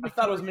Wakanda victorious, I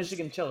thought it was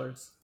Michigan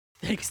Chillers.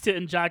 Thanks to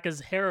N'Jaka's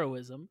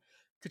heroism,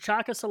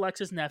 T'Chaka selects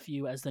his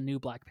nephew as the new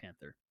Black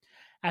Panther.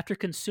 After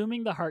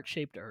consuming the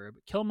heart-shaped herb,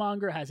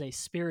 Killmonger has a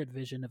spirit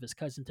vision of his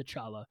cousin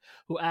T'Challa,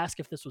 who asks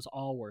if this was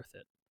all worth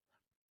it.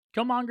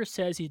 Killmonger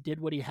says he did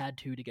what he had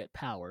to get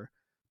power,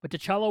 but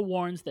T'Challa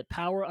warns that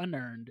power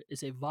unearned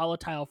is a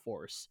volatile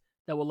force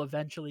that will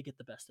eventually get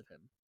the best of him.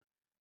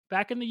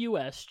 Back in the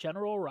US,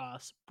 General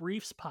Ross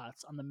briefs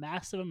Potts on the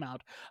massive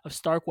amount of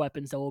Stark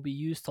weapons that will be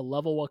used to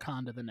level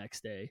Wakanda the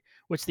next day,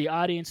 which the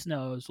audience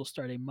knows will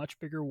start a much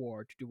bigger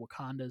war to do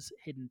Wakanda's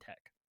hidden tech.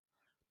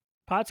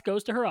 Potts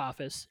goes to her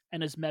office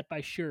and is met by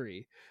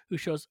Shuri, who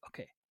shows,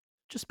 okay,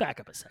 just back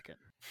up a second.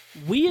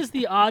 We as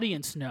the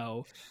audience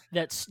know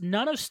that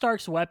none of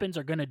Stark's weapons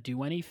are going to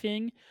do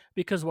anything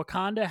because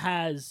Wakanda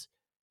has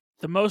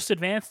the most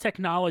advanced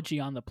technology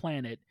on the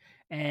planet,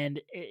 and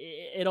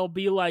it'll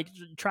be like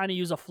trying to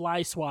use a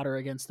fly swatter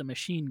against a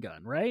machine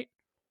gun, right?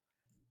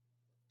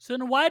 So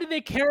then why do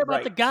they care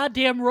about the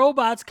goddamn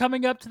robots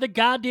coming up to the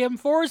goddamn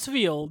force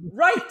field?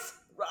 Right.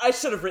 I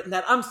should have written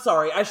that. I'm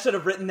sorry. I should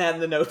have written that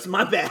in the notes.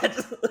 My bad.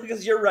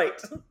 Because you're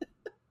right.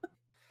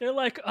 They're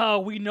like, oh,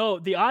 we know,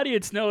 the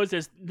audience knows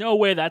there's no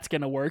way that's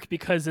going to work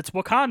because it's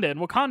Wakanda, and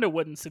Wakanda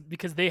wouldn't,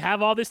 because they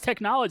have all this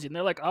technology. And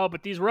they're like, oh,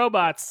 but these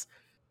robots,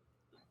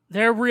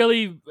 they're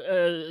really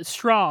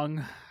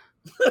strong.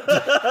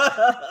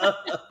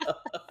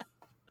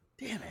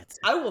 Damn it.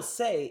 I will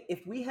say,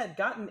 if we had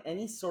gotten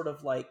any sort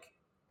of like,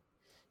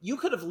 you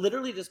could have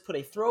literally just put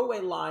a throwaway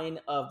line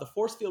of the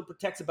force field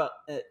protects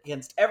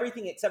against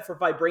everything except for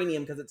vibranium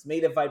because it's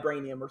made of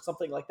vibranium or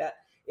something like that.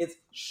 It's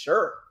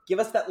sure, give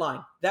us that line.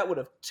 That would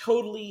have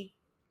totally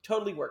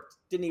worked.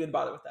 Didn't even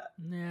bother with that.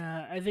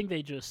 Yeah, I think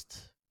they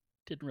just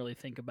didn't really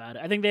think about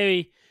it. I think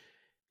they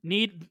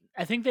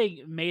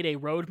made a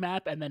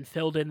roadmap and then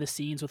filled in the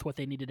scenes with what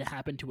they needed to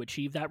happen to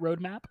achieve that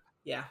roadmap.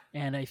 Yeah.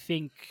 And I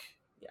think,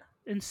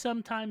 and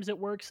sometimes it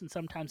works and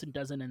sometimes it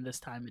doesn't, and this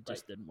time it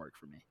just didn't work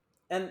for me.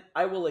 And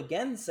I will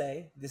again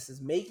say, this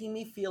is making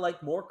me feel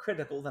like more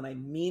critical than I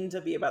mean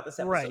to be about this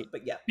episode. Right.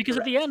 But yeah. Because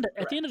at the end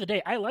of the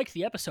day, I liked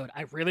the episode.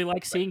 I really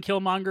liked seeing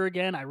Killmonger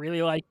again. I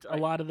really liked a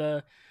lot of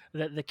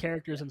the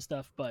characters and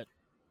stuff. But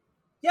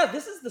yeah,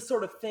 this is the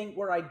sort of thing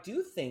where I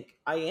do think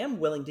I am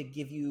willing to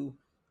give you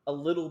a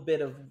little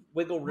bit of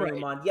wiggle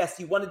room on, yes,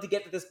 you wanted to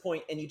get to this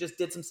point and you just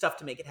did some stuff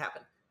to make it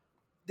happen.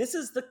 This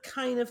is the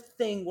kind of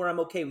thing where I'm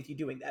okay with you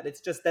doing that.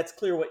 It's just, that's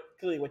clearly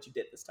what you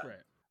did this time. Right.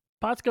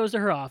 Potts goes to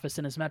her office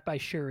and is met by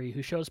Shuri,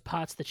 who shows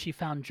Potts that she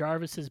found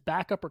Jarvis's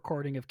backup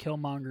recording of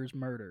Killmonger's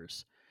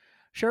murders.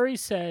 Shuri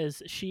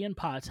says she and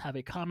Potts have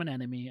a common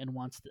enemy and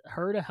wants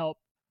her help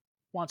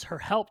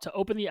to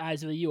open the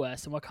eyes of the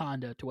U.S. and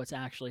Wakanda to what's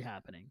actually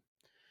happening.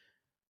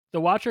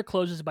 The Watcher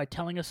closes by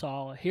telling us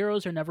all,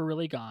 heroes are never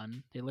really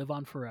gone, they live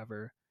on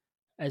forever,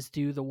 as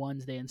do the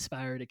ones they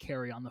inspire to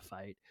carry on the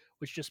fight,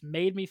 which just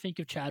made me think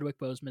of Chadwick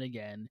Boseman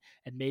again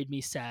and made me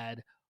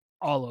sad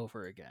all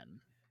over again.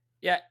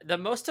 Yeah, the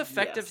most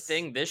effective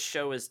thing this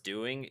show is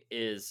doing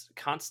is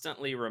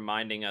constantly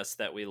reminding us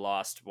that we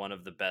lost one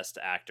of the best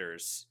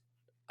actors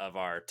of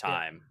our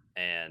time.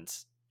 Yeah. And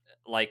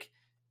like,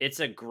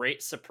 it's a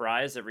great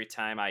surprise every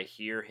time I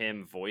hear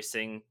him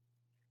voicing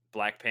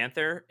Black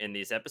Panther in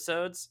these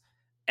episodes.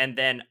 And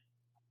then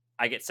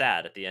I get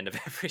sad at the end of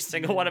every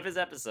single one of his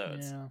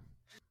episodes. Yeah.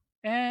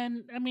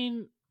 And I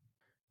mean,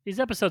 these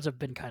episodes have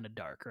been kind of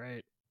dark,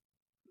 right?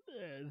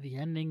 The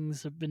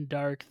endings have been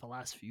dark. The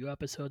last few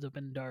episodes have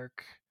been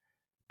dark.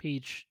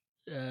 Peach,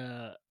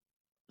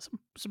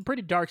 some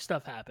pretty dark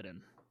stuff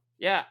happening.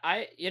 Yeah,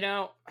 I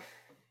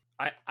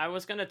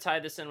was gonna tie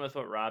this in with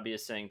what Robbie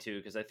is saying too,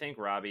 because I think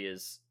Robbie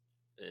is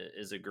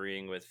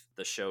agreeing with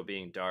the show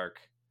being dark.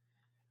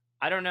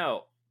 I don't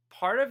know.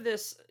 Part of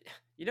this,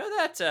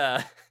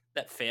 that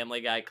that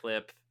Family Guy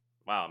clip.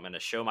 Wow, I'm gonna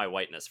show my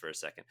whiteness for a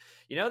second.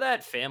 You know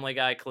that Family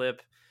Guy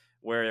clip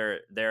where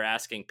they're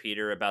asking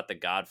Peter about The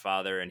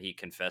Godfather and he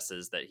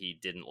confesses that he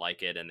didn't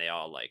like it, and they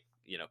all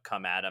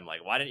come at him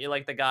like, why didn't you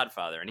like The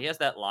Godfather? And he has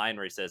that line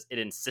where he says, it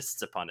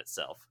insists upon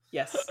itself.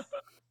 Yes.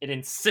 It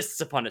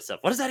insists upon itself.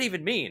 What does that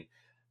even mean?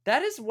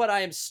 That is what I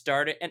am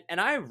starting.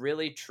 And I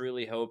really,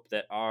 truly hope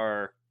that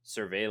our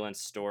surveillance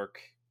stork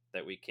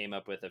that we came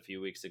up with a few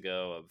weeks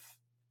ago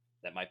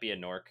that might be a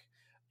Nork,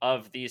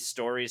 of these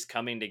stories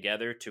coming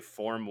together to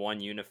form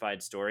one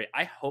unified story.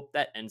 I hope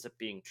that ends up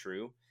being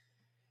true.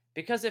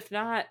 Because if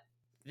not,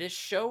 this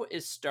show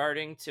is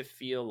starting to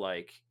feel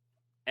like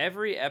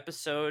every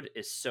episode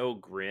is so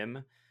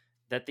grim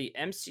that the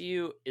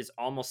MCU is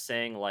almost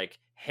saying like,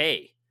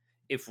 hey,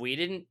 if we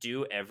didn't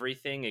do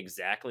everything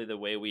exactly the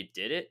way we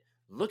did it,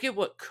 look at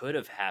what could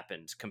have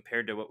happened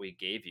compared to what we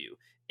gave you.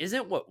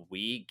 Isn't what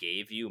we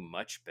gave you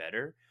much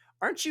better?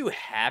 Aren't you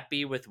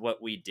happy with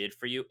what we did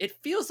for you? It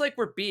feels like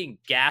we're being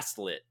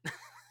gaslit.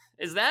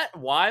 Is that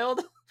wild?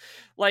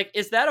 Like,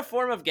 is that a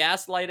form of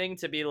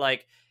gaslighting to be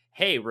like,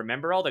 hey,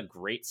 remember all the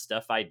great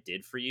stuff I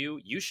did for you?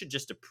 You should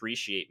just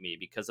appreciate me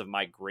because of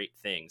my great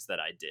things that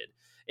I did.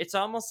 It's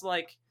almost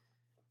like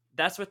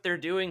that's what they're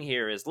doing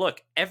here is,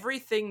 look,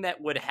 everything that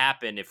would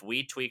happen if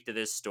we tweaked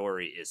this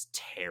story is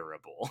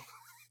terrible.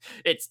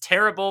 It's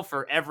terrible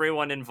for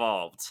everyone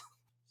involved.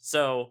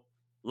 So,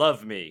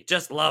 love me.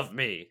 Just love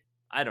me.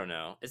 I don't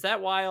know. Is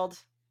that wild?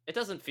 It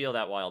doesn't feel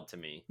that wild to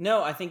me.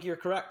 No, I think you're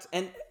correct.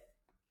 And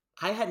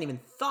I hadn't even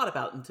thought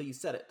about it until you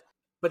said it.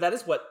 But that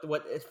is what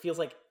it feels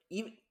like.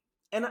 Even,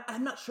 and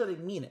I'm not sure they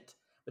mean it,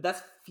 but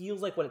that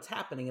feels like what it's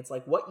happening. It's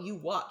like what you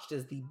watched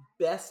is the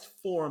best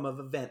form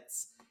of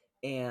events,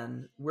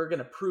 and we're going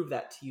to prove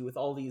that to you with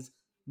all these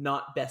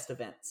not best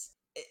events.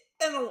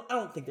 And I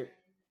don't think they're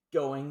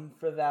going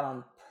for that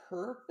on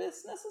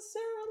purpose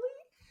necessarily,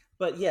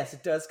 but yes,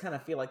 it does kind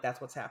of feel like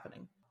that's what's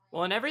happening.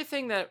 Well, and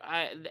everything that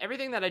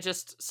I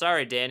just,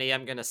 sorry, Danny,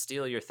 I'm going to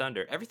steal your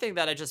thunder. Everything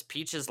that I just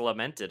Peaches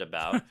lamented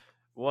about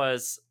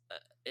was,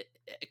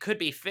 it could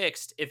be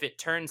fixed if it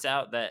turns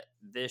out that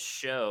this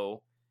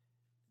show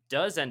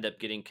does end up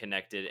getting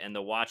connected, and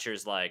the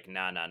Watcher's like,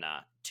 nah.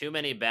 Too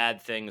many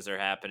bad things are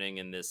happening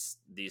in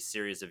these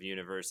series of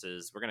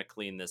universes. We're gonna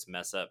clean this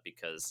mess up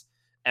because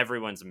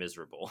everyone's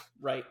miserable.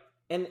 Right.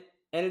 And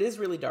it is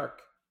really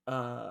dark.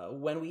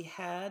 When we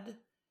had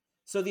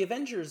the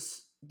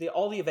Avengers,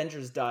 all the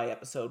Avengers die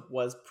episode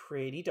was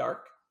pretty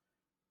dark,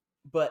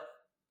 but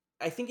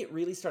I think it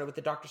really started with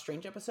the Doctor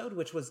Strange episode,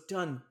 which was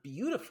done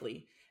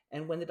beautifully.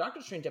 And when the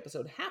Doctor Strange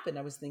episode happened,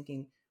 I was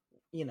thinking,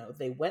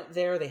 they went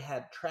there, they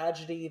had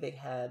tragedy, they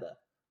had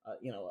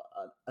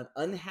an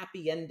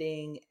unhappy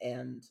ending,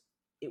 and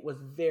it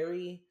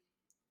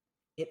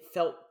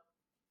felt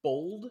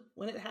bold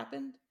when it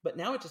happened, but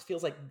now it just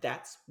feels like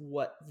that's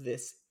what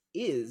this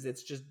is.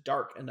 It's just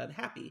dark and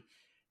unhappy.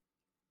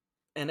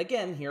 And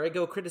again, here I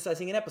go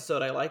criticizing an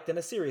episode I liked and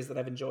a series that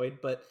I've enjoyed,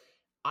 but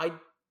I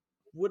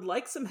would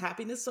like some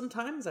happiness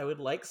sometimes. I would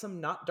like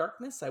some not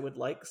darkness. I would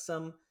like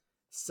some,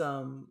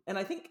 and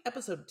I think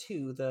episode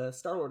 2, the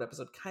Star-Lord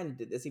episode, kind of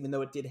did this, even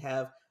though it did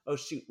have, oh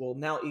shoot, well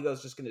now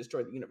Ego's just going to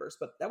destroy the universe,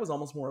 but that was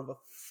almost more of a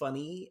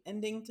funny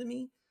ending to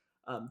me.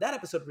 That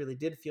episode really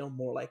did feel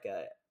more like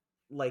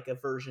a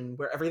version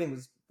where everything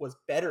was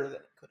better than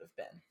it could have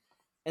been.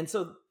 And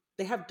so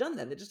they have done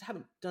that. They just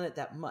haven't done it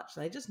that much.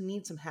 And I just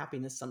need some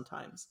happiness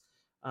sometimes.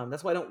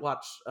 That's why I don't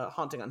watch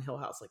Haunting on Hill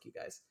House like you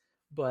guys.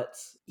 But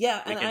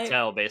yeah, I can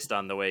tell based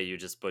on the way you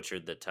just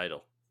butchered the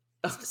title.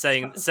 Oh,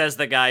 says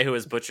the guy who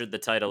has butchered the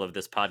title of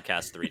this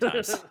podcast 3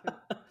 times.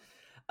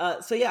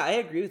 So yeah, I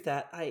agree with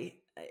that.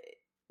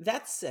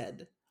 That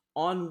said,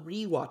 on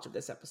rewatch of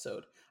this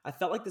episode, I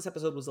felt like this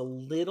episode was a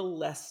little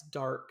less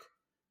dark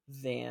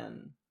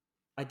than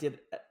I did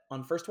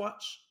on first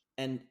watch,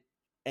 and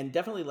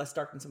definitely less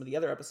dark than some of the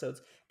other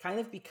episodes, kind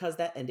of because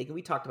that ending, and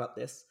we talked about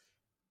this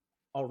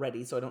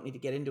already, so I don't need to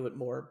get into it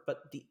more,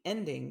 but the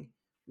ending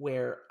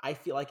where I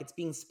feel like it's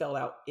being spelled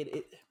out,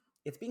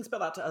 it's being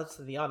spelled out to us,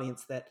 to the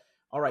audience, that,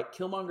 all right,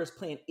 Killmonger's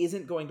plan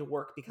isn't going to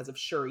work because of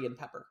Shuri and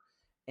Pepper.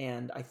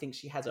 And I think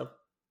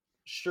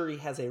Shuri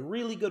has a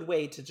really good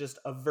way to just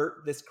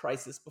avert this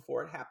crisis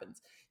before it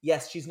happens.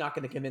 Yes, she's not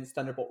going to convince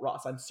Thunderbolt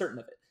Ross, I'm certain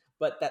of it,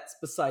 but that's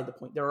beside the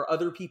point. There are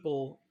other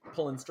people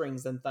pulling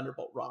strings than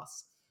Thunderbolt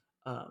Ross,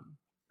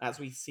 as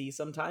we see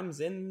sometimes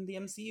in the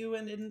MCU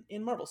and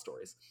in Marvel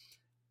stories.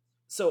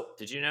 So,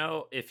 did you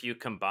know if you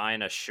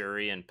combine a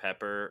Shuri and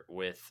Pepper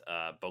with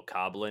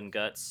Bokoblin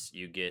guts,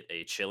 you get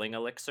a chilling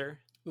elixir?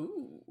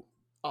 Ooh,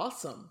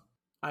 awesome.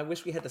 I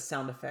wish we had the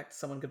sound effect.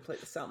 Someone could play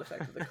the sound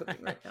effect of the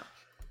cooking right now.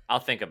 I'll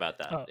think about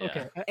that. Oh,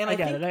 okay. Yeah. I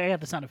got it. I got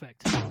the sound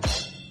effect. All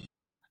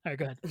right,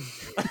 go ahead.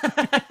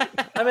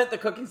 I meant the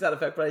cooking sound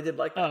effect, but I did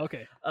like that. Oh,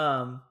 okay.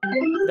 That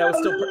was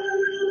still...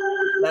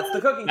 that's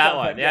the cooking that sound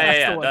one. effect.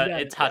 Yeah.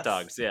 It's hot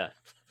dogs, yeah.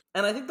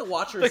 And I think the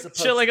Watcher the is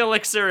supposed chilling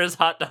elixir is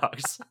hot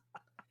dogs.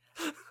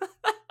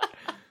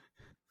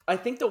 I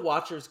think the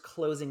Watcher's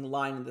closing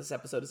line in this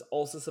episode is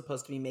also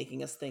supposed to be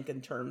making us think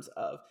in terms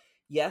of,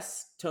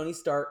 yes, Tony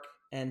Stark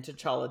and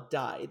T'Challa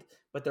died,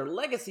 but their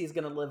legacy is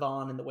going to live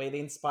on in the way they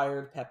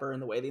inspired Pepper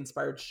and the way they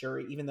inspired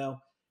Shuri, even though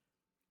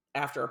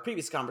after our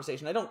previous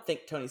conversation, I don't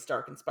think Tony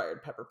Stark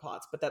inspired Pepper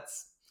Potts, but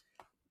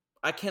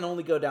I can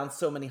only go down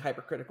so many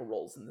hypercritical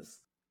roles in this.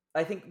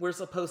 I think we're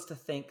supposed to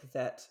think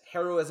that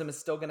heroism is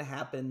still going to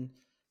happen.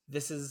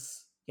 This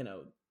is,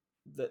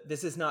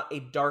 this is not a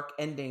dark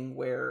ending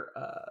where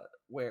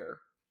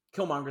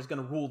Killmonger is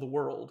going to rule the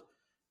world.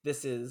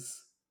 This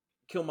is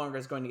Killmonger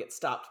is going to get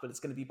stopped, but it's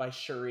going to be by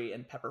Shuri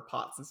and Pepper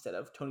Potts instead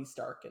of Tony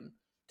Stark and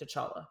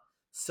T'Challa.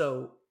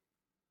 So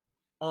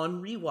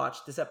on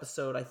rewatch, this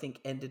episode I think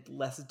ended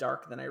less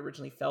dark than I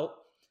originally felt.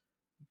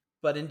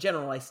 But in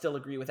general, I still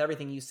agree with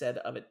everything you said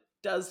of it.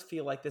 Does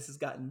feel like this has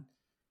gotten,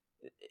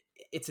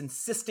 it's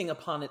insisting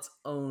upon its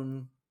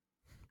own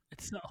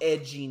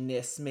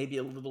edginess, maybe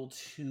a little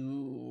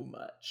too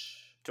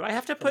much. Do I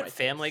have to put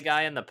Family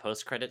Guy in the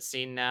post-credit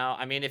scene now?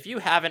 I mean, if you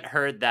haven't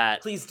heard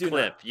that Please do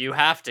clip, not. You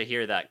have to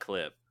hear that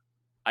clip.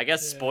 I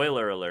guess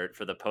spoiler alert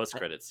for the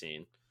post-credit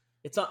scene.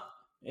 It's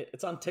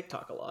on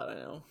TikTok a lot, I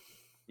know.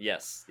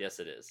 Yes,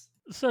 it is.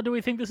 So do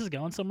we think this is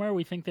going somewhere?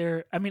 We think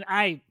you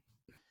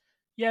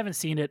haven't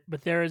seen it,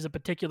 but there is a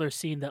particular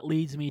scene that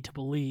leads me to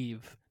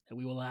believe that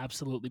we will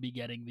absolutely be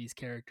getting these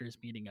characters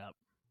meeting up.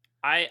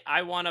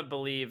 I want to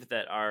believe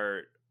that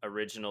our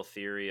original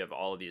theory of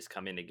all of these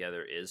coming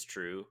together is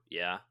true,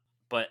 yeah.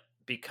 But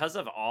because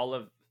of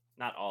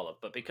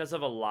because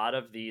of a lot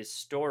of these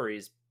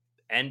stories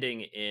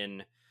ending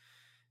in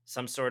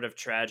some sort of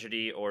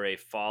tragedy or a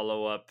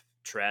follow-up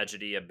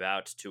tragedy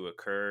about to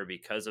occur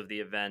because of the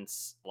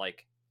events,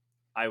 like,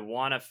 I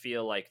want to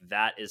feel like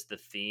that is the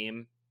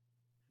theme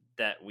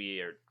that we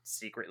are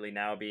secretly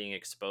now being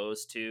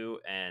exposed to,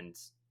 and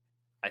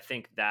I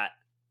think that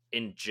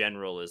in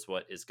general is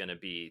what is going to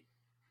be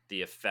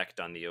the effect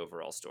on the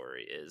overall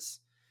story. Is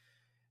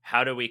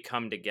how do we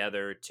come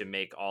together to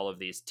make all of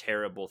these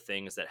terrible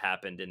things that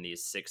happened in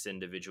these 6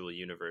 individual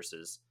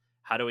universes,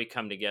 how do we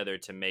come together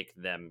to make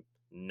them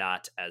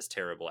not as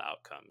terrible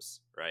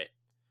outcomes, right?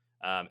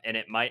 And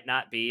it might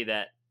not be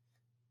that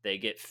they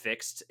get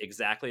fixed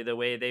exactly the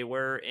way they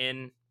were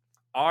in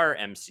our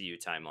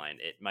MCU timeline.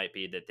 It might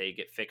be that they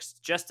get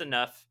fixed just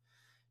enough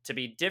to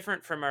be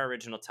different from our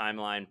original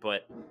timeline,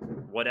 but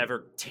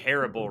whatever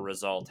terrible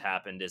result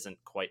happened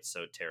isn't quite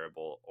so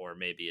terrible, or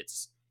maybe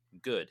it's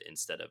good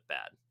instead of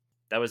bad.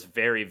 That was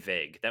very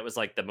vague. That was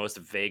like the most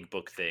vague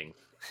book thing.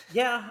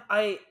 Yeah,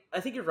 I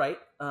think you're right.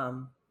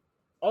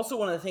 Also,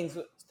 one of the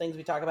things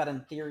we talk about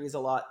in theories a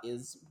lot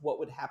is what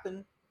would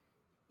happen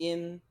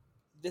in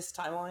this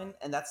timeline,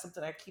 and that's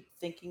something I keep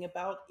thinking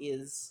about,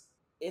 is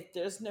if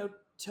there's no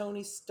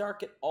Tony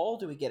Stark at all,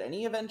 do we get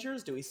any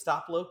Avengers? Do we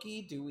stop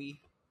Loki? Do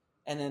we...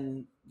 And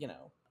then,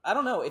 I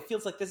don't know. It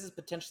feels like this is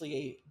potentially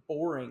a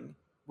boring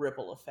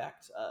ripple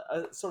effect,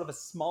 a sort of a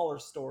smaller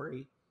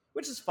story,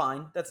 which is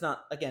fine. That's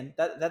not, again,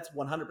 that's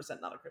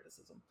 100% not a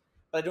criticism.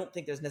 But I don't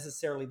think there's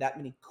necessarily that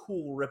many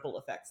cool ripple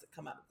effects that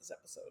come out of this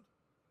episode.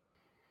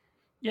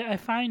 Yeah, I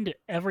find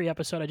every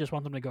episode I just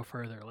want them to go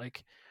further.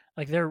 Like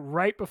they're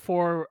right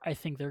before I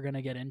think they're going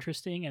to get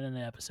interesting, and then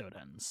the episode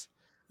ends.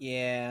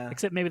 Yeah.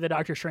 Except maybe the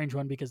Doctor Strange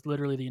one, because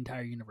literally the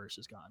entire universe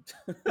is gone.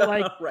 But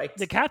like right.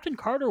 The Captain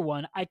Carter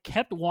one, I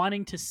kept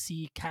wanting to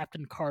see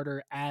Captain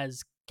Carter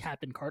as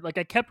Captain Carter. Like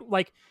I kept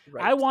right.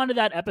 I wanted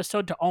that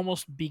episode to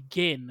almost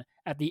begin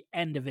at the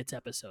end of its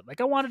episode.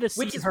 Like I wanted to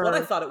see her. Which is what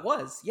I thought it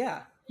was.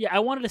 Yeah. Yeah, I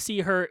wanted to see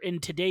her in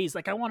today's.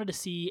 Like I wanted to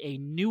see a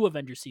new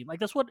Avengers team.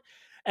 Like that's what,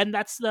 and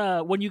that's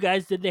when you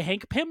guys did the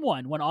Hank Pym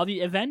one, when all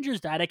the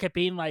Avengers died. I kept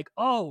being like,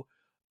 oh,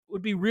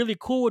 would be really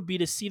cool would be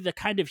to see the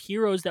kind of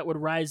heroes that would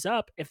rise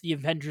up if the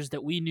Avengers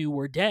that we knew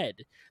were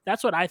dead.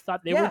 That's what I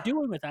thought they were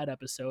doing with that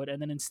episode.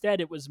 And then instead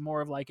it was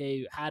more of like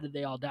a, how did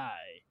they all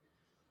die?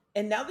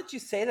 And now that you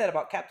say that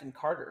about Captain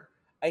Carter,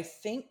 I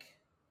think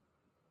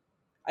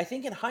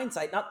in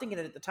hindsight, not thinking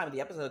it at the time of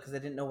the episode because I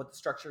didn't know what the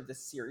structure of this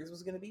series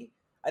was going to be,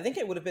 I think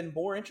I would have been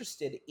more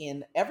interested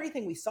in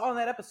everything we saw in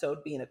that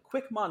episode being a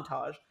quick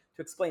montage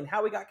to explain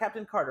how we got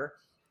Captain Carter,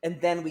 and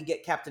then we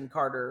get Captain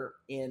Carter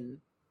in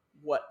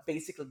what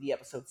basically the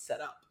episode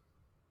set up.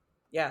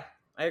 Yeah,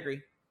 I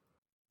agree.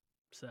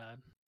 Sad.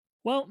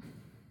 Well,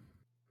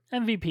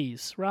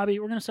 MVPs. Robbie,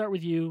 we're going to start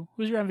with you.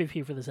 Who's your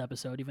MVP for this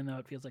episode, even though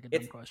it feels like a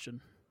dumb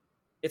question?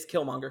 It's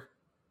Killmonger.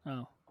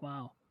 Oh,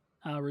 wow.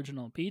 How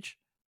original. Peach?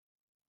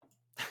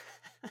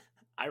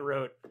 I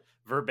wrote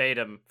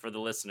verbatim for the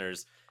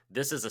listeners,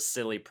 this is a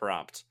silly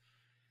prompt.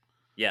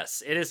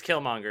 Yes, it is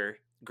Killmonger.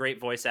 Great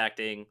voice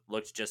acting,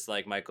 looked just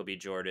like Michael B.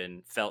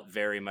 Jordan, felt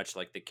very much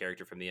like the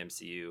character from the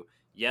MCU.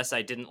 Yes,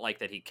 I didn't like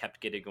that he kept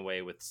getting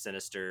away with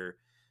sinister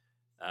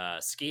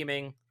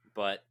scheming,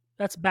 but...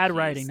 That's bad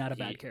writing, not a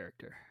bad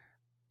character.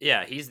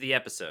 Yeah, he's the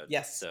episode.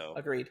 Yes, so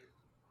agreed.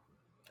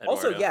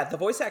 Eduardo. Also, yeah, the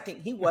voice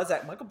acting,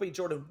 Michael B.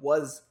 Jordan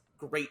was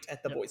great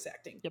at the voice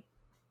acting. Yep.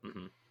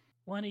 Mm-hmm.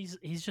 Well, and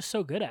he's just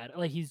so good at it.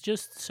 Like, he's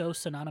just so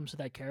synonymous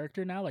with that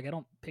character now. Like,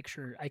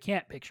 I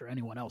can't picture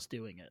anyone else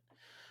doing it.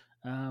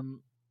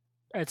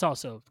 It's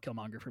also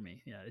Killmonger for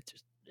me. Yeah,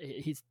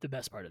 he's the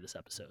best part of this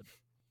episode.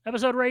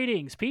 Episode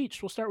ratings.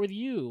 Peach, we'll start with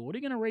you. What are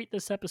you going to rate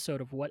this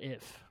episode of What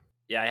If?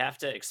 Yeah, I have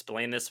to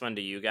explain this one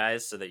to you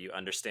guys so that you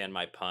understand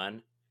my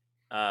pun.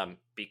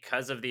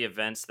 Because of the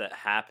events that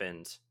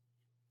happened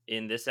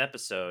in this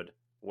episode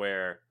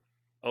where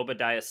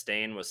Obadiah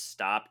Stane was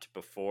stopped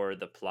before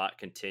the plot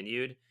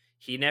continued,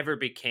 he never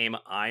became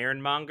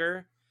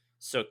Ironmonger.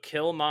 So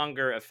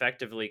Killmonger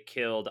effectively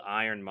killed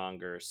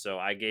Ironmonger. So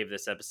I gave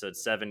this episode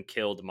 7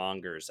 killed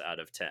mongers out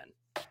of 10.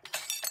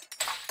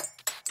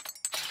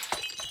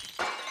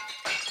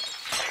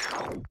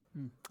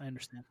 I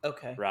understand.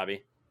 Okay.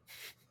 Robbie?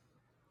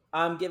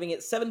 I'm giving it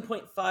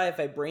 7.5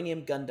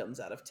 Vibranium Gundams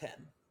out of 10.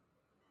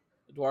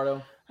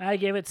 Eduardo? I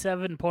gave it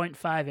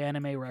 7.5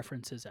 anime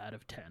references out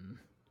of 10.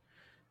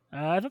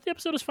 I thought the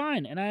episode was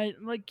fine, and I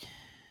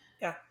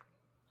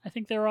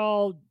think they're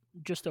all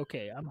just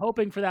okay. I'm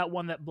hoping for that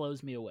one that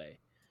blows me away.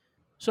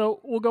 So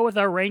we'll go with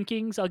our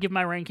rankings. I'll give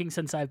my rankings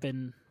since I've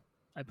been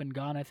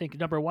gone. I think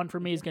number 1 for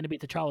me is going to be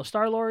T'Challa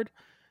Star-Lord,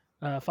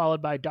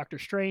 followed by Doctor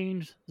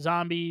Strange,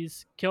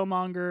 Zombies,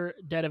 Killmonger,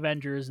 Dead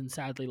Avengers, and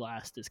sadly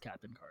last is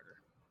Captain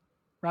Carter.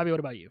 Robbie, what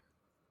about you?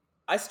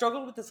 I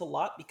struggled with this a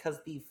lot because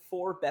the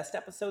 4 best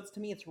episodes, to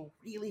me, it's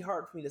really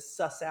hard for me to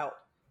suss out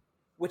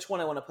which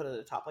one I want to put at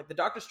the top. Like the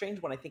Doctor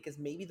Strange one, I think is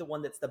maybe the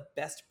one that's the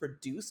best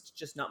produced,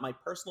 just not my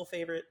personal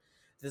favorite.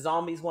 The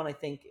Zombies one, I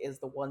think, is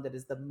the one that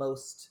is the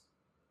most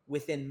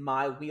within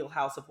my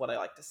wheelhouse of what I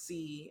like to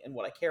see and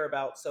what I care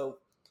about. So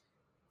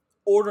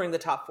ordering the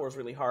top 4 is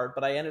really hard,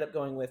 but I ended up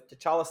going with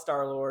T'Challa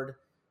Star-Lord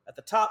at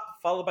the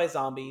top, followed by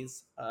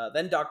Zombies,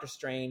 then Doctor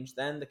Strange,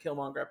 then the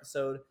Killmonger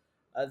episode,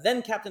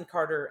 then Captain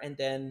Carter, and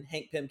then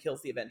Hank Pym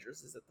Kills the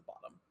Avengers is at the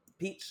bottom.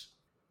 Peach?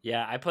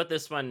 Yeah, I put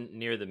this one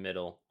near the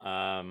middle.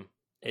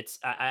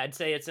 I'd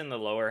say it's in the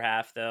lower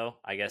half, though,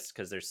 I guess,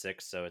 because there's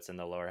 6, so it's in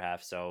the lower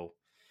half. So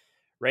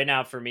right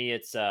now for me,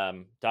 it's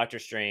Doctor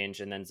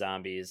Strange and then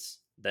Zombies,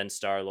 then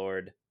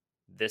Star-Lord,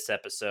 this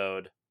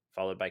episode,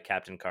 followed by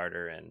Captain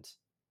Carter and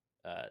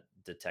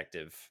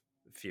Detective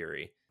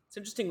Fury. It's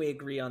interesting we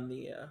agree on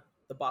the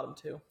bottom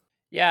 2.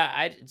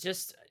 Yeah,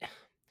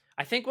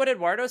 I think what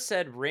Eduardo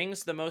said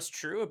rings the most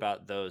true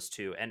about those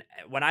two. And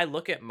when I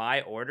look at my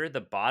order,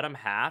 the bottom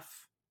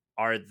half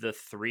are the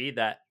three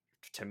that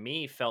to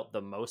me felt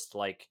the most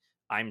like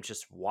I'm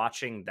just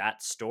watching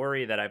that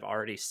story that I've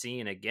already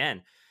seen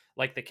again.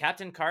 Like the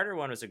Captain Carter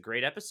one was a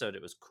great episode.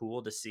 It was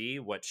cool to see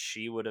what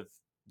she would have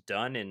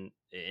done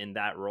in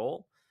that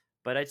role.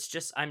 But it's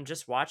just I'm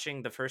just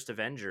watching the first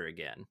Avenger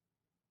again.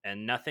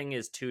 And nothing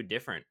is too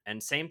different.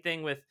 And same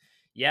thing with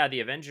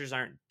the Avengers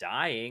aren't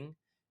dying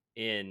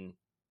in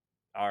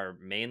our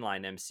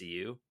mainline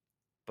MCU,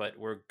 but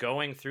we're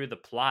going through the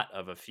plot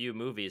of a few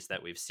movies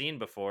that we've seen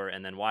before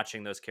and then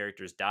watching those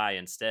characters die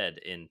instead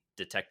in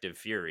Detective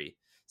Fury.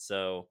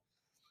 So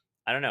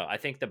I don't know. I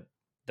think the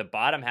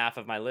bottom half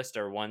of my list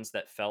are ones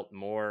that felt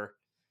more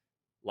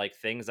like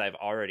things I've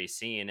already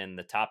seen, and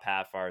the top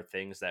half are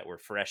things that were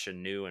fresh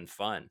and new and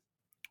fun.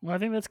 Well, I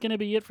think that's going to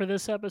be it for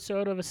this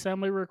episode of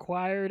Assembly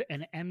Required,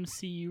 an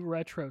MCU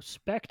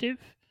retrospective.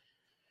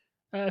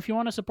 If you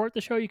want to support the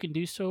show, you can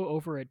do so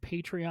over at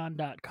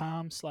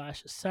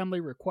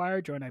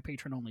patreon.com/assemblyrequired. Join our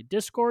patron-only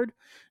Discord.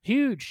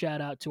 Huge shout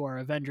out to our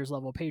Avengers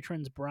level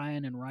patrons,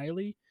 Brian and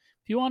Riley.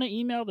 If you want to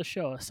email the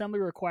show,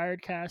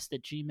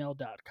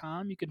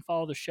 assemblyrequiredcast@gmail.com. You can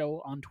follow the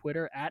show on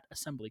Twitter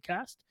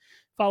 @assemblycast.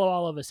 Follow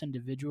all of us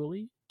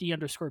individually.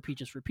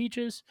 D_Peaches for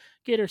Peaches.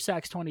 Gator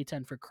Sacks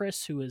 2010 for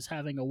Chris, who is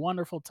having a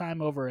wonderful time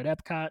over at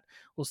Epcot.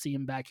 We'll see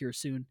him back here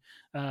soon.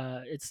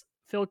 It's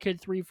Phil Kid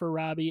 3 for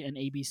Robbie, and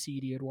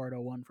ABCD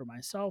Eduardo 1 for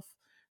myself.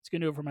 It's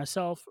going to do it for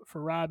myself,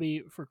 for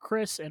Robbie, for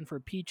Chris, and for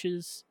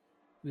Peaches.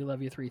 We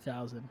love you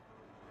 3000.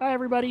 Bye,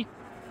 everybody.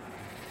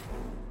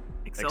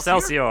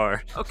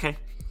 Excelsior. Okay.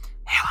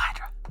 Hail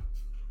Hydra.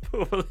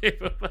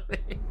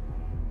 Unbelievably.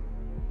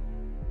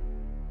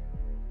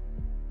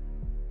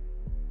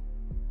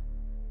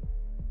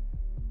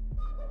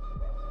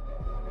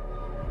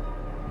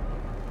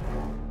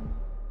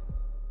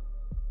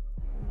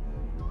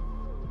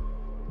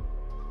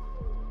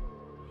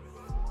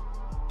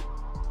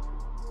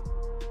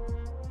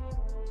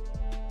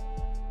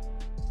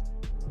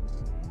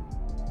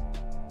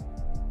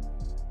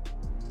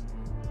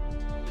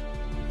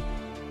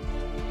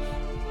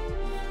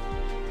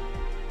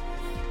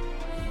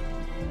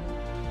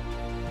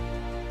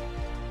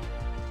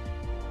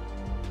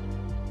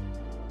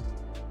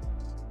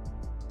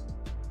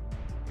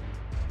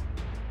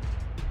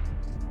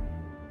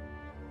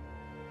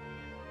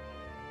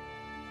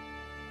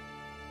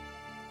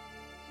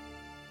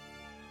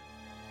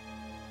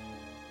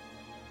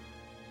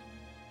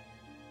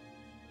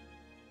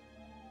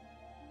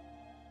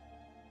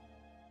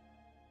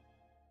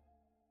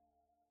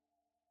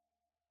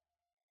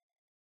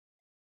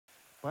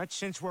 But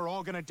since we're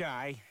all gonna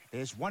die,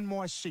 there's one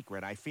more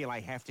secret I feel I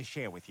have to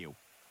share with you.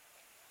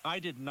 I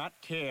did not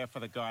care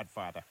for The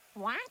Godfather.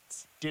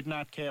 What? Did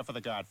not care for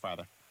The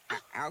Godfather.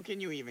 How can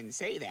you even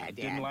say that,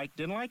 Dad?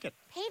 Didn't like it.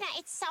 Peter,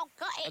 it's so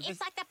good. It's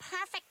like the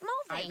perfect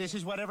movie. This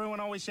is what everyone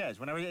always says.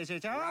 Whenever they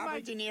say,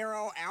 Robert De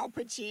Niro, Al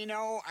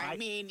Pacino. I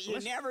mean, you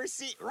never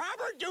see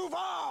Robert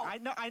Duvall.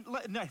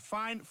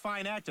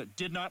 Fine actor.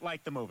 Did not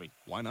like the movie.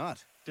 Why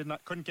not?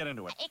 Couldn't get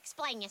into it.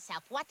 Explain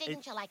yourself. What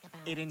didn't you like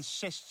about it? It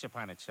insists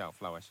upon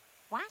itself, Lois.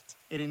 What?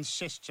 It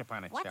insists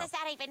upon itself. What does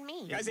that even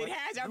mean? Because it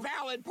has a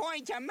valid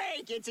point to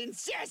make. It's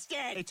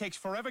insistent. It takes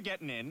forever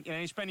getting in.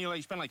 You spend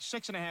like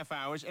 6.5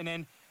 hours, and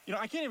then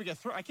I can't even get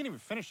through. I can't even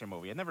finish the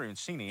movie. I've never even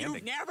seen the ending.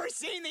 You've never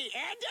seen the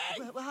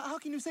ending? Well, how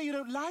can you say you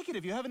don't like it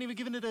if you haven't even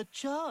given it a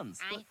chance?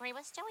 I agree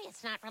with Stewie.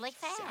 It's not really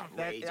fair.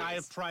 I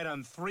have tried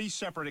on 3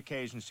 separate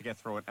occasions to get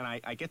through it, and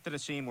I get to the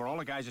scene where all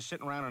the guys are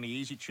sitting around on the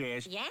easy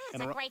chairs. Yeah,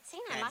 it's a great scene.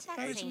 I love that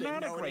scene. It's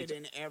not a great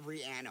in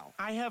every annal.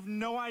 I have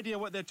no idea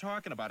what they're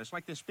talking about. It's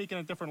like they're speaking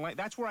a different language.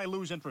 That's where I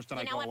lose interest and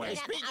I go away.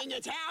 They're speaking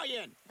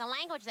Italian. The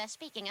language they're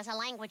speaking is a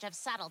language of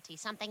subtlety,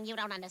 something you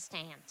don't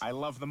understand. I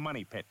love the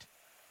money pit.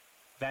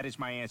 That is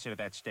my answer to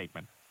that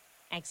statement.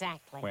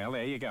 Exactly. Well,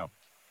 there you go.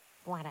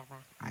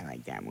 Whatever. I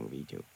like that movie, too.